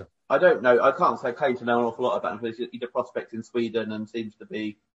 Peter? I don't know. I can't claim to know an awful lot about him, but he's a prospect in Sweden and seems to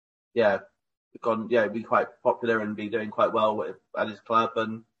be, be quite popular and be doing quite well at his club.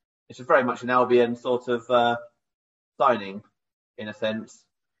 And it's very much an Albion sort of signing, in a sense.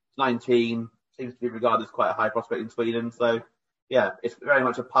 19, seems to be regarded as quite a high prospect in Sweden. So, yeah, it's very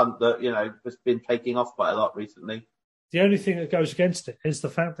much a punt that, has been taking off quite a lot recently. The only thing that goes against it is the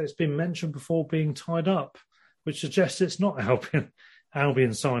fact that it's been mentioned before being tied up, which suggests it's not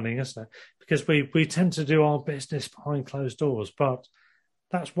Albion signing, isn't it? Because we tend to do our business behind closed doors. But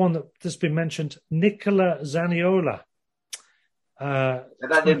That's one that's been mentioned. Nicola Zaniola. And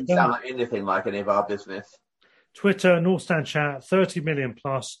that didn't sound like anything like any of our business. Twitter, North Stand Chat, 30 million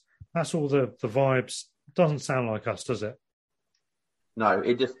plus. That's all the vibes. Doesn't sound like us, does it? No,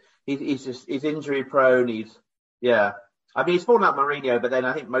 he's injury prone. I mean, he's fallen out with Mourinho, but then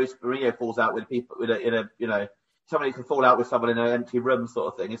I think most Mourinho falls out with people somebody can fall out with someone in an empty room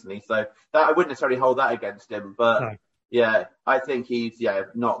sort of thing, isn't he? So that I wouldn't necessarily hold that against him, but no. Yeah, I think he's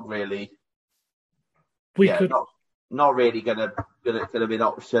not really. Not really gonna be an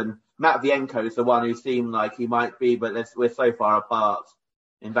option. Matvienko is the one who seemed like he might be, but we're so far apart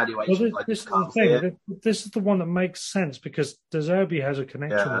in valuation. Well, this is the thing. This is the one that makes sense because De Zerbi has a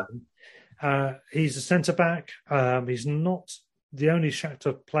connection with him. He's a centre back. He's not the only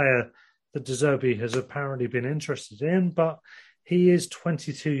Shakhtar player that De Zerbi has apparently been interested in, but he is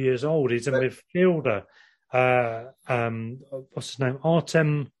 22 years old. He's a midfielder. What's his name?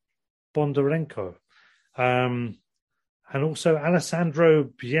 Artem Bondarenko. And also Alessandro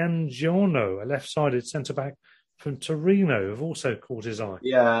Biangiorno, a left-sided centre-back from Torino, have also caught his eye.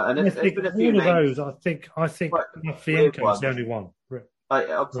 Yeah, and it's been a few all of those, I think Matvienko is the only one.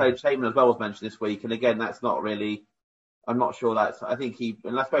 I'd say Chamberlain as well was mentioned this week, and again, that's not really. I'm not sure that's. I think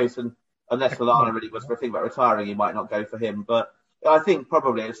unless Lallana really was for a thing about retiring, he might not go for him. But I think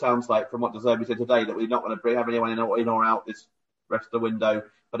probably it sounds like from what De Zerbi said today that we're not going to have anyone in or out this rest of the window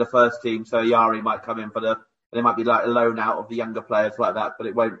for the first team. So Yari might come in and it might be like a loan out of the younger players like that, but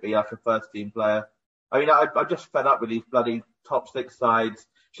it won't be like a first team player. I mean, I'm just fed up with these bloody top six sides.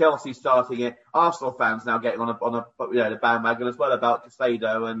 Chelsea starting it. Arsenal fans now getting on the bandwagon as well about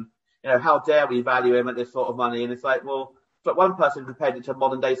Caicedo and how dare we value him at this sort of money? And it's like, well, but one person compared it to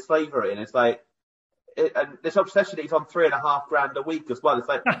modern day slavery, and it's like, and this obsession that he's on $3,500 a week as well. It's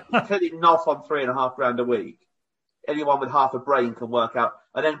like he's clearly not on $3,500 a week. Anyone with half a brain can work out.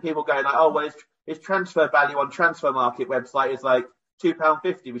 And then people going like, oh well, his transfer value on Transfer Market website is like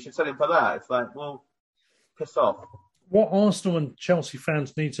 £2.50. We should sell him for that. It's like, well, piss off. What Arsenal and Chelsea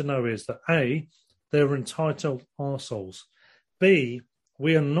fans need to know is that A, they're entitled arseholes. B,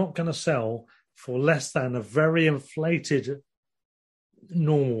 we are not going to sell for less than a very inflated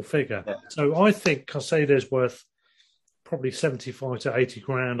normal figure. Yeah. So I think Caicedo's worth probably 75 to 80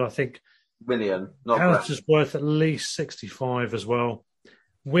 grand. I think million. Harris is worth at least 65 as well.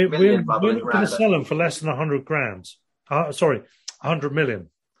 We're not going to sell them for less than 100 grand. 100 million.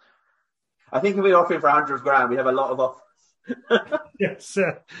 I think if we're offering for 100 grand, we have a lot of offers. Yes.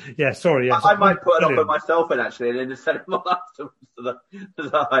 Sorry. Yes. I might put an offer myself in actually, and then just send them all afterwards to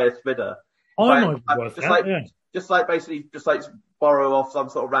the highest bidder. Just like borrow off some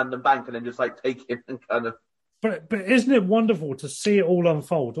sort of random bank and then just like take it and kind of. But isn't it wonderful to see it all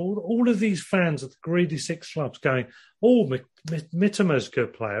unfold? All of these fans of the greedy six clubs going, oh, Mittermann's a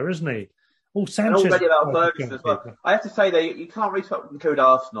good player, isn't he? Oh, Sanchez. And already about Ferguson as well. I have to say, you can't really include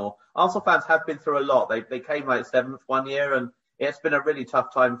Arsenal. Arsenal fans have been through a lot. They came like 7th one year, and it's been a really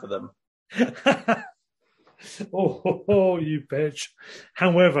tough time for them. Oh, you bitch.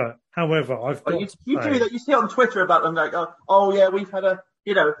 However, I've got you do that. You see on Twitter about them like, oh yeah, we've had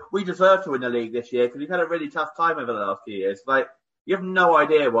we deserve to win the league this year because we've had a really tough time over the last few years. Like, you have no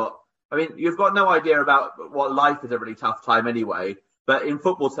idea you've got no idea about what life is a really tough time anyway. But in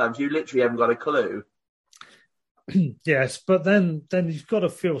football terms, you literally haven't got a clue. Yes, but then you've got to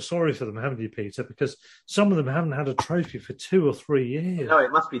feel sorry for them, haven't you, Peter? Because some of them haven't had a trophy for 2 or 3 years. No,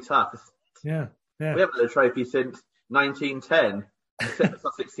 it must be tough. Yeah. We haven't had a trophy since 1910, except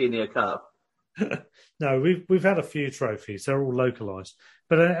the 16-year Cup. No, we've had a few trophies. They're all localised.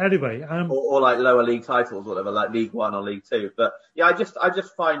 But anyway, or like lower league titles, whatever, like League One or League Two. But yeah, I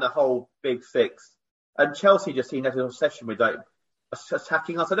just find the whole big six, and Chelsea just seem to have an obsession with like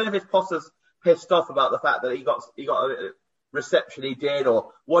attacking us. I don't know if it's Potter's pissed off about the fact that he got a reception he did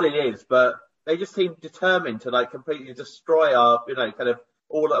or what it is, but they just seem determined to like completely destroy our kind of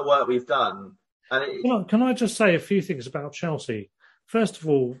all the work we've done. And can I just say a few things about Chelsea? First of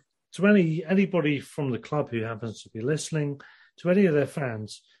all, to anybody from the club who happens to be listening, to any of their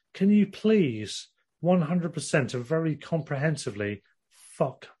fans, can you please 100% and very comprehensively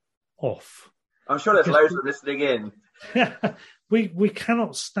fuck off? I'm sure there's loads of listening in. We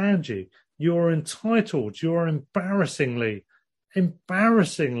cannot stand you. You're entitled. You're embarrassingly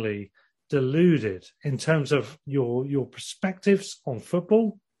deluded in terms of your perspectives on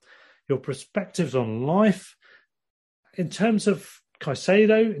football, your perspectives on life, in terms of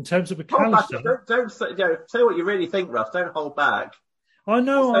Caicedo, in terms of McAllister. Don't say what you really think, Russ. Don't hold back. I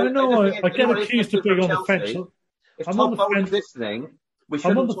know. I get accused of being on the fence. If Tom Bolton's listening, we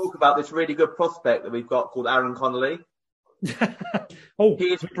shouldn't talk about this really good prospect that we've got called Aaron Connolly. Oh, He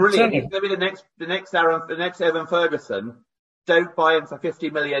is brilliant. He's going to be the next Evan Ferguson. Don't buy him for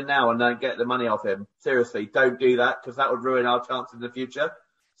 50 million now and then get the money off him. Seriously, don't do that because that would ruin our chances in the future.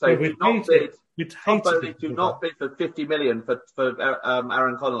 So Yeah, do not bid. Todd Bowley, do not bid for 50 million for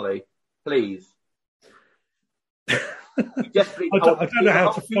Aaron Connolly, please. You I don't know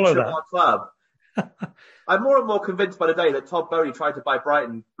how to follow that. Our club. I'm more and more convinced by the day that Todd Bowley tried to buy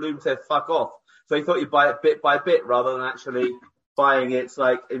Brighton. Bloom said, "Fuck off." So he thought you'd buy it bit by bit rather than actually buying it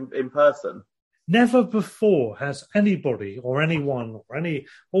like in person. Never before has anybody or anyone or any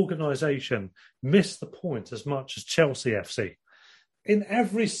organisation missed the point as much as Chelsea FC. In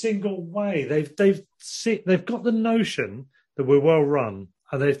every single way, they've got the notion that we're well run,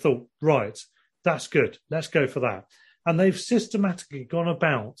 and they've thought, right, that's good, let's go for that. And they've systematically gone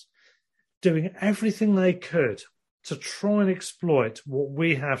about doing everything they could to try and exploit what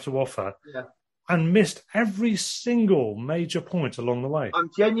we have to offer. Yeah. And missed every single major point along the way. I'm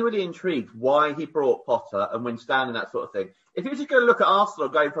genuinely intrigued why he brought Potter and Winston and that sort of thing. If you just go look at Arsenal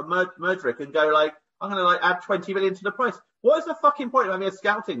going for Mudryk and go like, I'm going to like add 20 million to the price. What is the fucking point of having a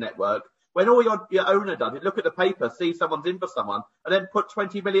scouting network when all your owner does is look at the paper, see someone's in for someone, and then put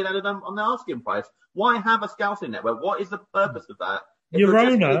 20 million out of them on the asking price? Why have a scouting network? What is the purpose of that? Your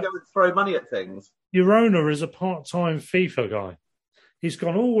owner, go and throw money at things. Your owner is a part-time FIFA guy. He's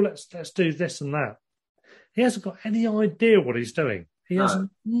gone, let's do this and that. He hasn't got any idea what he's doing. He has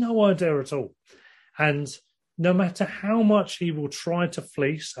no idea at all. And no matter how much he will try to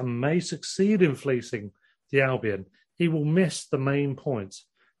fleece and may succeed in fleecing the Albion, he will miss the main point,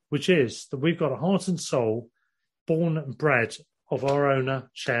 which is that we've got a heart and soul born and bred of our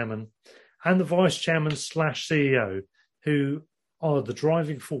owner, chairman, and the vice chairman / CEO, who are the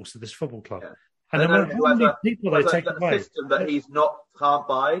driving force of this football club. Yeah. And no matter how many people they take away, system that he's can't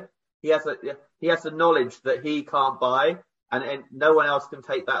buy. He has the knowledge that he can't buy, and no one else can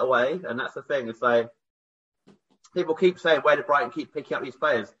take that away. And that's the thing. It's like people keep saying, "Where did Brighton keep picking up these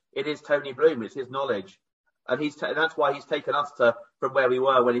players?" It is Tony Bloom. It's his knowledge, and that's why he's taken us from where we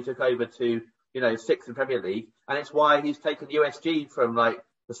were when he took over to 6th in Premier League, and it's why he's taken USG from like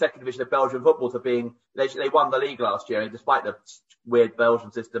the second division of Belgian football to being they won the league last year, despite the weird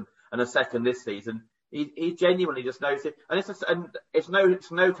Belgian system. And a second this season, he genuinely just knows it, and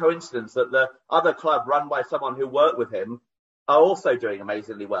it's no coincidence that the other club run by someone who worked with him are also doing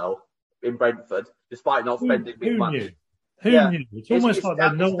amazingly well in Brentford, despite not spending big money. Who knew? It's almost like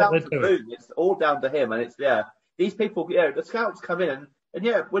they know what they're doing. It's all down to him, and these people. The scouts come in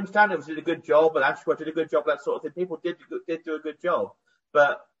and Winston did a good job, and Ashworth did a good job, that sort of thing. People did do a good job,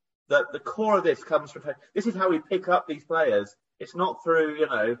 but the core of this comes from this is how we pick up these players. It's not through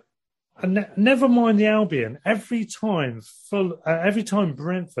And never mind the Albion. Every time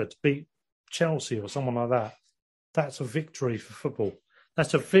Brentford beat Chelsea or someone like that, that's a victory for football.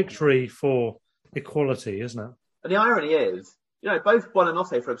 That's a victory for equality, isn't it? And the irony is, both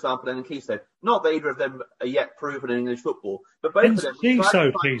Buonanotte, for example, and Nkiso, not that either of them are yet proven in English football, but both of them...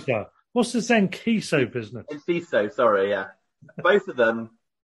 Nkiso. What's this Nkiso business? Nkiso, sorry, yeah. Both of them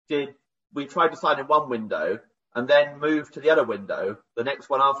we tried to sign in one window and then moved to the other window, the next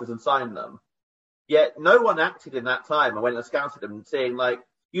one afterwards, and signed them. Yet no one acted in that time and went and scouted them, saying,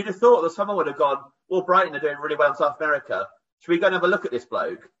 you'd have thought that someone would have gone, well, Brighton are doing really well in South America. Should we go and have a look at this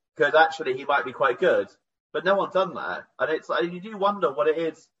bloke? Because actually he might be quite good. But no one's done that. And it's like, you do wonder what it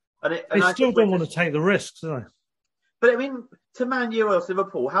is. They still don't want to take the risks, do they? But I mean, to Man U or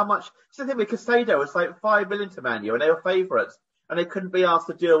Liverpool, how much? It's the thing with Caicedo, was like 5 million to Man U, and they were favourites. And they couldn't be asked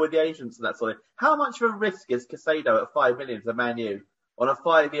to deal with the agents and that sort of thing. How much of a risk is Caicedo at 5 million to Man U on a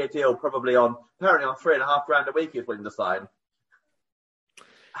 5-year deal, apparently on $3,500 a week he's willing to sign?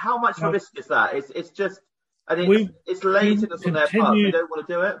 How much of a risk is that? It's just, and it's laziness on their part. They don't want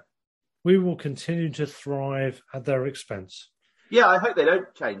to do it. We will continue to thrive at their expense. Yeah, I hope they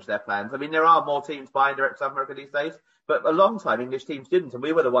don't change their plans. I mean, there are more teams buying direct South America these days, but a long time English teams didn't, and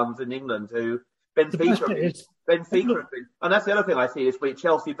we were the ones in England who Benfica, and that's the other thing I see this week.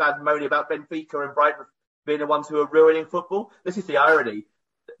 Chelsea bad moaning about Benfica and Brighton being the ones who are ruining football. This is the irony.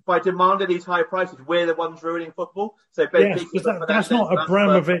 By demanding these high prices, we're the ones ruining football. So Benfica, that's not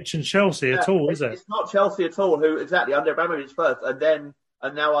Abramovich and Chelsea at all, is it? It's not Chelsea at all. Who exactly under Abramovich first, and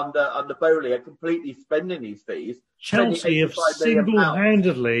now under Bowley are completely spending these fees. Chelsea have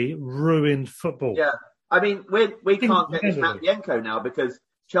single-handedly ruined football. Yeah, I mean we can't get this Matvienko now because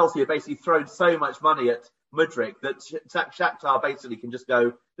Chelsea have basically thrown so much money at Mudryk that Shakhtar basically can just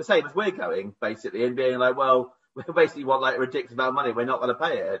go the same as we're going, basically, and being like, well, we basically want like a ridiculous amount of money. We're not going to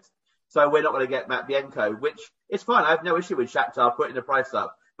pay it. So we're not going to get Matvienko, which is fine. I have no issue with Shakhtar putting the price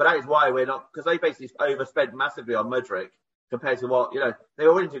up. But that is why we're not, because they basically overspent massively on Mudryk. compared to what, they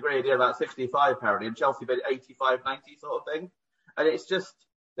were willing to agree a deal about 65 apparently, and Chelsea bid 85, 90 sort of thing. And it's just,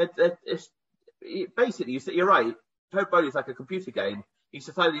 basically, you're right. Todd Bowley's like a computer game. He's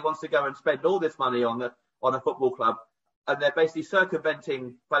decided he wants to go and spend all this money on a football club, and they're basically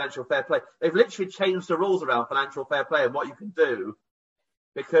circumventing financial fair play. They've literally changed the rules around financial fair play and what you can do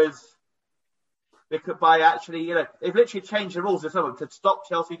because by actually, they've literally changed the rules to stop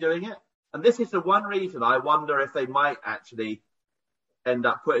Chelsea doing it. And this is the one reason I wonder if they might actually end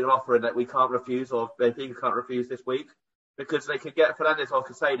up putting an offer in that we can't refuse, or Benfica can't refuse this week, because they could get Fernandes or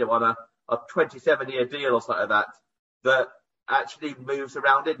Caicedo on a 27-year deal or something like that actually moves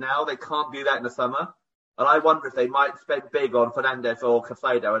around it now. They can't do that in the summer. And I wonder if they might spend big on Fernandes or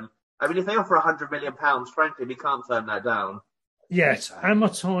Caicedo. And I mean, if they offer £100 million, frankly, we can't turn that down. Yes,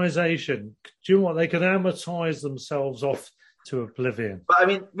 amortization. Do you know what? They could amortize themselves off to oblivion. But I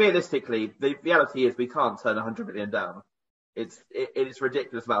mean, realistically, the reality is we can't turn $100 million down. It is a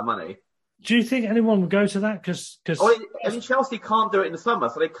ridiculous amount of money. Do you think anyone would go to that? Because Chelsea can't do it in the summer,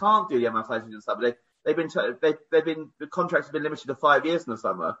 so they can't do the amortization in the summer. The contracts have been limited to 5 years in the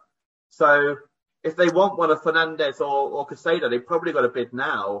summer. So if they want one of Fernandes or Caicedo, they've probably got to bid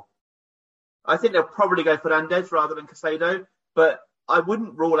now. I think they'll probably go Fernandes rather than Caicedo, but I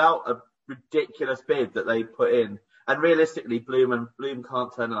wouldn't rule out a ridiculous bid that they put in. And realistically, Bloom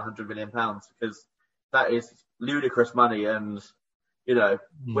can't turn £100 million because that is ludicrous money, and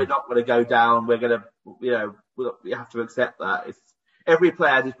we're not going to go down. We're going to, we have to accept that. Every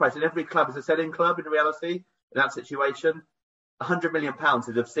player has his price, and every club is a selling club in reality. In that situation, £100 million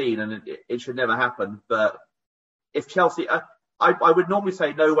is obscene, and it should never happen. But if Chelsea, I would normally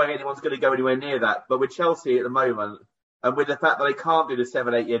say no way anyone's going to go anywhere near that. But with Chelsea at the moment, and with the fact that they can't do the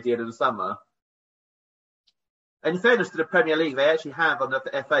 7-8 year deal in the summer. And in fairness to the Premier League, they actually have, on the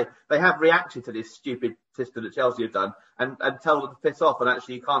FA, they have reacted to this stupid system that Chelsea have done and tell them to piss off and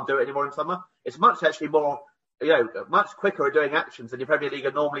actually you can't do it anymore in summer. It's much actually more, much quicker at doing actions than the Premier League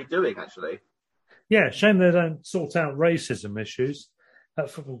are normally doing, actually. Yeah, shame they don't sort out racism issues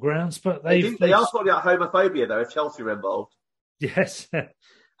at football grounds, but they are sorting out homophobia, though, if Chelsea are involved. Yes.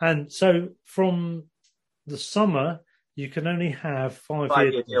 And so from the summer, you can only have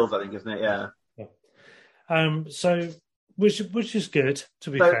 5-year deals, I think, isn't it? Yeah. So, which is good, to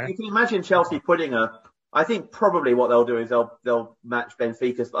be fair. You can imagine Chelsea putting I think probably what they'll do is they'll match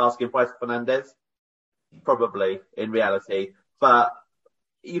Benfica's asking price for Fernandes, probably in reality. But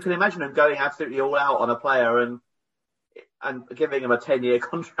you can imagine them going absolutely all out on a player and giving him a 10-year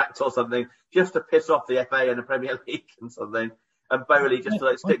contract or something just to piss off the FA and the Premier League and something. And Bowley just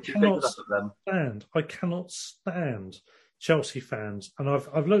to stick two fingers up at them. I cannot stand Chelsea fans, and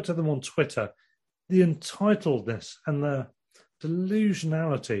I've looked at them on Twitter. The entitledness and the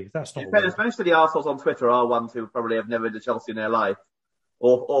delusionality. That's not. Most of the arseholes on Twitter are ones who probably have never been to Chelsea in their life,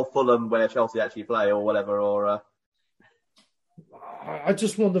 or Fulham, where Chelsea actually play, or whatever. Or I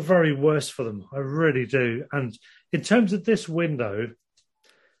just want the very worst for them. I really do. And in terms of this window,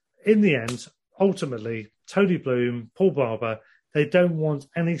 in the end, ultimately, Tony Bloom, Paul Barber, they don't want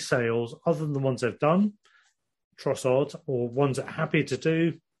any sales other than the ones they've done, Trossard, or ones that are happy to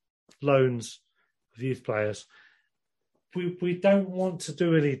do loans of youth players. We don't want to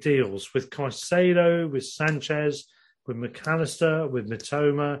do any deals with Caicedo, with Sanchez, with McAllister, with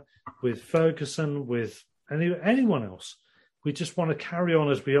Mitoma, with Ferguson, with anyone else. We just want to carry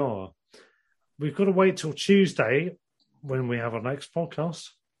on as we are. We've got to wait till Tuesday when we have our next podcast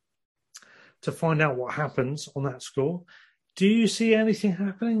to find out what happens on that score. Do you see anything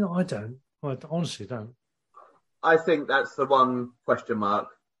happening? I don't. I honestly don't. I think that's the one question mark.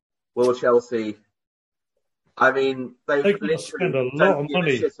 Will Chelsea... I mean, they've literally spend a lot of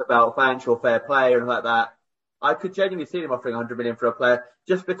money about financial fair play and like that. I could genuinely see them offering $100 million for a player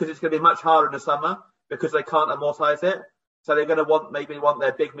just because it's going to be much harder in the summer because they can't amortise it. So they're going to want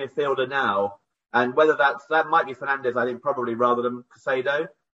their big midfielder now, and whether that might be Fernandes, I think probably rather than Caicedo.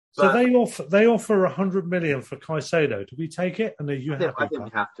 So they offer $100 million for Caicedo. Do we take it? And are you happy? I think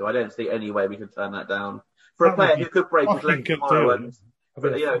we have to. I don't see any way we can turn that down for a player who could break his leg tomorrow.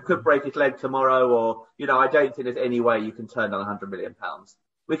 Could break his leg tomorrow, or I don't think there's any way you can turn down £100 million.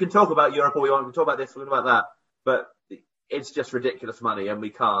 We can talk about Europe all we want. We can talk about this, we can talk about that, but it's just ridiculous money, and we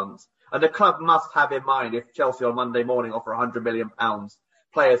can't. And the club must have in mind if Chelsea on Monday morning offer £100 million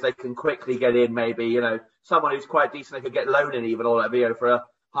players they can quickly get in. Maybe someone who's quite decent they could get loan in even, or for a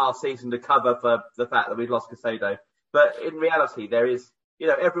half season to cover for the fact that we've lost Caicedo. But in reality, there is.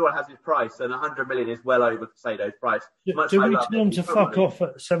 Everyone has his price, and $100 million is well over Caicedo's price. Do we tell them to fuck off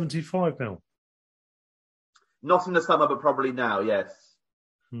at 75 mil? Not in the summer, but probably now, yes.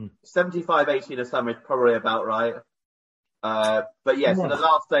 75, 80 in the summer is probably about right. But yes, in the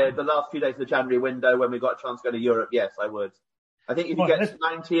last few days of the January window, when we got a chance to go to Europe, yes, I would. I think if you get to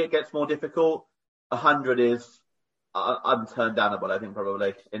 90, it gets more difficult. 100 is unturndownable, I think,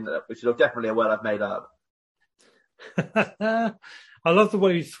 probably, which is definitely a word I've made up. I love the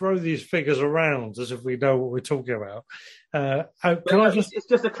way you throw these figures around as if we know what we're talking about. It's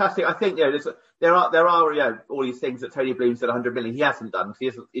just a classic. I think there are all these things that Tony Bloom said 100 million. He hasn't done.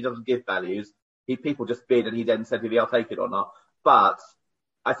 He doesn't give values. People just bid, and he then said if I'll take it or not. But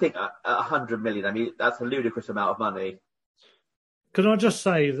I think 100 million. I mean, that's a ludicrous amount of money. Can I just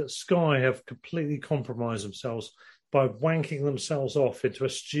say that Sky have completely compromised themselves by wanking themselves off into a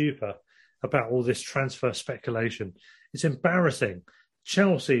stupor about all this transfer speculation? It's embarrassing.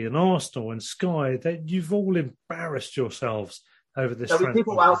 Chelsea and Arsenal and Sky, you've all embarrassed yourselves over this. There'll be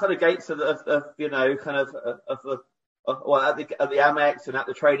people outside the gates of at the Amex and at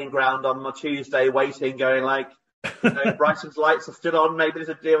the training ground on a Tuesday, waiting, going like, Brighton's lights are still on. Maybe there's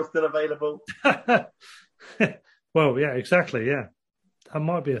a deal still available. Well, yeah, exactly. Yeah, that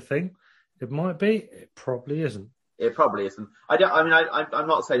might be a thing. It might be. It probably isn't. It probably isn't. I'm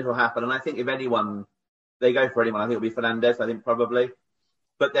not saying it will happen. And I think if anyone, they go for anyone, I think it'll be Fernandes. I think probably.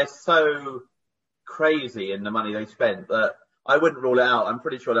 But they're so crazy in the money they spent that I wouldn't rule it out. I'm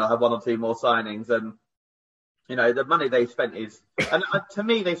pretty sure they'll have one or two more signings. And, the money they've spent is... And to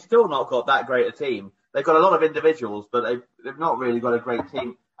me, they've still not got that great a team. They've got a lot of individuals, but they've not really got a great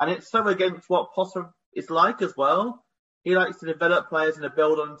team. And it's so against what Potter is like as well. He likes to develop players and to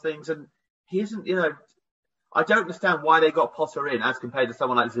build on things. And he isn't, I don't understand why they got Potter in as compared to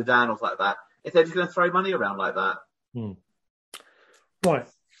someone like Zidane or like that, if they're just going to throw money around like that. Right.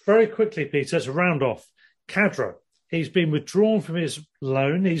 Very quickly, Peter, to round off. Khadra, he's been withdrawn from his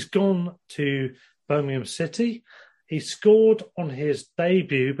loan. He's gone to Birmingham City. He scored on his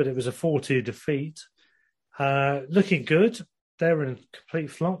debut, but it was a 4-2 defeat. Looking good. They're in complete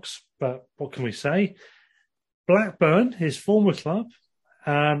flux, but what can we say? Blackburn, his former club,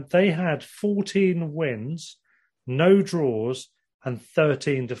 they had 14 wins, no draws, and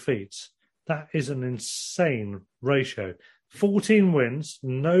 13 defeats. That is an insane ratio. 14 wins,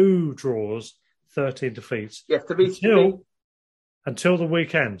 no draws, 13 defeats. Yes, until the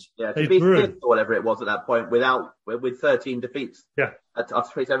weekend. Yeah, to be fifth or whatever it was at that point with 13 defeats. Yeah. After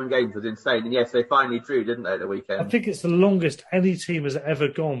 27 games was insane. And yes, they finally drew, didn't they, at the weekend? I think it's the longest any team has ever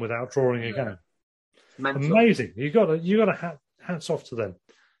gone without drawing a game. Mental. Amazing. You got to hats off to them.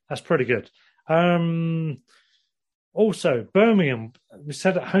 That's pretty good. Also, Birmingham, we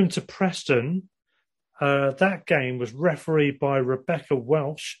said at home to Preston. That game was refereed by Rebecca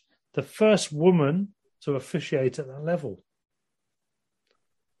Welsh, the first woman to officiate at that level.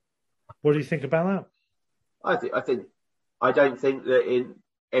 What do you think about that? I don't think that in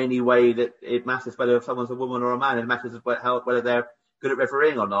any way that it matters whether someone's a woman or a man. It matters whether they're good at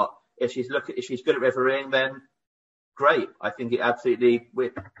refereeing or not. If she's good at refereeing, then great. I think it absolutely.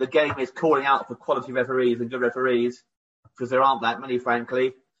 The game is calling out for quality referees and good referees because there aren't that many,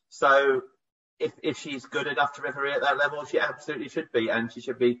 frankly. So if she's good enough to referee at that level, she absolutely should be, and she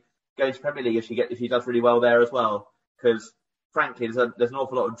should be going to Premier League if she does really well there as well. Because frankly, there's an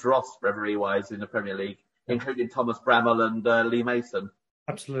awful lot of dross referee-wise in the Premier League, including Thomas Bramall and Lee Mason.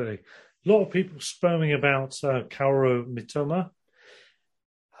 Absolutely. A lot of people sperming about Kaoru Mitoma.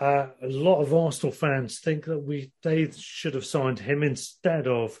 A lot of Arsenal fans think that they should have signed him instead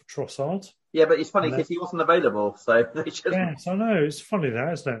of Trossard. Yeah, but it's funny because he wasn't available, so they shouldn't. Yes, I know. It's funny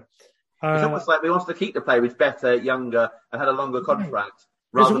that, isn't it? It's almost like we wanted to keep the player who's better, younger, and had a longer contract,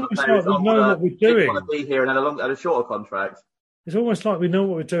 rather than the player who's older, know what we're doing. Didn't want to be here and had a shorter contract. It's almost like we know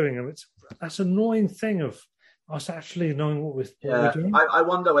what we're doing, and that's an annoying thing of us actually knowing what we're doing. I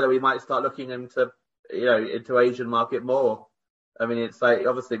wonder whether we might start looking into Asian market more. I mean, it's like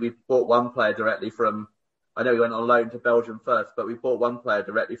obviously we bought one player directly from. I know we went on loan to Belgium first, but we bought one player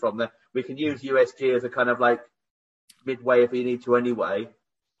directly from there. We can use USG as a kind of like midway if we need to anyway.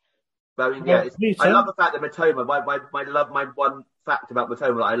 But I mean, I love the fact that Mitoma. My one fact about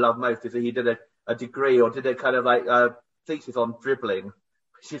Mitoma that I love most is that he did a degree or did a kind of like thesis on dribbling,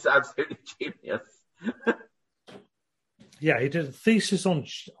 which is absolutely genius. Yeah, he did a thesis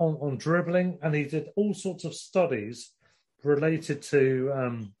on dribbling, and he did all sorts of studies related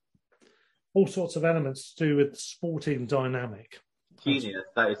to all sorts of elements to do with sporting dynamic. Genius.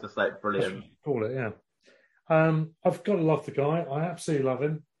 That is just like brilliant. Call it, yeah. I've got to love the guy. I absolutely love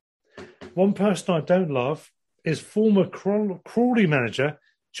him. One person I don't love is former Crawley manager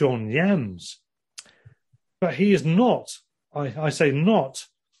John Yams. But he is not, I say not,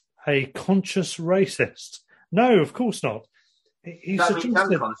 a conscious racist. No, of course not. He That means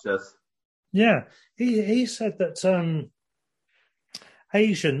unconscious. Yeah. He said that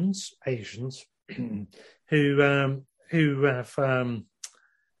Asians, who have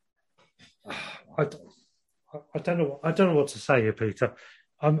I don't know what to say here, Peter.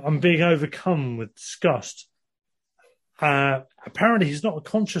 I'm being overcome with disgust. Apparently, he's not a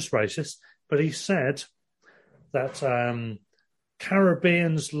conscious racist, but he said that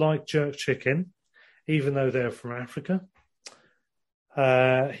Caribbeans like jerk chicken, even though they're from Africa.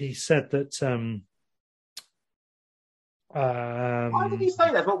 He said that. Why did he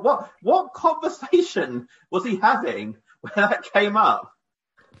say that? But what conversation was he having when that came up?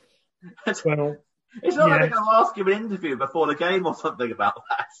 Well, it's not like they're going to ask him an interview before the game or something about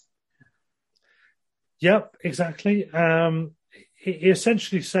that. Yep, exactly. He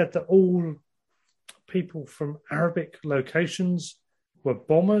essentially said that all people from Arabic locations were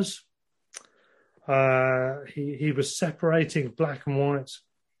bombers. He was separating black and white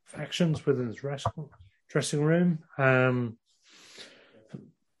factions within his dressing room. You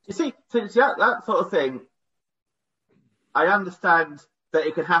see, that sort of thing, I understand that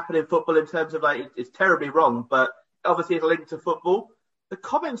it can happen in football in terms of like it's terribly wrong, but obviously it's linked to football. The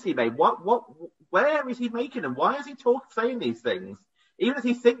comments he made, where is he making them? Why is he saying these things? Even if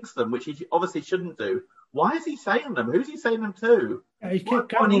he thinks them, which he obviously shouldn't do, why is he saying them? Who's he saying them to? He kept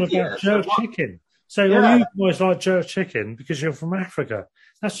going on about jerk chicken. So you guys like jerk chicken because you're from Africa.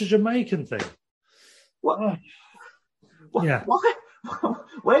 That's a Jamaican thing. What? Yeah. Why?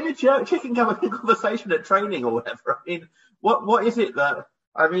 Where did jerk chicken come up in conversation at training or whatever? I mean, what is it that?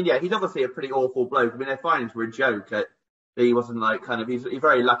 I mean, yeah, he's obviously a pretty awful bloke. I mean, they're finding for a joke. He wasn't like he's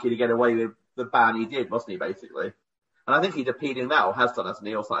very lucky to get away with the ban he did, wasn't he? Basically, and I think he's appealing that or has done, hasn't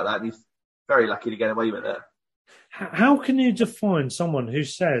he, or something like that. And he's very lucky to get away with it. How can you define someone who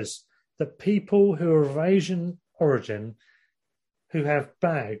says that people who are of Asian origin who have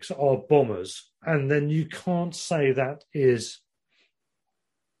bags are bombers, and then you can't say that is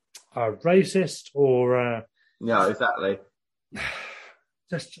racist or no, exactly.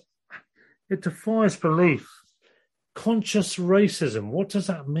 Just it defies belief. Conscious racism. What does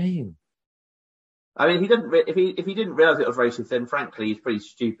that mean? I mean, he didn't. If he didn't realise it was racist, then frankly, he's pretty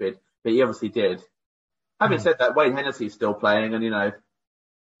stupid. But he obviously did. Having said that, Wayne Hennessy's still playing, and you know.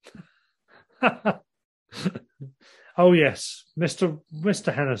 Oh yes,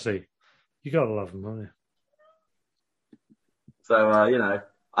 Mr. Hennessy, you gotta love him, don't you? So you know,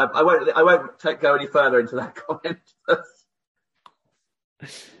 I won't go any further into that comment.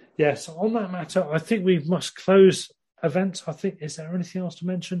 Yes, on that matter, I think we must close events. I think, is there anything else to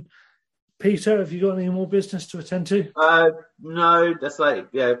mention? Peter, have you got any more business to attend to? No, that's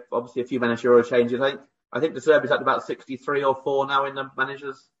obviously a few managerial changes. I think the Serbia's at about 63 or 4 now in the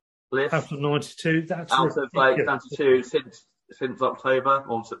managers list. Out of 92, that's out of 92 since October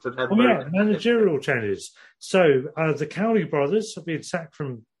or September. Oh yeah, managerial changes. So the Cowley brothers have been sacked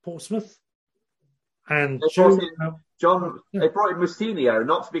from Portsmouth, and they brought in Moutinho,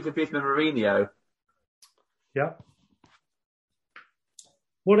 not to be confused with Mourinho. Yeah.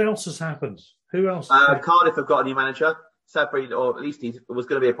 What else has happened? Who else? Cardiff have got a new manager. Sabri, or at least he was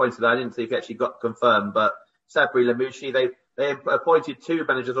going to be appointed. I didn't see if he actually got confirmed, but Sabri Lamouchi, they appointed 2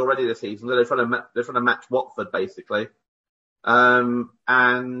 managers already this season. They're trying to match Watford basically. And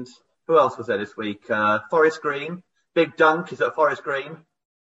who else was there this week? Forest Green. Big Dunk is at Forest Green.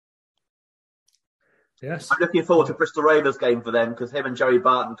 Yes. I'm looking forward to Bristol Rovers game for them because him and Joey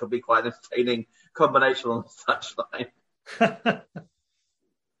Barton could be quite an entertaining combination on the touchline.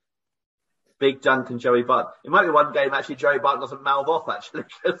 Big Dunk and Joey Barton. It might be one game actually Joey Barton doesn't mouth off actually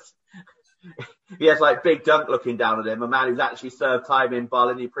because he has like Big Dunk looking down at him, a man who's actually served time in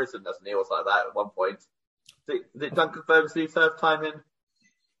Barlini prison, doesn't he, or something like that at one point. Did Dunk confirm he served time in?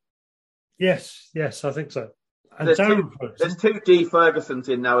 Yes, I think so. And there's 2 D Fergusons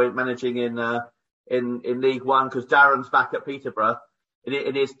in now managing in League One because Darren's back at Peterborough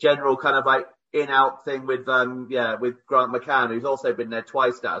in his general kind of like in-out thing with Grant McCann, who's also been there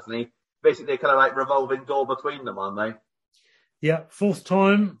twice now, hasn't he? Basically, kind of like revolving door between them, aren't they? Yeah, 4th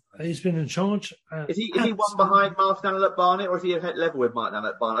time he's been in charge. Is he one behind Martin Allen at Barnet, or is he at level with Martin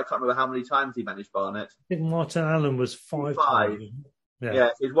Allen at Barnet? I can't remember how many times he managed Barnet. I think Martin Allen was 5 times. Yeah,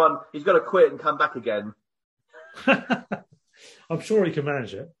 he's got to quit and come back again. I'm sure he can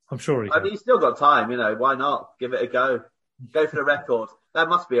manage it. I'm sure he can. I mean, he's still got time, you know. Why not? Give it a go. Go for the record. That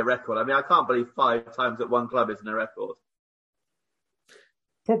must be a record. I mean, I can't believe 5 times at one club isn't a record.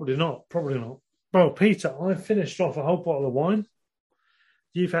 Probably not. Well, Peter, I finished off a whole bottle of wine.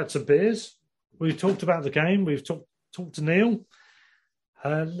 You've had some beers. We've talked about the game. We've talked to Neil.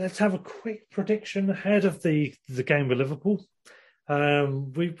 Let's have a quick prediction ahead of the game with Liverpool.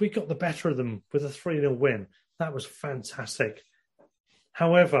 We got the better of them with a 3-0 win. That was fantastic.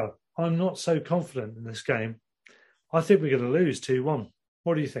 However, I'm not so confident in this game. I think we're going to lose 2-1.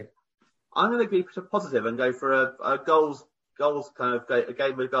 What do you think? I'm going to be positive and go for a goals kind of a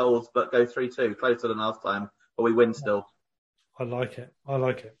game with goals, but go 3-2, closer than last time, but we win still. I like it.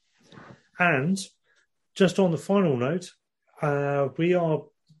 And just on the final note,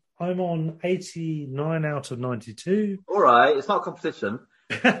 I'm on 89 out of 92. All right, it's not a competition.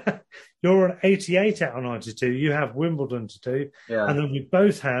 You're on 88 out of 92. You have Wimbledon to do. Yeah. And then we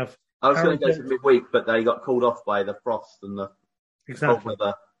both have... I was going to go to midweek, but they got called off by the frost and the cold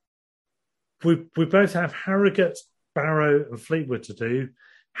weather. We both have Harrogate, Barrow and Fleetwood to do.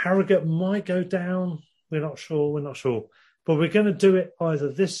 Harrogate might go down. We're not sure. But we're going to do it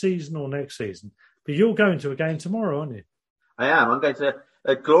either this season or next season. But you're going to a game tomorrow, aren't you? I am. I'm going to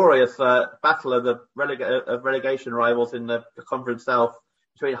a glorious battle of the relegation rivals in the Conference South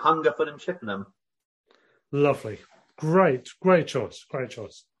between Hungerford and Chippenham. Lovely. Great choice.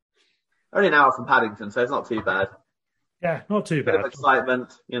 Only an hour from Paddington, so it's not too bad. Yeah, not too bad. Bit of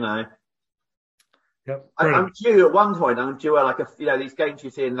excitement, Yep. I'm due at one point. I'm due at these games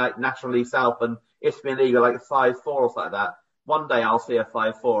you see in like National League South and Isthmian League are like 5-4 or something like that. One day I'll see a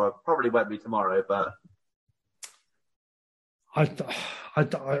 5-4. It probably won't be tomorrow, but I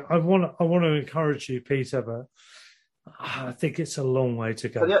want to encourage you, Peter, but I think it's a long way to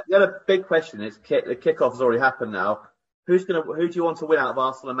go. The other big question is the kickoff has already happened now. Who do you want to win out of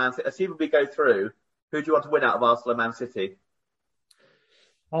Arsenal and Man City? Assuming we go through, who do you want to win out of Arsenal and Man City?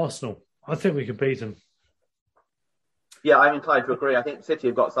 Arsenal. I think we can beat them. Yeah, I'm inclined to agree. I think City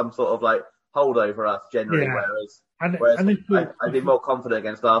have got some sort of like hold over us generally, whereas I'd be more confident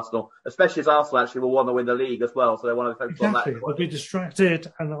against Arsenal, especially as Arsenal actually will want to win the league as well, so they want to focus on that. They'll be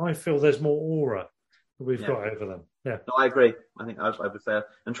distracted, and I feel there's more aura that we've got over them. Yeah, no, I agree. I think I would say,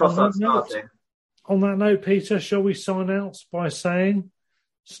 and Trossard starting. On that note, Peter, shall we sign out by saying,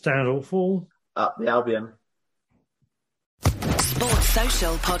 stand or fall? Up the Albion. Sports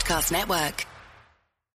Social Podcast Network.